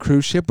that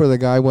cruise ship where the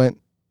guy went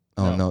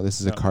Oh no, this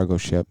is a cargo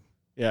ship.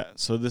 Yeah,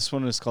 so this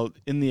one is called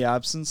In the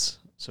Absence.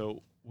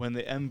 So when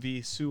the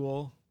MV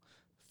Sewol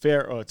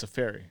it's a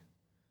ferry,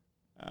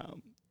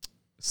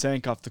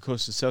 sank off the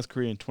coast of South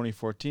Korea in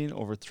 2014,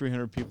 over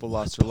 300 people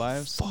lost their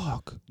lives.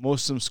 Fuck.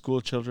 Most of them school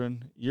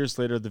children. Years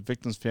later, the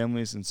victims'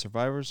 families and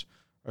survivors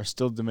are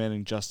still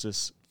demanding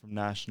justice from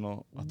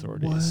national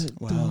authorities.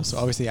 Wow. So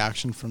obviously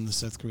action from the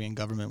South Korean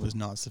government was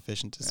not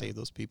sufficient to save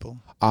those people.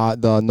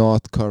 The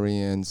North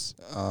Koreans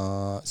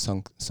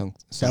sunk.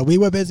 Yeah, we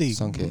were busy.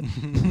 Sunk it.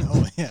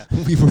 Oh, yeah.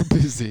 We were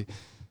busy.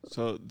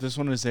 So this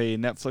one is a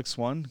Netflix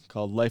one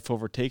called Life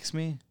Overtakes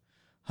Me.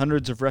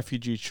 Hundreds of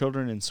refugee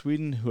children in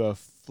Sweden who have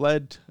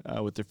fled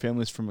with their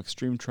families from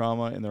extreme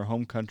trauma in their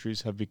home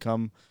countries have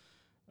become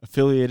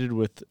affiliated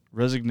with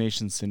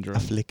resignation syndrome.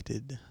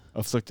 Afflicted.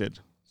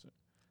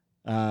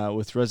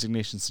 With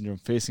resignation syndrome.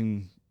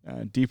 Facing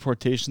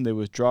deportation, they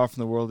withdraw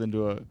from the world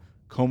into a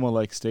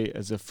coma-like state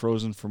as if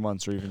frozen for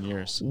months or even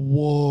years.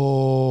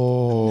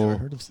 Whoa. I've never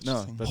heard of such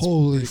a thing. That's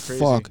holy pretty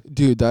crazy. fuck.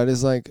 Dude, that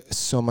is like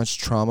so much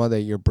trauma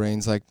that your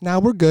brain's like, nah,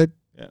 we're good.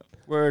 Yeah,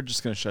 we're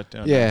just going to shut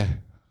down. Yeah.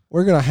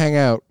 We're going to hang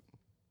out.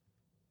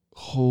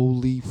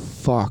 Holy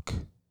fuck.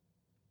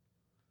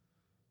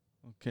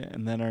 Okay,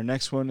 and then our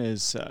next one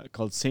is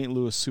called St.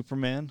 Louis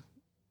Superman.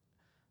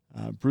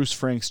 Bruce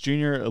Franks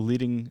Jr., a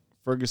leading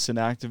Ferguson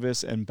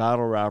activist and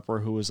battle rapper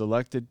who was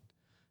elected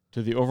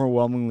to the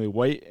overwhelmingly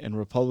white and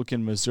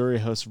Republican Missouri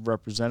House of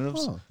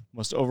Representatives,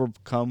 must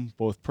overcome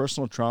both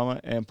personal trauma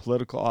and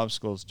political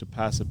obstacles to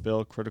pass a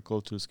bill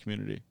critical to his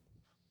community.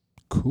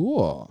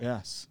 Cool.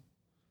 Yes.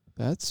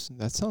 That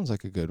sounds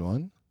like a good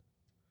one.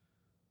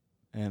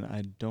 And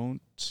I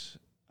don't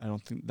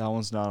think that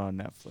one's not on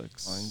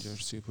Netflix. Find your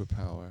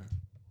superpower.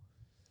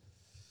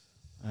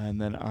 And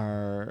then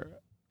our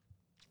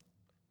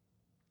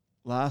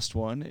last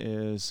one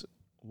is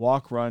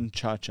Walk, Run,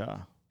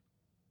 Cha-Cha.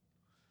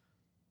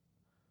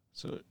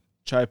 So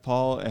Chai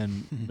Paul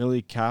and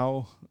Millie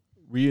Cow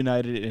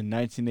reunited in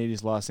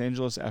 1980s Los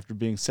Angeles after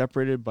being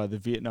separated by the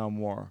Vietnam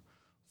War.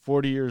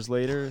 40 years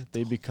later,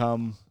 they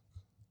become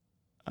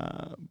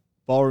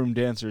ballroom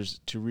dancers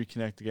to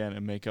reconnect again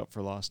and make up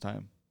for lost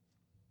time.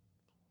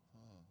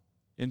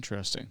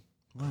 Interesting.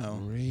 Wow.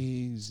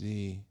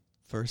 Crazy.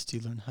 First you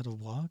learn how to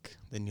walk,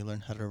 then you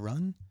learn how to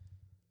run.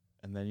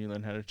 And then you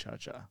learn how to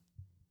cha-cha.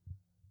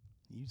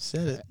 You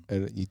said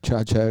it. You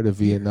cha-cha to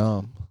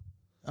Vietnam.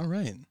 All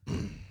right.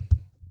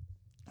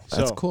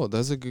 That's cool.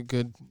 That's a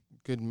good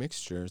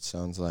mixture, it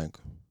sounds like.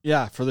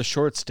 Yeah, for the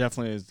shorts,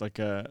 definitely is like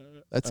a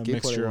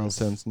mixture of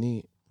sounds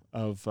neat.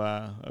 Of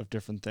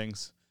different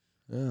things.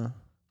 Yeah.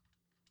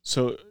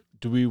 So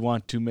do we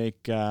want to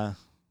make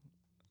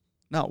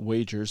not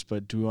wagers,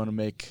 but do we want to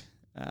make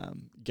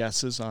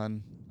guesses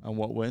on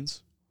what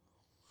wins?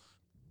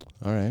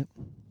 All right.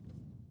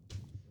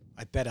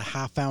 I bet a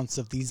half ounce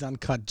of these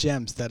uncut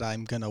gems that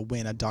I'm going to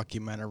win a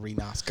documentary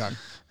Oscar.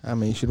 I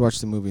mean, you should watch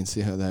the movie and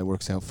see how that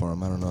works out for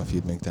him. I don't know if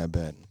you'd make that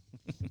bet.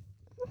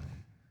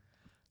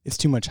 It's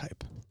too much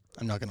hype.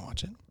 I'm not going to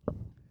watch it. I'm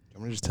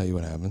going to just tell you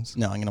what happens.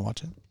 No, I'm going to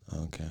watch it.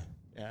 Okay.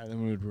 Yeah,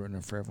 then we would ruin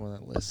it for everyone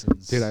that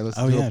listens. Dude, I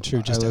listened to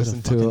true. Just out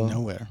of fucking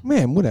nowhere.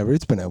 Man, whatever.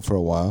 It's been out for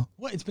a while.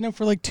 What? It's been out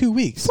for like 2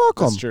 weeks. Fuck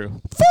them. That's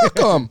true. Fuck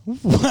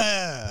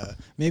them.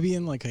 Maybe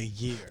in like a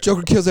year.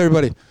 Joker kills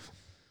everybody.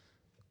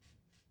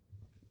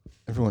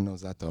 Everyone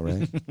knows that though,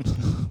 right?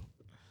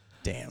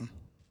 Damn.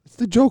 It's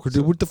the Joker,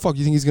 dude. What the fuck?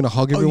 You think he's gonna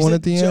hug everyone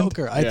at the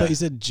Joker. end? I thought you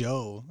said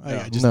Joe.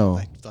 No.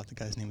 I thought the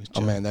guy's name was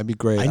Joe. Oh man, that'd be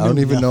great. I know don't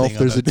even know if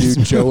nothing there's a about this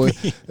dude Joe.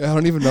 movie. I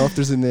don't even know if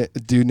there's a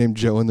dude named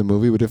Joe in the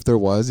movie, but if there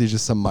was, he's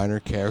just some minor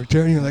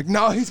character, and you're like,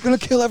 no, he's gonna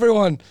kill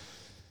everyone.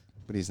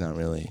 But he's not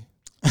really.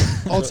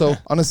 Also,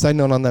 on a side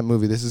note on that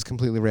movie, this is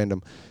completely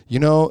random. You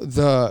know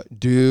the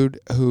dude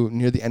who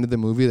near the end of the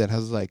movie that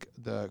has like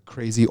the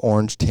crazy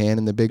orange tan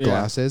and the big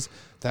glasses?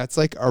 That's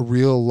like a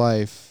real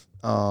life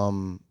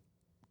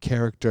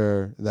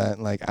character that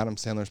like Adam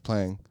Sandler's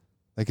playing.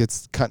 Like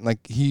it's cut like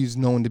he's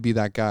known to be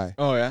that guy.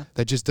 Oh yeah.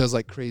 That just does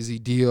like crazy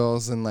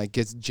deals and like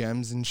gets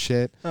gems and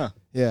shit. Huh.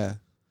 Yeah.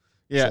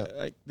 Yeah, So-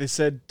 like they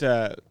said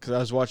because I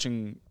was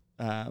watching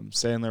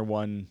Sandler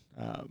won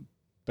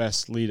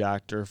Best Lead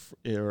Actor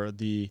or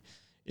the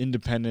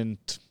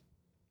Independent.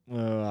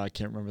 I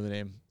can't remember the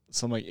name.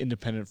 Some like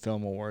Independent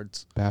Film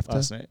Awards BAFTA?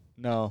 last night.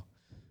 No,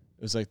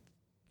 it was like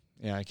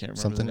I can't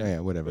remember Something. the name. Yeah,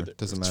 whatever. But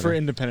Doesn't it's matter. for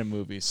independent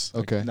movies.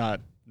 Like, Okay.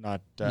 not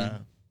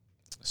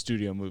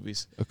studio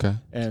movies. Okay.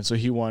 And so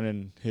he won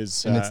in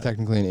his. And it's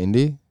technically an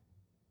indie?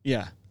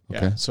 Yeah.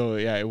 Okay. Yeah. So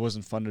it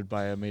wasn't funded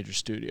by a major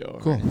studio or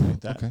Cool. anything like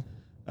that. Okay.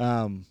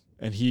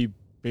 And he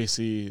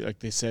basically, like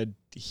they said,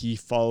 he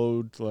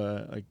followed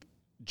like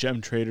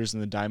gem traders in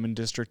the Diamond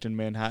District in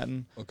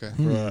Manhattan Okay.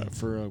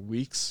 for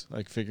weeks,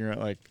 like figuring out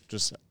like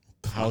just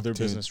how their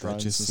business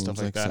runs and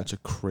stuff like that. Such a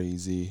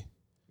crazy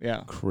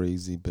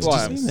business. Well,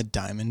 Is it in the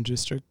Diamond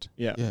District?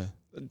 Yeah. Yeah.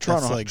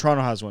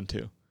 Toronto has one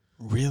too.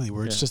 Really?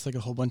 Where it's Yeah. just like a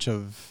whole bunch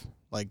of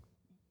like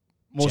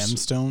Gemstone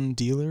gemstone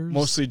dealers?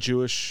 Mostly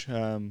Jewish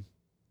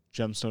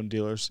gemstone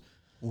dealers.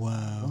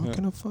 Wow.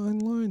 Walking a fine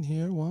line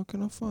here.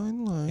 Walking a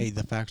fine line. Hey,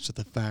 the facts are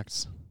the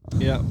facts.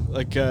 Yeah,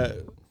 like I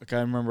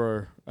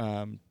remember.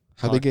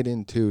 How they get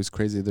in too is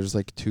crazy. There's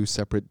like 2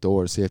 separate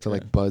doors, so you have to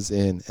like buzz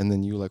in, and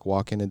then you like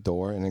walk in a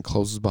door, and it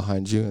closes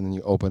behind you, and then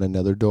you open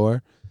another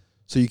door,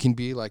 so you can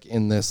be like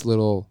in this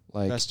little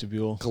like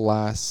vestibule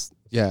glass.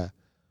 Yeah.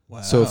 Wow.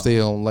 So if they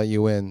don't let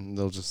you in,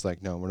 they'll just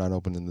like, no, we're not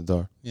opening the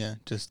door. Yeah,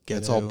 just get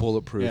It's out. all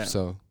bulletproof. Yeah.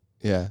 So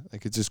yeah,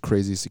 like it's just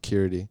crazy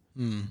security.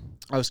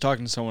 I was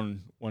talking to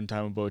someone one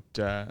time about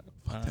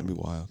That'd be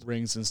wild.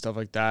 rings and stuff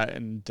like that,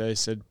 and they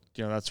said,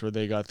 you know, that's where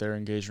they got their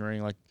engagement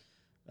ring. Like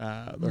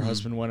their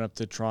husband went up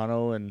to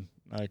Toronto and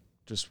like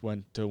just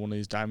went to one of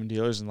these diamond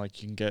dealers, and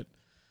like you can get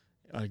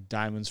like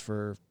diamonds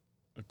for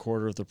a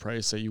quarter of the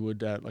price that you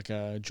would at like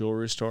a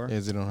jewelry store. Yeah,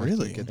 they don't have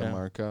Really? to get the Yeah.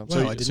 markup.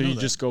 Wow, I didn't So know you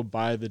that. just go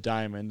buy the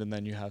diamond, and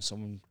then you have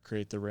someone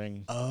create the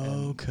ring.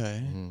 Okay.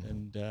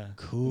 And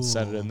Cool.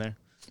 set it in there.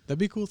 That'd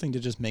be a cool thing to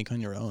just make on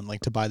your own,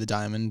 like to buy the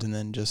diamond and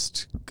then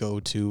just go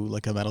to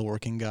like a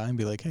metalworking guy and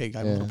be like, "Hey, I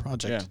have a little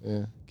project.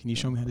 Yeah. Can you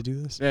show me how to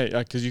do this?" Yeah,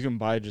 because you can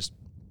buy just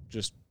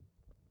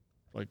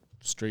like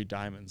straight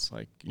diamonds.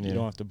 Like you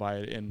don't have to buy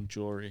it in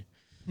jewelry.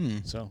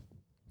 So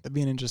That'd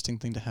be an interesting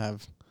thing to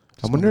have.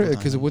 I Just wonder one little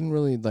because it diamond. wouldn't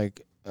really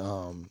like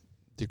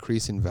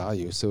decrease in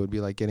value. So it would be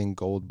like getting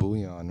gold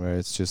bullion, where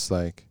it's just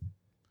like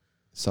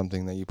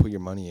something that you put your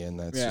money in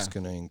that's just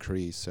gonna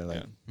increase. Or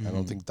like I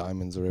don't think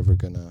diamonds are ever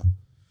gonna.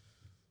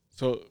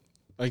 So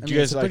like, I do mean,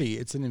 you it's guys like?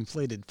 it's an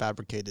inflated,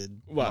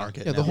 fabricated Well,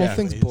 market. Yeah, the whole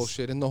nowadays. thing's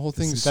bullshit, and the whole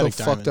The thing's so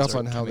synthetic fucked diamonds up are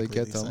on how they chemically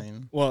get the them.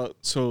 same. Well,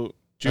 so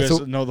do you That's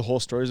guys know the whole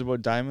stories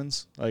about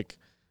diamonds? Like,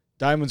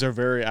 diamonds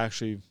are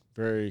actually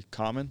very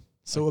common.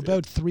 So Like,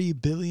 about 3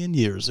 billion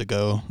years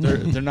ago,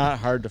 they're not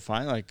hard to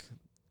find. Like,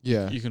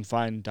 Yeah, you can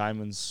find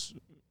diamonds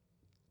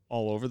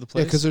all over the yeah,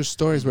 place. because there's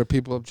stories where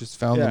people have just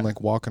found them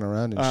like walking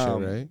around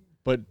and shit, right?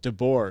 But De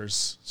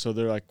Boers, so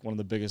they're like one of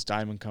the biggest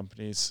diamond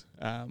companies,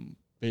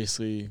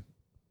 basically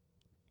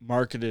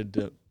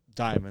marketed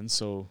diamonds.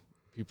 So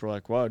people are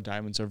like, wow,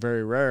 diamonds are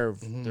very rare.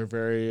 They're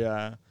very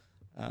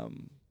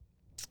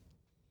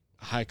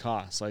high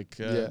cost. Like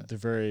they're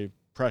very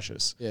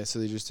precious. Yeah, so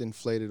they just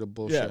inflated a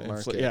bullshit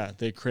market.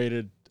 They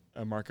created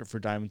a market for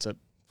diamonds that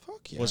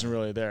wasn't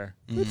really there.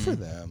 Good for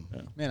them.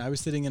 Yeah. man, I was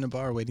sitting in a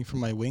bar waiting for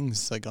my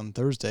wings like on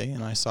Thursday,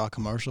 and I saw a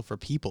commercial for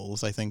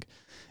Peoples, I think,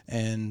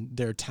 and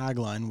their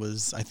tagline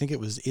was, I think it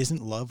was,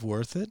 "Isn't love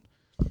worth it?"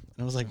 And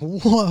I was like,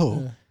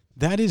 whoa,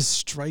 that is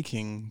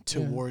striking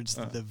towards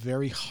the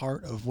very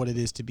heart of what it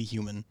is to be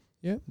human.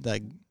 Yeah.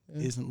 Like,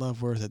 isn't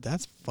love worth it?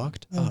 That's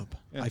fucked up.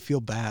 Yeah. I feel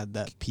bad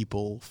that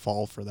people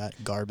fall for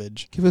that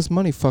garbage. Give us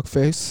money,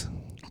 fuckface.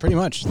 Pretty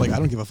much. Like, I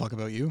don't give a fuck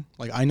about you.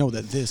 Like, I know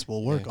that this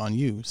will work on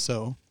you,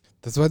 so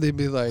That's why they'd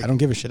be like, I don't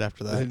give a shit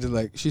after they'd that. be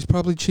like, she's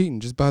probably cheating.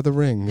 Just buy the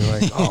ring. You're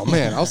like, oh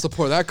man, I'll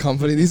support that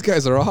company. These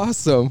guys are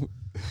awesome.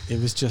 It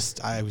was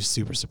just, I was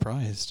super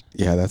surprised.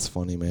 Yeah, that's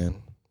funny,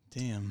 man.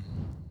 Damn.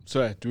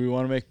 So do we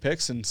want to make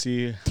picks and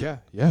see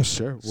Yeah,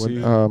 sure. What, See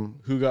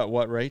who got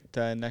what right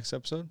next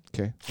episode?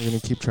 okay, we're gonna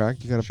keep track.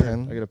 You got a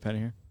pen? I got a pen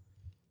here.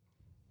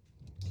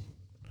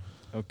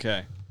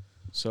 Okay.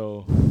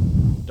 So,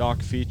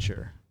 Doc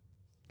Feature.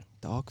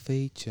 Dog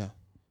Feature.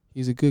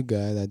 He's a good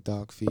guy, that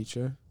Dog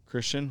Feature.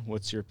 Christian,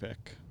 what's your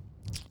pick?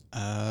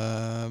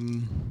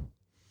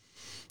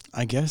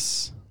 I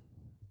guess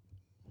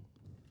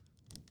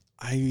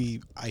I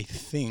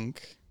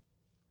think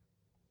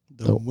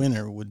the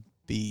winner would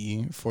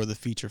be for the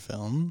feature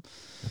film.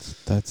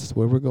 That's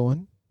where we're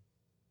going.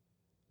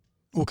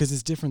 Well, because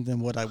it's different than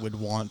what I would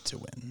want to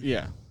win.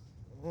 Yeah.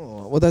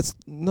 Oh, well, that's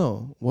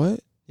no. What?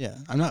 Yeah,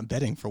 I'm not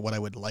betting for what I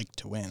would like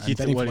to win. I'm Keith,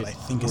 betting what for do what you-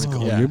 I think is Oh,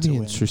 going you're to being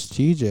win.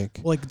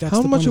 strategic. Well, like that's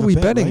How the much point are of we a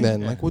bet, betting right?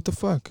 then? Yeah. Like, what the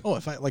fuck? Oh,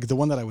 if I like the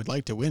one that I would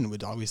like to win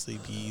would obviously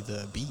be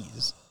the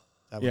bees.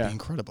 That would be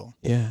incredible.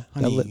 Yeah,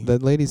 Honey-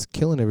 that lady's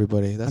killing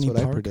everybody. That's Honey what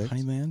I Park, predict.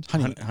 Honeyland,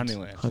 Honeyland.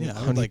 Honey- yeah, I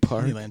Honey would like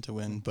Park. Honeyland to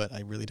win, but I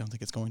really don't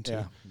think it's going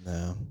to.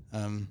 Yeah.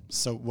 No.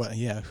 So what?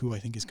 Yeah, who I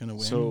think is going to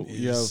win So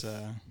you is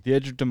have The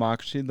Edge of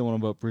Democracy, the one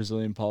about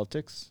Brazilian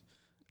politics.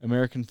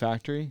 American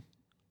Factory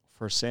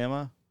for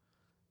Sama.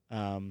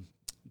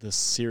 The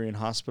Syrian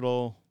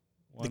Hospital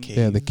the one. cave.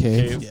 Yeah, the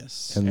cave.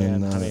 Yes. And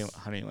And, then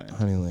Honeyland.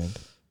 Honeyland.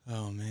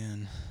 Oh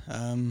man,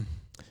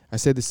 I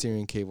said the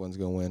Syrian cave one's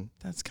gonna win.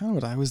 that's kind of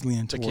what I was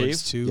leaning The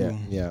towards cave? too.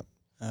 Yeah.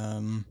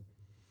 The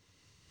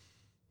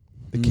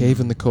Hmm. cave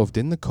and the cove.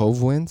 Didn't the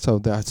cove win? So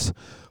that's.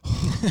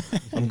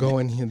 I'm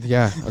going here.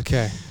 Yeah.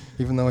 Okay.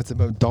 Even though it's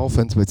about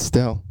dolphins, but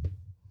still.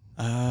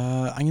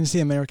 I'm going to say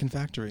American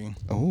Factory.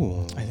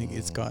 Oh. I think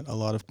it's got a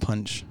lot of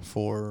punch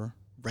for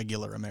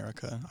regular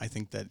America. I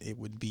think that it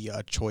would be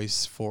a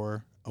choice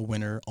for a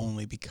winner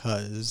only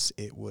because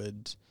it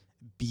would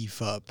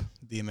beef up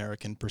the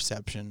American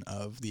perception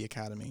of the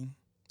Academy.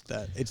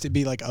 That it's to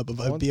be like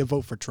be a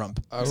vote for Trump.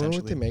 I don't know what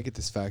essentially. they make at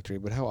this factory,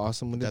 but how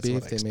awesome would it That's be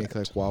what if I they make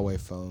like expect. Huawei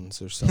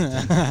phones or something?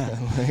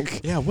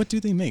 Like, Yeah, what do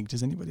they make?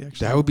 Does anybody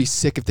actually? that would be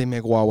sick if they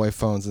make Huawei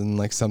phones and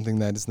like something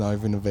that is not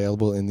even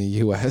available in the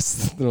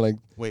U.S. They're like,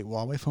 Wait,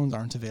 Huawei phones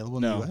aren't available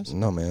in No. the US?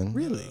 no, man.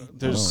 Really?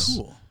 There's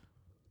Cool.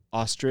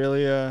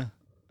 Australia,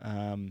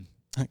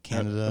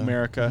 Canada,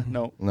 America.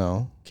 No,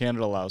 No,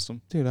 Canada allows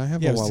them. dude, I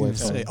have Yeah, a I was gonna Huawei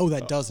say. phone. Oh,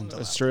 that doesn't.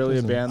 allow.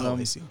 Australia banned Oh,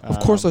 them. I see. Of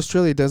course,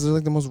 Australia does. They're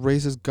like the most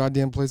racist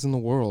goddamn place in the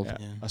world. Yeah.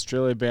 Yeah.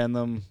 Australia banned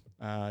them.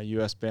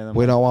 U.S. banned them.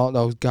 We don't want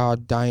those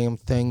goddamn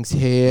things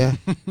here.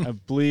 I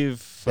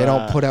believe They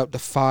don't put out the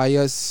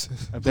fires.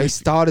 I They believe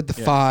started the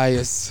yeah.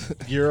 fires.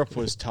 Europe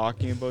was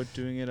talking about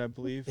doing it. I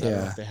believe. I don't know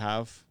Yeah. if they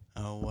have.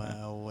 Oh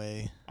wow,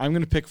 way. I'm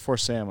gonna pick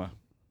Forsama.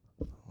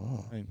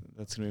 Oh, I think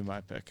that's gonna be my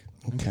pick.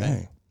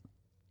 okay.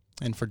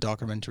 And for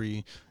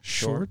documentary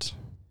short.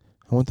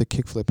 I want the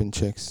kickflipping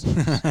chicks.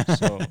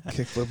 So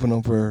Kickflipping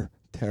over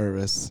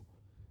terrorists.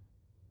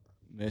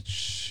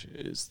 Mitch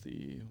is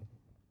the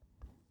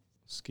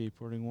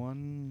skateboarding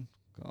one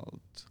called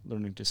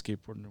Learning to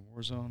Skateboard in a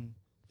Warzone.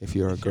 If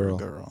you're a If you're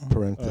girl.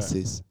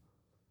 Parentheses.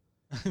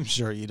 I'm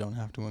sure you don't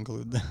have to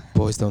include that.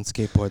 Boys don't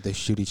skateboard. They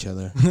shoot each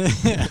other.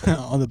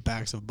 On the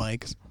backs of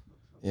bikes.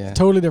 Yeah.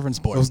 Totally different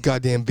sport. Those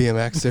goddamn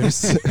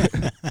BMXers.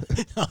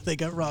 Oh, they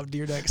got Rob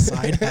Deerdeck's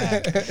side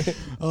hack.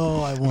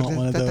 Oh, I want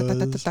one of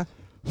those.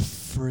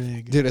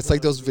 Frig. Dude, it's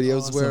like those videos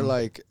Awesome. where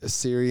like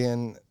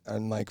Syrian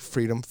and like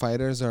freedom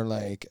fighters are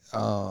like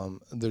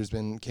there's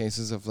been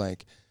cases of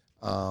like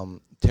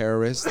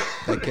terrorists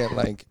that get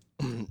like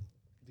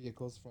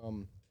vehicles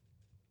from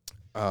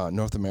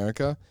North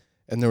America,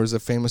 and there was a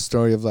famous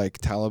story of like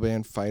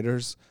Taliban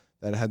fighters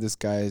that had this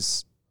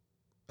guy's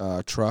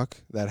truck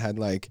that had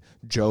like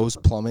Joe's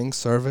plumbing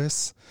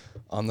service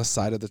on the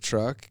side of the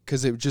truck,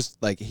 because it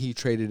just like he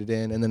traded it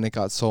in and then it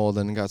got sold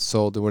and it got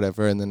sold or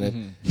whatever, and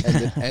then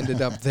it ended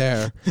up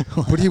there.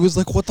 But he was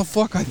like, what the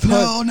fuck? I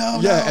thought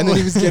No. and then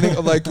he was getting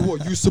like,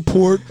 what, you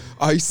support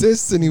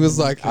ISIS? And he was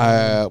like,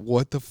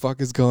 what the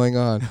fuck is going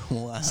on?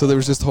 Wow. So there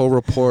was this whole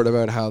report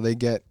about how they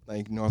get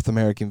like North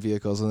American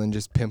vehicles and then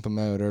just pimp them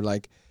out, or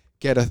like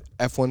get a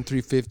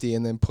F-150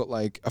 and then put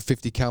like a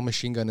 50 cal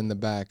machine gun in the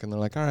back, and they're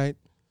like, all right,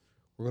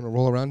 we're gonna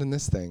roll around in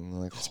this thing. And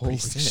like, That's holy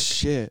pretty sick.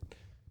 shit.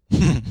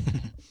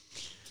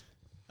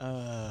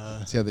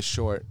 So yeah, the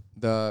short,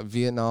 the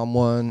Vietnam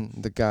one,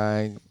 the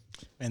guy.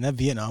 Man, that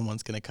Vietnam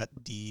one's gonna cut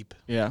deep.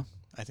 Yeah.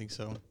 I think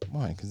so.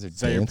 Why? Because they're Is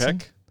that your dancing?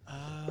 pick?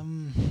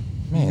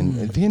 Man,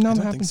 Vietnam I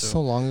don't happened think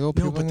so long ago. No,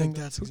 people but don't-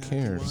 that's who exactly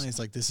cares? why. It's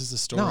like this is a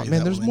story. No, that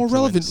man, there's will more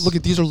relevant. influence- Look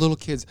at these are little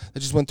kids that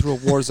just went through a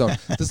war zone.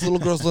 This little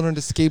girl's learning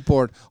to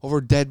skateboard over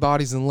dead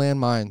bodies and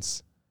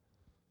landmines.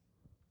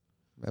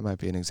 That might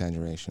be an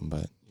exaggeration,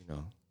 but you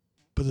know,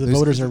 But the Those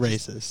voters kids are are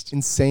just racist.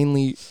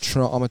 insanely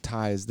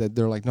traumatized that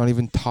they're like not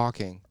even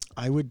talking.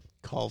 I would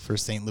call for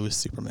St. Louis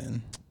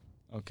Superman.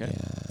 Okay.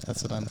 Yeah,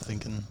 That's what I'm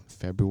thinking.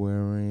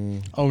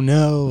 February. Oh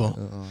no!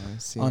 I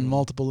see. On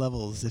multiple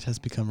levels, it has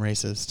become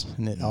racist,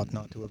 and it ought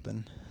not to have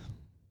been.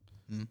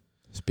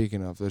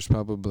 Speaking of, there's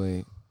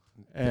probably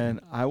And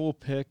I will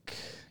pick,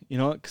 you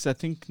know what, because I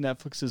think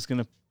Netflix is going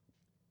to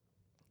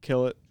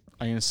kill it.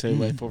 I'm going to say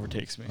Life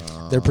Overtakes Me.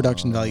 Their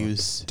production value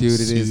is dude,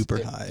 it is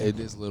super high. It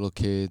is little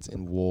kids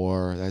in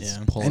war. That's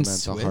Yeah. pulling And at the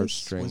Swiss?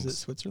 heartstrings. Was it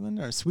Switzerland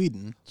or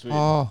Sweden? Sweet.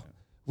 Oh,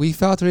 we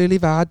felt really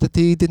bad that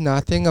they did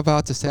nothing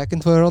about the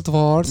Second World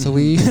War, so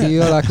we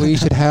feel like we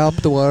should help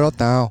the world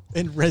now.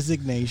 And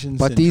resignation.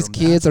 But these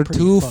syndrome, kids that's are pretty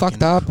too fucking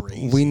fucked up.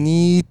 crazy. We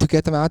need to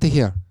get them out of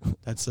here.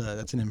 That's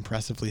an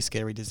impressively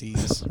scary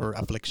disease or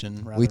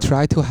affliction. Rather. We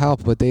try to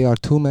help, but they are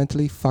too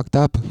mentally fucked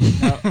up.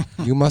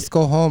 You must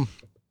go home.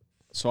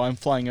 So I'm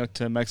flying out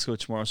to Mexico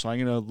tomorrow, so I'm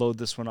going to load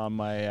this one on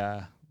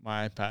my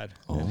my iPad.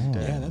 Oh.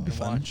 Yeah, that'd be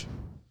fun. watch.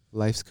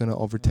 Life's gonna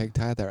overtake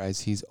Tyler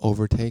as he's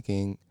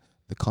overtaking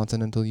the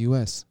continental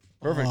U.S.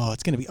 Perfect. Oh,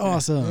 it's gonna be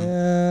awesome.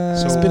 Yeah.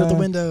 So- Spit out the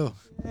window.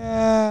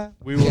 Yeah.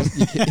 We will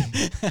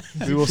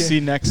we will see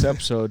next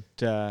episode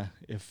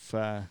if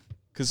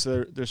because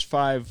there's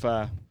five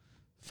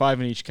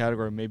in each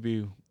category.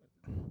 Maybe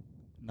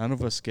none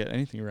of us get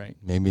anything right.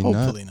 Maybe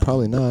Hopefully not. not.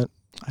 Probably not.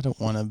 I don't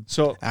want to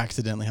So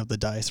accidentally have the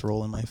dice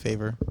roll in my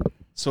favor.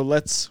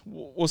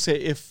 we'll say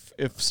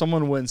if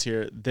someone wins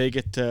here, they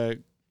get to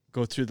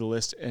go through the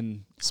list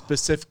and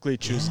specifically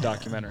choose a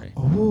documentary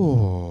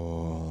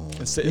Oh.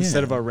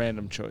 instead of a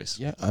random choice.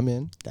 Yeah, I'm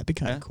in. That'd be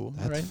kind of Yeah. cool.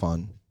 That's Alright.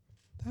 fun.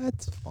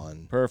 That's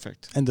fun.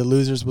 Perfect. And the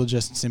losers will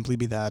just simply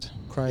be that.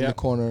 Cry in Yeah. the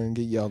corner and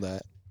get yelled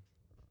at.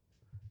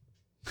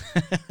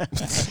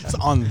 So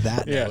on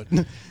that Yeah.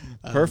 note,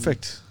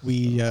 Perfect.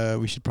 we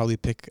should probably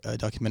pick a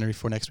documentary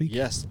for next week.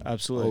 Yes,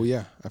 absolutely. Oh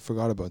yeah, I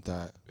forgot about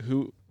that.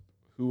 Who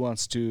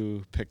wants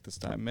to pick this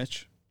time,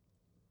 Mitch?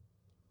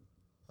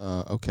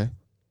 Okay.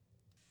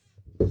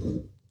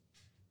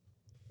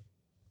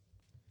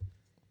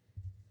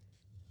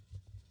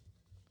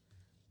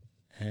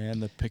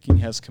 And the picking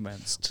has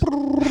commenced.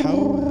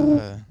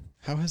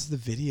 How has the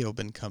video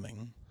been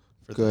coming?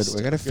 For Good. this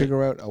We gotta stuff?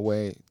 figure out a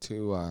way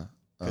to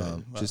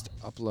Well. just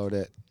upload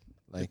it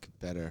like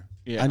better.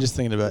 Yeah. I'm just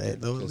thinking about it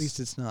though. At Just- least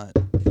it's not.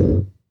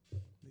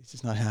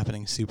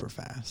 Happening super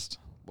fast.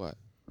 What?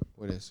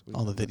 What is? What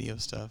All the video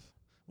stuff.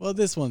 Well,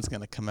 this one's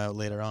gonna come out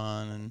later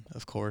on, and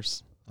of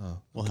course Oh,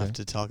 we'll okay. have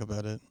to talk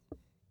about it.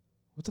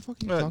 What the fuck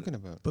are you talking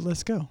about? But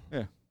let's go.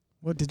 Yeah.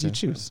 What did you Okay.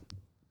 choose?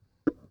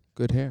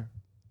 Good hair.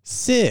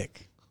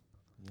 Sick.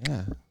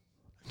 Yeah.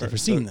 Never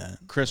seen that.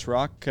 Chris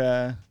Rock.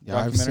 Yeah,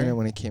 I've seen it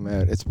when it came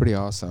out. It's pretty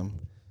awesome.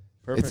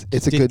 Perfect.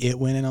 It's a Did good. it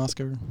win an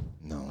Oscar?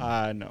 No.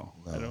 No,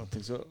 I don't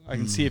think so. I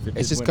can see if it.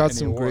 It's did just win got any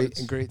some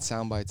awards. great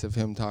sound bites of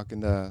him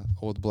talking to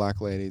old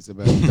black ladies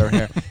about their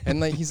hair,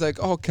 and like he's like,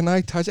 "Oh, can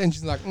I touch?" And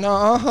she's like,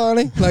 "No,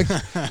 honey."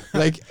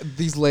 Like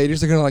these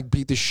ladies are gonna like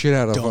beat the shit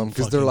out of him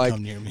because they're like,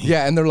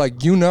 yeah, and they're like,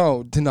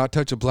 to not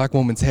touch a black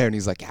woman's hair, and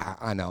he's like, "Yeah,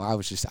 I know. I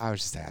was just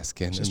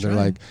asking," and they're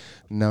like,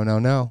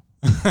 "No."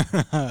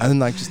 And then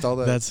like just all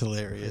the that's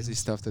hilarious crazy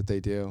stuff that they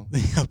do.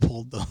 They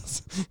uphold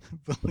those.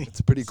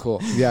 It's pretty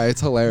cool. Yeah, it's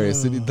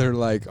hilarious. They're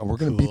like, "Oh, we're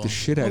gonna beat the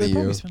shit out of they you."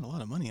 probably spend a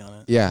lot of money on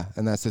it. Yeah,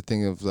 and that's the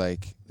thing of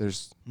like,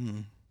 there's.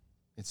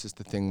 It's just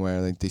the thing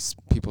where like these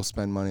people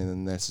spend money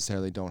and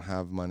necessarily don't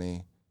have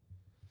money.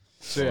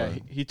 So yeah,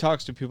 he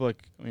talks to people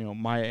like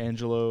Maya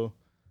Angelou,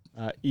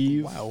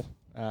 Eve,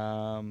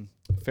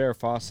 Farrah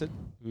Fawcett,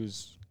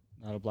 who's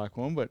not a black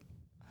woman but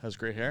has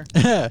great hair.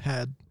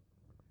 Had.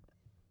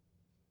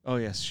 Oh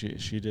yes,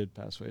 she did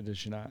pass away, did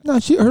she not? No,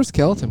 her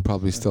skeleton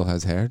probably still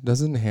has hair.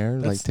 Doesn't hair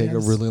take a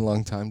really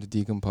long time to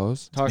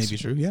decompose? Maybe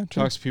true. Yeah,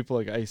 true. Talks to people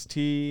like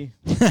Ice-T.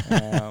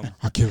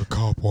 I killed a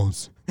cop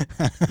once.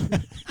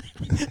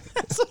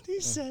 That's what he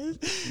says.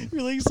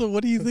 You're like, so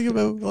what do you think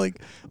about like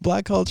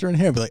black culture and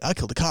hair? Be like, I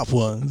killed a cop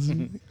once.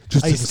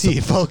 Ice-T,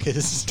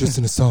 focus. Just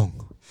in a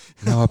song.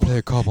 Now I play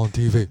a cop on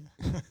TV.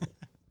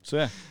 So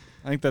yeah,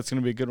 I think that's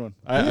gonna be a good one.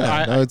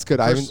 No, it's good.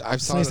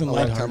 I've saw it a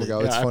long time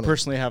ago. It's funny. I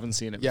personally haven't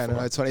seen it. Yeah,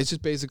 before. no, it's funny. It's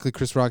just basically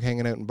Chris Rock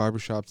hanging out in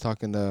barbershops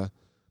talking to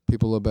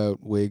people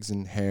about wigs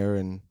and hair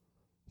and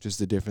just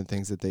the different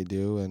things that they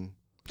do. And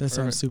that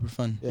sounds super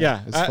fun.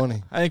 Yeah, it's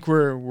funny. I think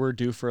we're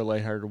due for a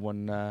lighthearted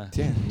one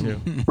too.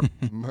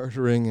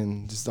 Murdering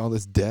and just all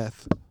this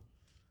death.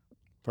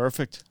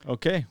 Perfect.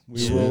 Okay,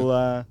 we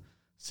will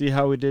see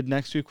how we did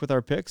next week with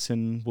our picks,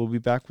 and we'll be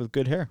back with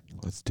good hair.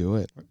 Let's do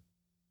it.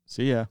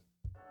 See ya.